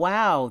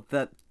 wow,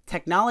 the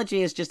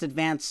technology has just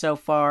advanced so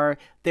far.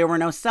 There were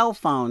no cell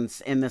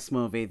phones in this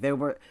movie. There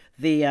were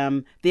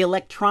the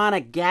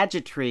electronic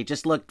gadgetry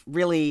just looked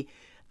really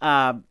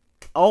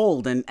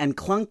old and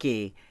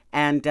clunky.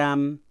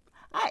 And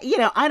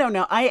I don't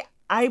know.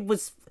 I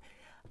was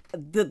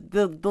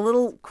the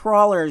little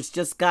crawlers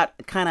just got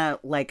kind of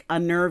like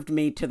unnerved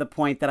me to the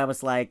point that I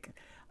was like,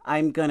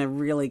 I'm gonna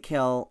really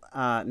kill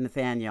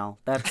Nathaniel.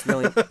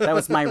 That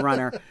was my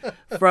runner.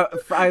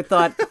 I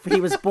thought he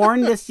was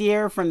born this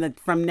year.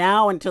 From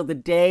now until the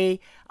day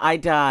I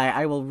die,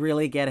 I will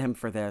really get him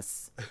for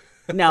this.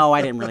 No,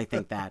 I didn't really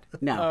think that.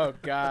 No. Oh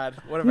God,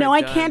 what have No, I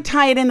I done? can't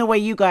tie it in the way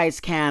you guys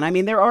can. I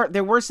mean,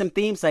 there were some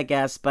themes, I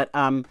guess, but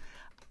I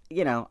don't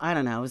know.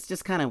 It was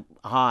just kind of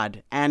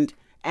odd, and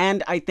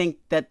I think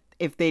that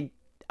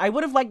I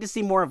would have liked to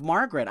see more of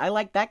Margaret. I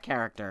like that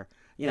character.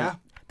 Yeah.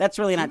 That's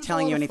really She not was a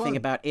telling lot you of anything fun.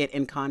 about it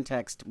in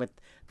context with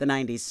the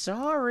 90s.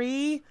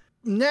 Sorry.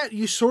 Nat,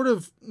 you sort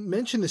of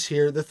mentioned this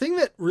here. The thing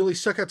that really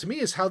stuck out to me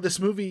is how this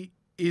movie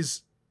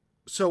is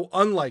so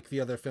unlike the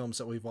other films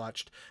that we've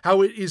watched.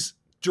 How it is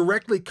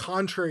directly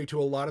contrary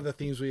to a lot of the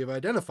themes we have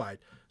identified.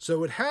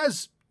 So it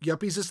has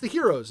yuppies as the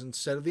heroes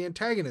instead of the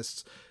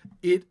antagonists.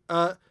 It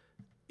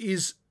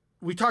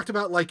we talked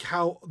about like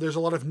how there's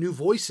a lot of new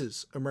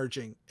voices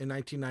emerging in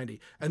 1990,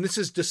 and this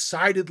is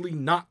decidedly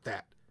not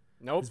that.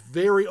 Nope. It's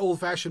very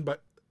old-fashioned,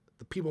 but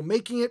the people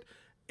making it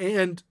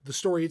and the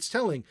story it's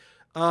telling.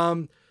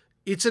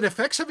 It's an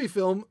effects-heavy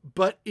film,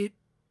 but it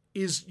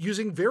is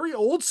using very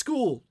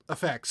old-school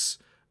effects.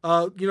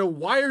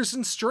 Wires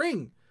and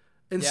string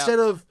instead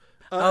of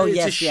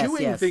it's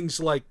eschewing things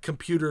like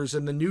computers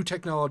and the new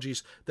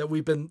technologies that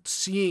we've been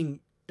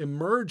seeing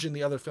emerge in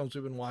the other films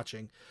we've been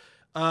watching.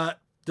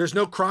 There's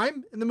no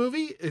crime in the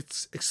movie.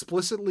 It's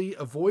explicitly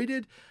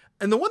avoided.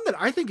 And the one that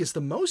I think is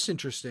the most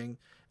interesting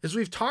is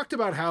we've talked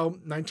about how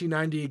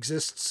 1990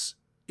 exists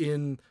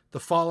in the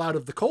fallout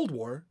of the Cold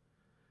War.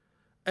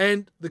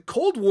 And the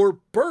Cold War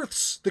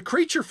births the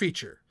creature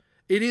feature.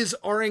 It is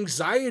our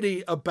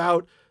anxiety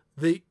about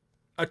the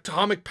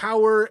atomic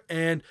power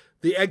and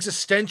the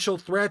existential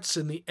threats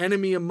and the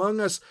enemy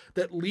among us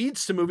that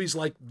leads to movies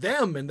like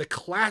Them and the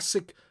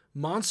classic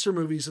monster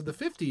movies of the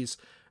 50s.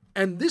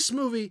 And this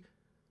movie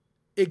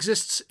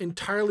exists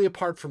entirely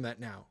apart from that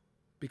now.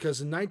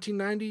 Because in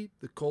 1990,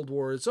 the Cold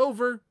War is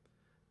over,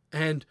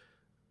 and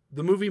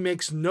the movie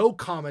makes no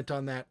comment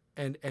on that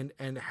and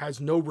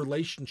has no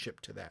relationship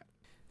to that.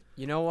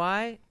 You know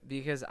why?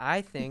 Because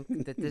I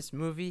think that this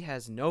movie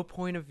has no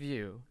point of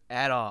view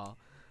at all.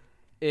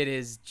 It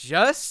is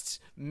just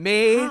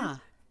made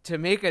to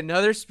make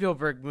another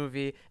Spielberg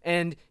movie.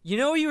 And you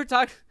know what you were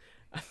talking...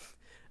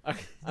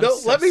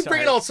 Let me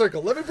bring it all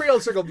circle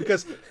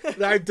because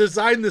I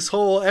designed this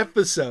whole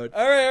episode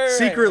all right,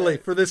 secretly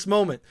for this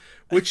moment,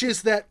 which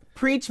is that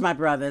Preach, my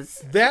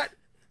brothers. that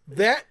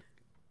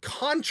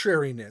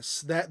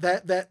contrariness,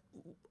 that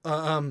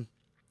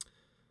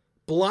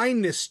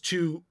blindness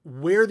to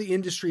where the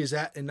industry is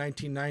at in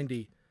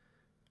 1990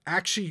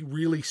 actually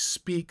really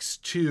speaks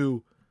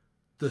to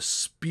the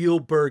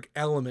Spielberg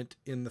element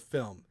in the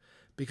film,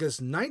 because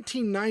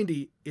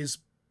 1990 is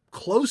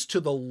close to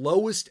the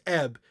lowest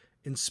ebb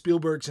in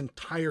Spielberg's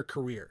entire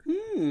career.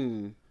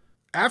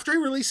 After he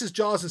releases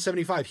Jaws in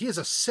 1975, he has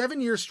a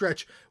 7-year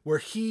stretch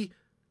where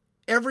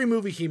every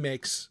movie he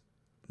makes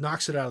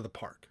knocks it out of the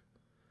park.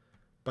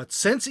 But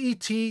since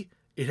E.T.,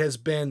 it has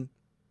been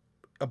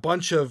a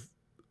bunch of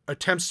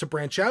attempts to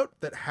branch out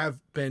that have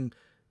been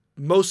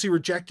mostly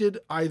rejected,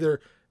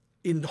 either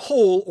in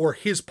whole or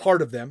his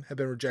part of them have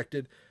been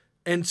rejected,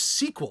 and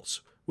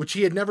sequels, which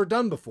he had never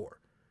done before.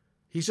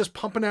 He's just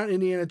pumping out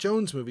Indiana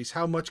Jones movies.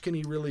 How much can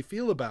he really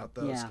feel about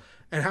those? Yeah.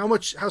 And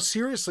how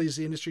seriously is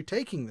the industry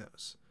taking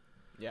those?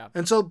 Yeah.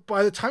 And so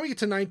by the time we get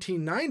to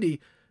 1990,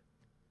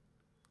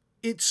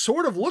 it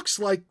sort of looks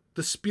like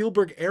the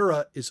Spielberg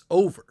era is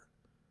over.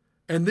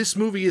 And this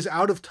movie is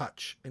out of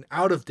touch and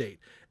out of date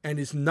and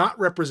is not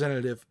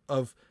representative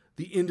of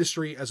the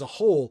industry as a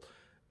whole,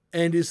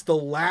 and is the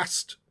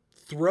last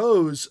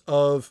throes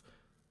of,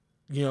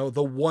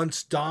 the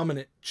once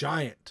dominant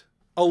giant.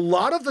 A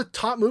lot of the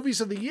top movies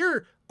of the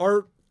year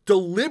are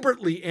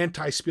deliberately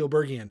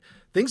anti-Spielbergian.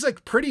 Things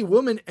like Pretty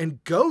Woman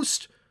and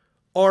Ghost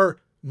are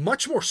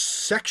much more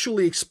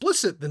sexually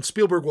explicit than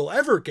Spielberg will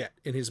ever get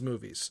in his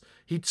movies.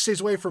 He stays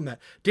away from that.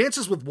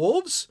 Dances with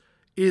Wolves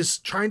is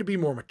trying to be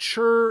more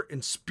mature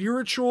and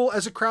spiritual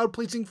as a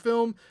crowd-pleasing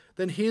film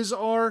than his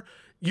are.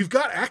 You've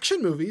got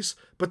action movies,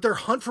 but they're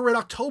Hunt for Red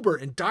October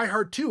and Die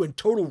Hard 2 and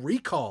Total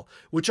Recall,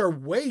 which are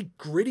way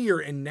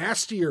grittier and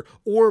nastier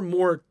or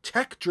more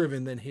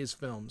tech-driven than his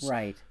films.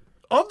 Right.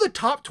 Of the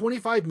top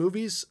 25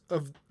 movies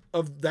of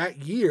that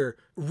year,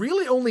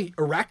 really only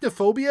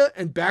Arachnophobia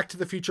and Back to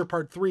the Future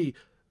Part 3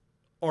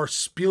 are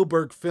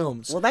Spielberg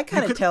films. Well, that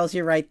kind of tells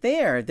you right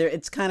there.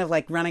 It's kind of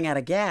like running out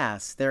of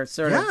gas. They're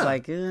sort of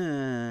like,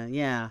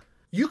 yeah.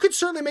 You could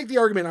certainly make the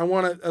argument, I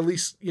want to at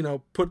least,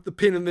 put the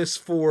pin in this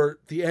for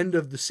the end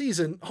of the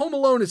season. Home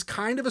Alone is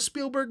kind of a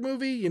Spielberg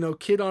movie,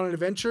 kid on an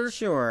adventure.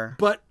 Sure.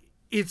 But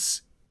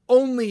it's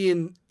only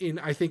in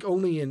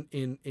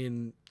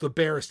the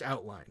barest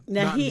outline,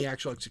 now not in the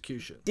actual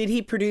execution. Did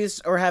he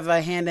produce or have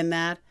a hand in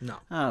that? No.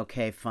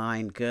 Okay,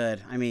 fine,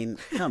 good. I mean,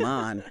 come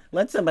on.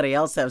 Let somebody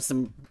else have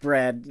some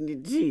bread.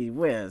 Gee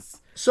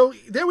whiz. So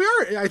there we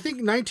are. I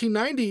think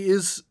 1990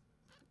 is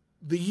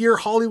the year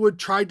Hollywood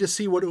tried to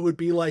see what it would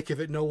be like if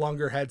it no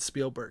longer had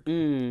Spielberg.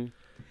 And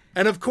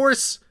of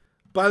course,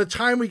 by the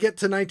time we get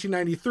to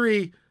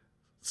 1993,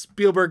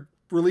 Spielberg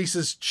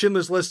releases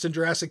Schindler's List and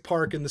Jurassic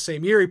Park in the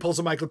same year. He pulls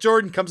a Michael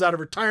Jordan, comes out of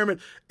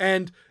retirement,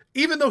 and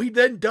even though he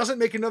then doesn't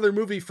make another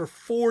movie for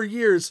 4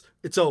 years,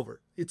 it's over.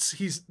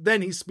 He's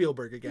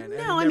Spielberg again.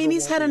 No, I mean,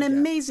 he's had an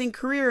amazing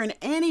career, and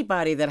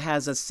anybody that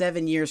has a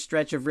 7-year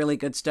stretch of really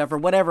good stuff or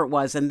whatever it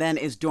was and then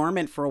is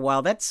dormant for a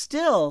while, that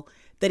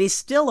he's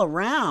still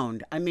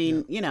around. I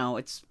mean,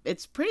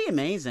 it's pretty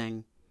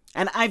amazing.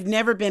 And I've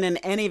never been in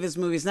any of his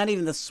movies, not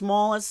even the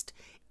smallest,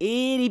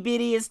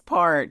 itty-bittiest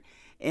part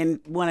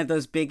in one of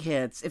those big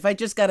hits. If I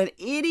just got an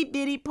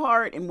itty-bitty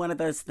part in one of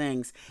those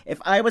things, if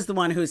I was the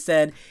one who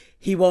said,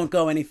 he won't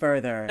go any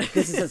further,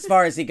 this is as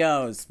far as he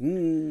goes.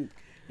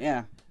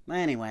 Yeah.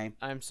 Anyway.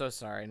 I'm so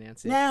sorry,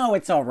 Nancy. No,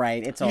 it's all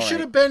right. It's all right. You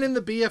should have been in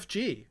the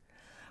BFG.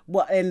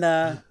 Well, in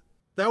the...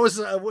 That was,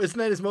 isn't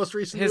that his most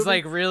recent his movie?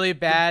 Like really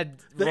bad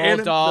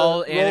animated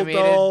Roald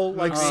Dahl,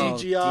 like Oh,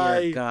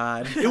 CGI. dear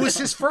God. It was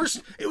his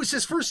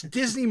first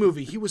Disney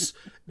movie.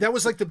 That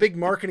was like the big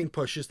marketing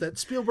push, is that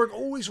Spielberg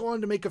always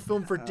wanted to make a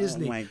film for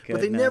Disney, my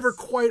but they goodness. never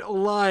quite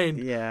aligned.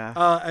 Yeah.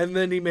 And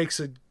then he makes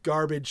a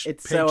garbage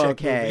It's paycheck so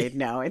okay. movie.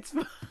 No, it's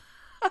fine.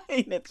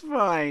 It's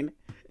fine.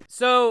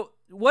 So,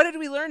 what did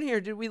we learn here?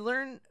 Did we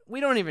learn? We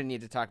don't even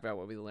need to talk about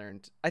what we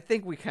learned. I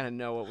think we kind of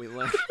know what we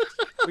learned.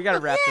 We got to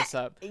wrap this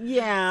up.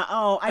 Yeah.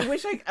 Oh, I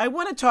wish I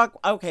want to talk.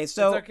 Okay,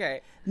 so It's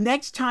okay.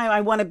 next time I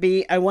want to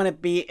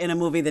be in a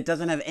movie that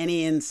doesn't have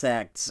any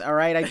insects. All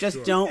right, I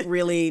just don't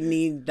really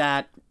need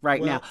that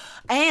right now.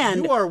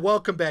 And you are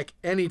welcome back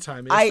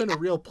anytime. It's been a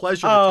real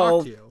pleasure to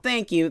talk to you.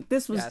 Thank you.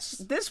 This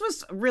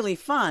was really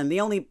fun.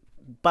 The only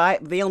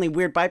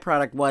weird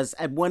byproduct was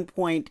at one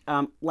point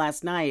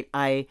last night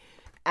I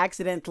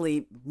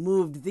accidentally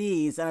moved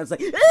these and I was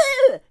like,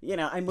 ah!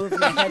 I moved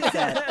my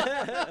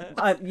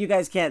headset. You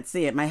guys can't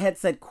see it. My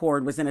headset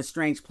cord was in a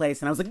strange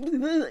place and I was like,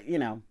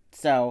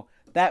 so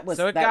that was.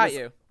 So it got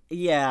you.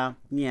 Yeah.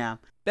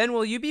 Ben,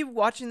 will you be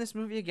watching this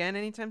movie again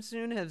anytime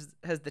soon? Has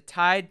the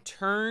tide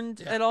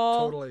turned at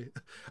all? Totally.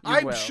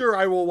 I'm sure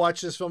I will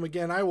watch this film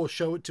again. I will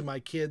show it to my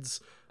kids.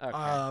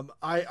 Okay.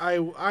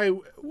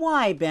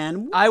 Why,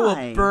 Ben? Why? I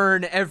will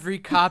burn every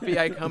copy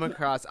I come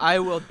across. I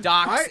will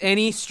dox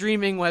any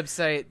streaming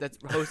website that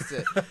hosts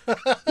it.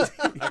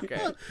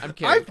 Okay, I'm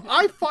kidding.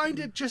 I find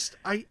it just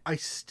I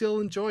still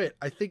enjoy it.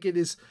 I think it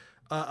is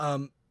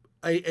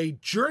a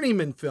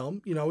journeyman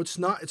film. It's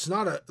not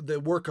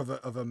the work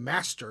of a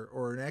master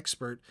or an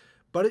expert,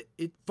 but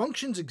it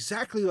functions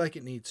exactly like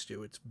it needs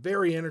to. It's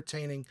very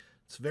entertaining.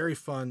 It's very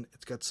fun.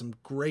 It's got some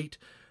great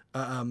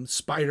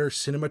spider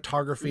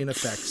cinematography and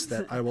effects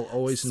that I will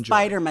always enjoy.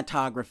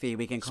 Spidermatography,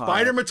 we can call it.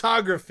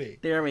 Spidermatography.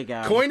 There we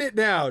go. Coin it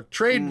now.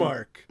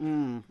 Trademark.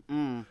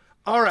 All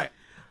right.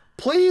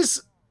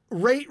 Please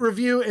rate,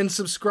 review, and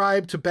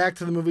subscribe to Back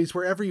to the Movies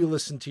wherever you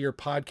listen to your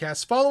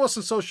podcasts. Follow us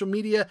on social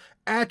media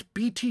at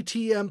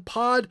BTTM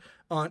Pod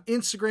on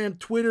Instagram,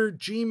 Twitter,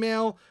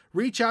 Gmail.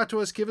 Reach out to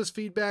us. Give us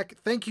feedback.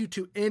 Thank you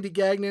to Andy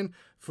Gagnon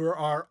for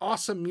our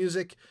awesome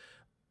music.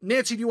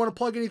 Nancy, do you want to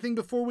plug anything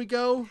before we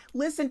go?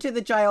 Listen to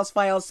the Giles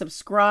Files.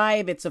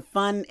 Subscribe. It's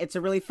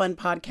a really fun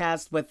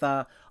podcast with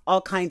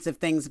all kinds of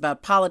things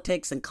about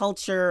politics and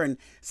culture, and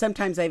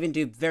sometimes I even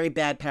do very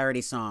bad parody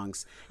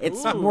songs.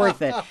 It's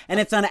worth it. And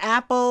it's on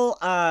Apple,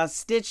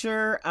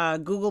 Stitcher,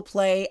 Google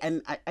Play,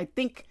 and I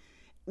think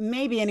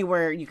maybe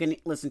anywhere you can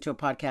listen to a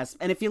podcast.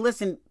 And if you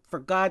listen, for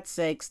God's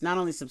sakes, not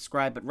only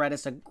subscribe, but write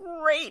us a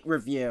great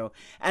review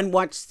and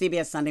watch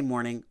CBS Sunday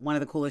Morning, one of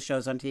the coolest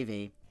shows on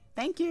TV.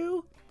 Thank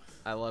you.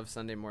 I love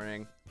Sunday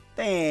morning.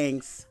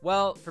 Thanks.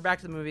 Well, for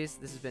Back to the Movies,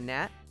 this has been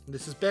Nat.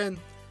 This is Ben.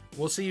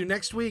 We'll see you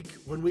next week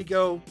when we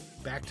go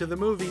back to the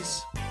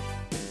movies.